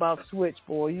knows about Switch,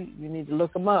 boy, you need to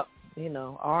look him up. You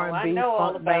know, R&B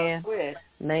funk band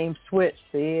named Switch.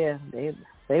 Yeah,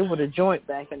 they were the joint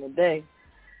back in the day.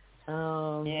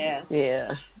 Yeah.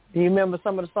 Do you remember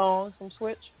some of the songs from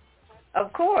Switch?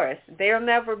 Of course. There'll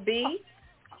Never Be.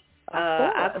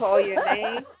 I Call Your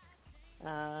Name.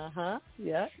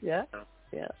 Yeah.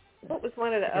 What was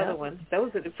one of the other ones?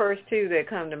 Those are the first two that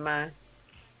come to mind.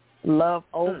 Love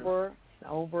Over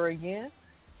Again.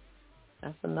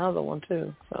 That's another one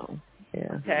too. So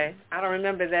yeah. Okay, I don't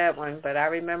remember that one, but I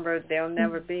remember There'll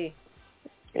Never Be.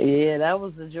 Yeah, that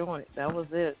was the joint. That was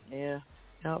it. Yeah.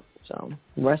 Yep. So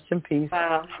rest in peace.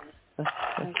 Wow.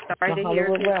 I'm sorry to hear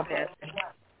that.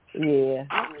 Yeah.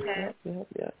 Okay.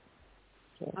 Yep.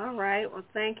 All right. Well,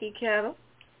 thank you, Kettle.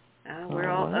 We're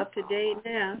all up to date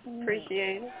now.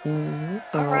 Appreciate it.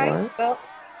 Mm-hmm. All right. Well,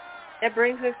 that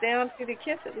brings us down to the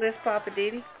Kiss It list, Papa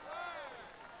Didi.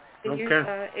 Can you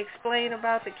explain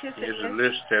about the Kiss It list? Here's a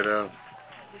list that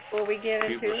before we get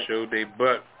into people it? showed their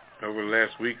butt over the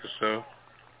last week or so.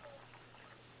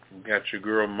 You got your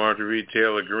girl Marjorie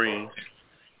Taylor Greene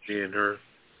being her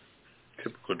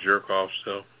typical jerk-off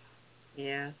self.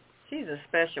 Yeah, she's a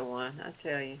special one, I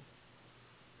tell you.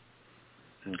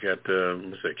 You got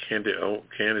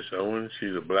Candace Owens.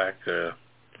 She's a black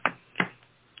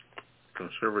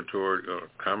conservatory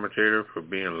commentator for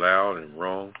being loud and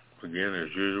wrong, again,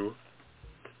 as usual.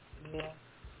 Yeah.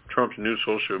 Trump's new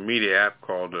social media app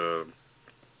called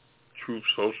Truth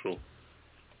Social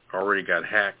already got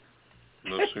hacked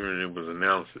no sooner than it was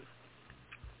announced.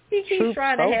 He keeps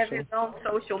trying to have his own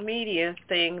social media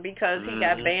thing because he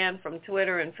got banned from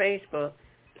Twitter and Facebook.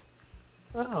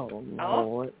 Oh,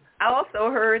 Lord. I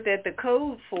also heard that the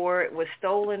code for it was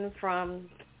stolen from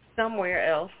somewhere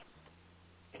else,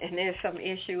 and there's some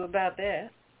issue about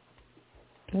that.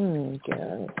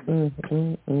 God.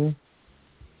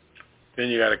 Then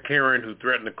you got a Karen who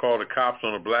threatened to call the cops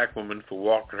on a black woman for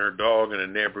walking her dog in a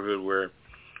neighborhood where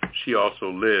she also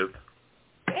lived.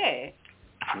 Yeah.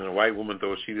 And the white woman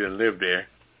thought she didn't live there.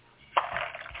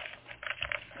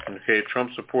 And a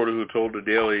Trump supporter who told the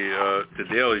Daily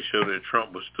Show that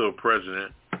Trump was still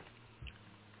president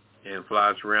and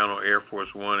flies around on Air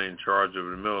Force One in charge of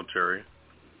the military.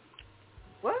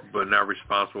 What? But not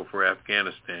responsible for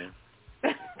Afghanistan.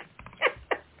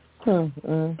 Trump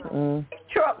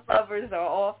lovers are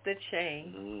off the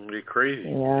chain. They're crazy.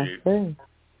 Yeah.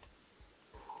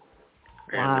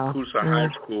 And the Coosa High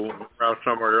School, I was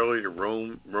talking about earlier,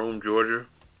 Rome, Georgia.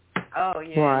 Oh,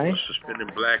 yeah. Right. Suspending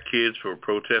black kids for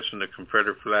protesting the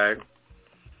Confederate flag.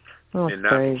 And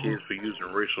not crazy. the kids for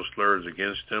using racial slurs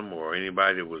against them or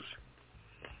anybody that was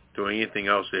doing anything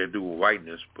else that had to do with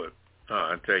whiteness. But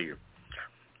I tell you,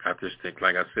 I just think,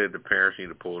 like I said, the parents need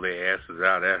to pull their asses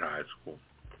out at high school.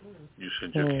 You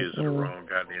send your kids to the wrong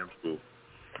goddamn school.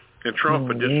 And Trump,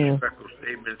 for disrespectful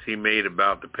statements he made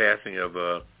about the passing of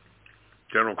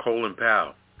General Colin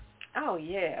Powell. Oh,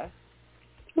 yeah.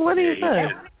 What do you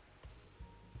say?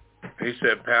 He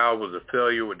said Powell was a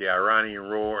failure with the Iranian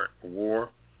war,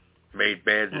 made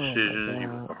bad decisions, he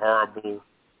was horrible.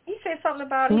 He said something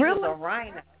about he was a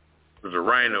rhino. He was a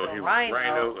rhino. He was a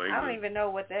rhino. I don't even know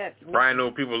what that means.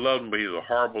 Rhino, people loved him, but he was a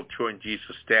horrible Joint Chiefs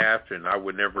of Staff, and I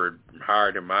would never hire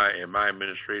him in my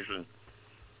administration.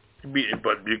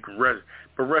 But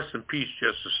rest in peace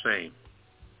just the same.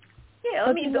 Yeah,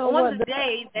 I mean, on the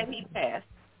day that he passed.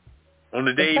 On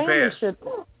the day he passed.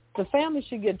 The family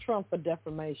should get Trump for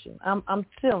defamation. I'm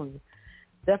telling you.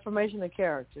 Defamation of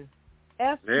character.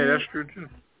 Yeah, that's true, too.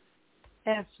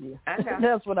 F you.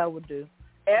 That's what I would do.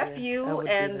 F you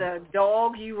and the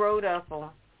dog you rode up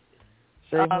on.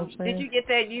 Did you get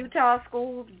that Utah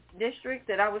school district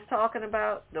that I was talking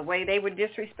about? The way they were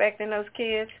disrespecting those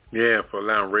kids? Yeah, for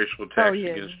allowing racial attacks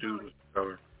against students.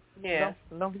 Yeah.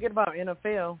 Don't forget about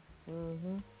NFL.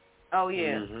 Mm-hmm. Oh,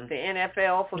 yeah. Mm-hmm. The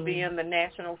NFL for being the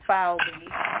national foul league.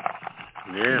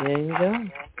 Yeah. There you go.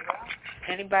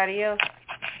 Anybody else?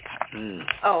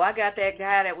 Oh, I got that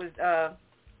guy that was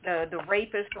the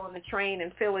rapist on the train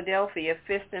in Philadelphia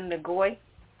fisting the goy.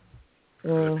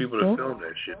 The people that filmed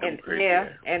that shit.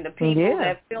 And the people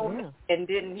that filmed it and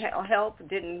didn't help,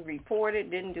 didn't report it,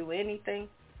 didn't do anything.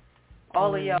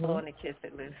 All of y'all on the Kiss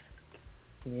It list.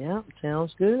 Yeah,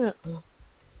 sounds good.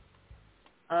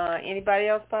 Anybody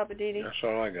else, Papa Didi? That's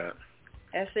all I got.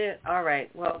 That's it? All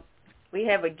right. Well, we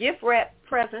have a gift wrap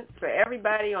present for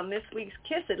everybody on this week's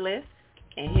Kiss It list.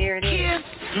 And here it is. Kiss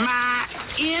my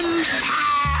entire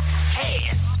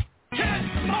ass. Kiss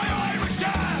my Irish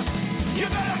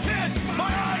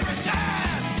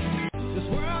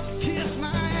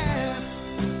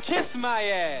kiss my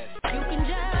ass. You can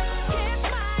just kiss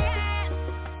my ass.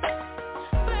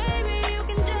 Baby, you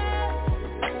can just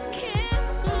kiss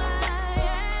my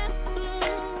ass.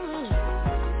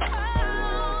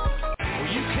 Oh. Well,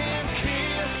 you can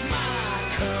kiss my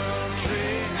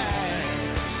country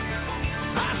ass.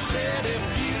 I said if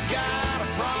you got a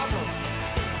problem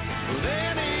with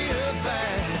any of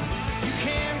that, you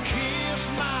can kiss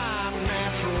my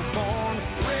natural born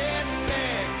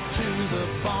redneck to the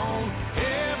bone,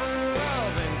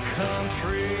 ever-loving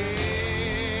country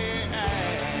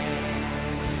ass.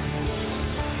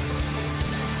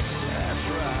 That's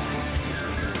right.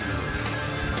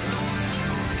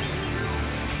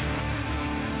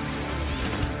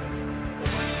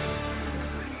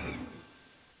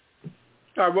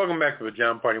 All right, welcome back to the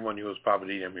Pajama Party. One, your host, Papa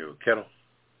D. I'm here with Kettle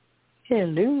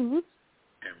Hello.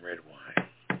 and Red Wine.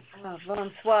 Oh,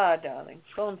 bonsoir, darling.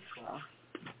 Bonsoir.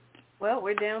 Well,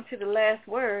 we're down to the last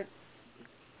word.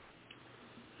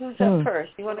 Who's up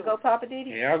first? You want to go, Papa Didi?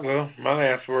 Yeah, I'll go. My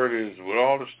last word is, with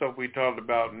all the stuff we talked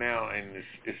about now, and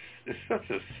it's such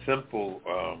a simple,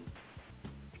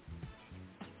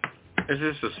 it's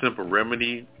just a simple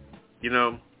remedy, you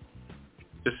know.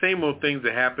 The same old things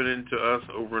are happening to us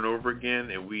over and over again,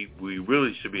 and we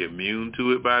really should be immune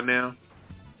to it by now.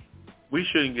 We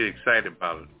shouldn't get excited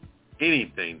about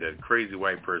anything that a crazy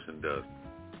white person does.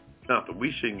 Nothing.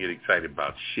 We shouldn't get excited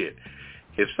about shit.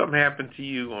 If something happened to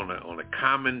you on a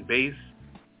common base,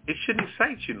 it shouldn't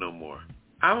excite you no more.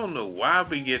 I don't know why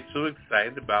we get so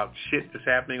excited about shit that's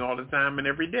happening all the time and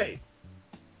every day.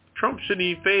 Trump shouldn't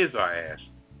even phase our ass.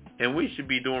 And we should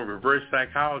be doing reverse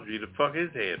psychology to fuck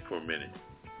his head for a minute.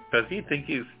 Because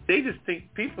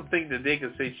people think that they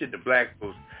can say shit to black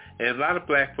folks, and a lot of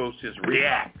black folks just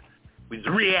react. We just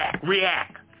react.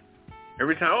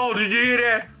 Every time, oh, did you hear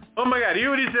that? Oh my God, you hear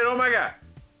what he said? Oh my God.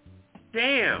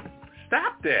 Damn,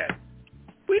 stop that.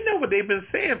 We know what they've been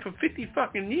saying for 50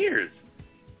 fucking years.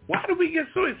 Why do we get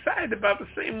so excited about the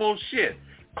same old shit?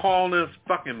 Calling us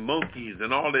fucking monkeys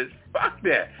and all this. Fuck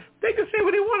that. They can say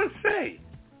what they want to say.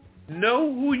 Know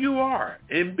who you are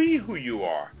and be who you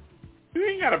are. You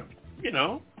ain't got to,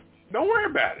 don't worry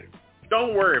about it.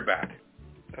 Don't worry about it.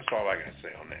 That's all I got to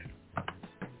say on that.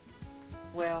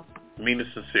 Well, I mean it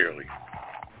sincerely.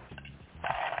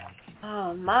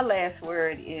 My last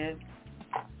word is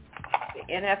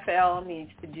the NFL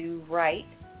needs to do right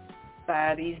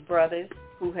by these brothers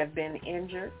who have been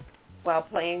injured while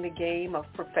playing the game of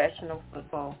professional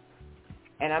football.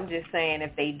 And I'm just saying,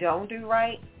 if they don't do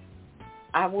right,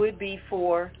 I would be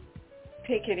for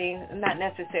picketing, not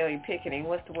necessarily picketing,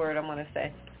 what's the word I'm going to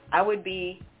say? I would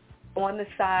be on the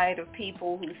side of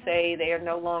people who say they are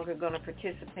no longer going to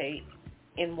participate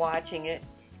in watching it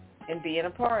and being a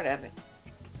part of it.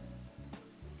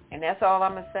 And that's all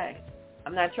I'm going to say.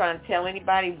 I'm not trying to tell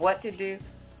anybody what to do.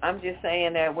 I'm just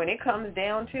saying that when it comes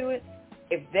down to it,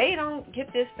 if they don't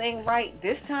get this thing right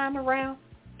this time around,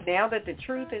 now that the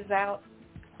truth is out,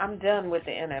 I'm done with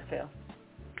the NFL.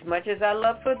 As much as I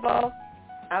love football,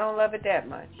 I don't love it that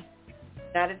much.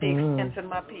 Not at the expense of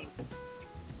my people.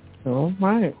 All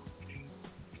right.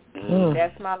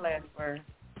 That's my last word.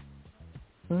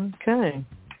 Okay.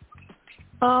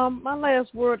 My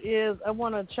last word is, I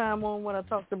want to chime on what I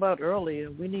talked about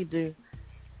earlier. We need to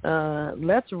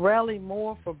let's rally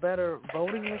more for better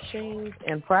voting machines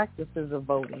and practices of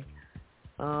voting.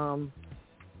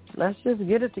 Let's just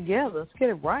get it together. Let's get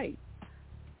it right.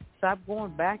 Stop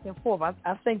going back and forth.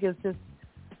 I think it's just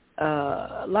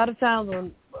a lot of times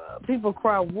when people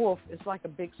cry wolf, it's like a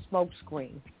big smoke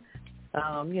screen.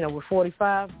 With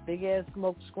 45, big-ass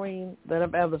smoke screen that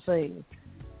I've ever seen.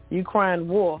 You crying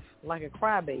wolf like a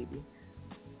crybaby.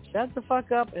 Shut the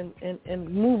fuck up and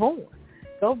move on.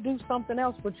 Go do something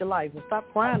else with your life and stop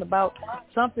crying about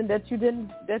something that you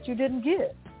didn't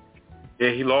get.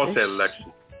 Yeah, he lost that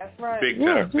election. That's right. Big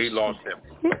time. He lost that.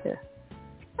 Yeah.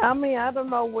 I mean, I don't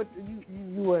know what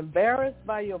you were embarrassed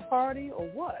by your party or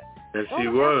what. Yes, she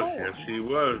was. Yes, she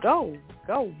was. Go,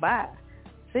 bye.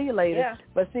 See you later. Yeah.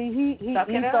 But see, he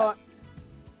thought,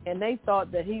 and they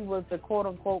thought that he was the quote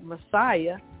unquote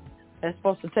Messiah that's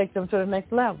supposed to take them to the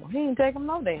next level. He didn't take them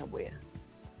no damn where.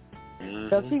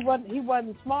 Because he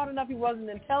wasn't smart enough, he wasn't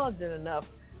intelligent enough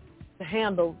to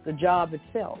handle the job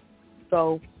itself.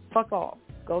 So fuck off.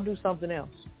 Go do something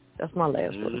else. That's my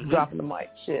last word. Dropping the mic.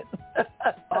 Shit.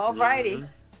 All righty.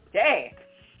 Dang.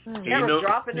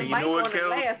 Dropping the mic on the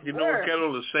last You know what,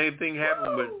 Kettle? The same thing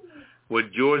happened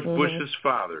with George Bush's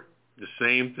father. The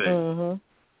same thing.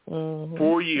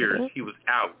 4 years, he was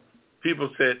out.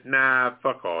 People said, nah,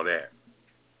 fuck all that.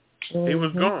 He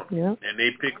was gone. And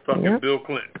they picked fucking Bill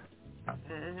Clinton.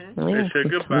 Mm-hmm. Yeah, They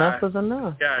said goodbye. enough is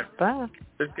enough. Bye.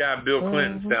 This guy, Bill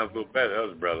Clinton, sounds a little better than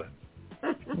his brother.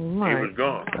 Right. He was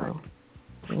gone. So,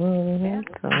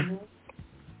 so.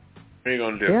 What are you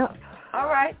going to do? Yep. All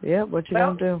right. Yep, what you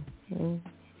going to do?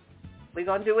 We're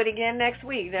going to do it again next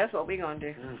week. That's what we're going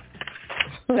to do.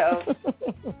 So,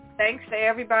 thanks to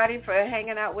everybody for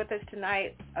hanging out with us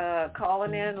tonight,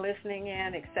 calling in, listening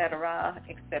in, etc.,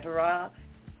 etc.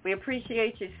 We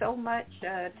appreciate you so much.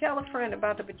 Tell a friend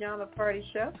about the Pajama Party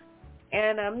Show.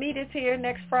 And meet us here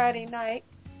next Friday night,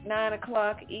 9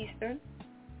 o'clock Eastern,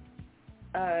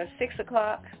 6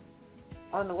 o'clock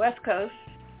on the West Coast.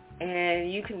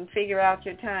 And you can figure out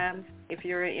your times if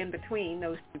you're in between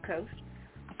those two coasts.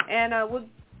 And we'll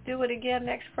do it again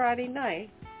next Friday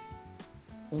night.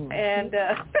 And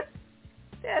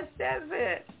that's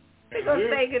it. We're going to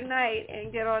say goodnight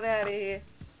and get on out of here.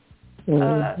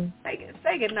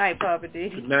 Say goodnight, Papa D.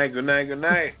 Good night.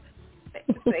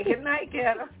 Say goodnight,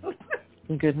 Kevin.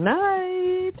 Good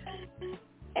night.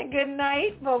 And good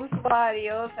night. Bonsoir,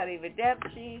 adios,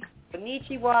 arrivederci,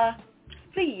 konnichiwa.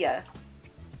 See ya.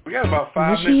 We got about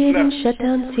 5 minutes left. Initiating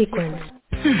shutdown sequence.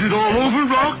 Is it all over,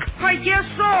 Rock? I guess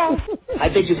so. I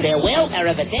bid you farewell,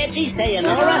 arrivederci,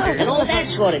 sayonara, and all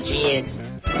that sort of cheers.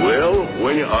 Well,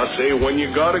 when you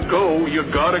gotta go, you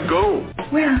gotta go.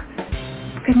 Well,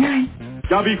 good night.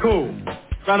 Yabiko.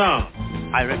 Sana.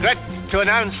 I regret to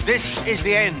announce this is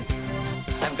the end.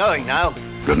 I'm going now.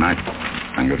 Good night,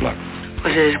 and good luck.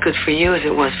 Was it as good for you as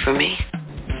it was for me?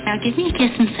 Now give me a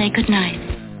kiss and say good night.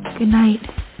 Good night.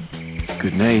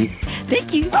 Good night.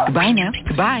 Thank you. Goodbye now.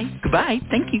 Goodbye. Goodbye.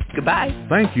 Thank you. Goodbye.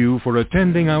 Thank you for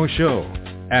attending our show,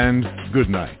 and good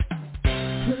night.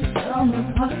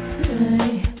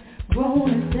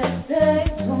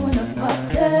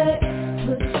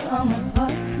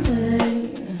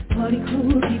 Party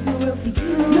cool, keep it real for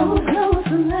you. No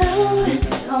clothes allowed. It's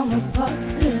summer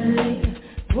party.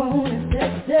 Grown and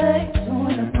sexy,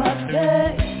 join the party.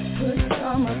 Put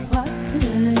summer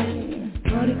party.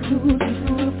 Party cool,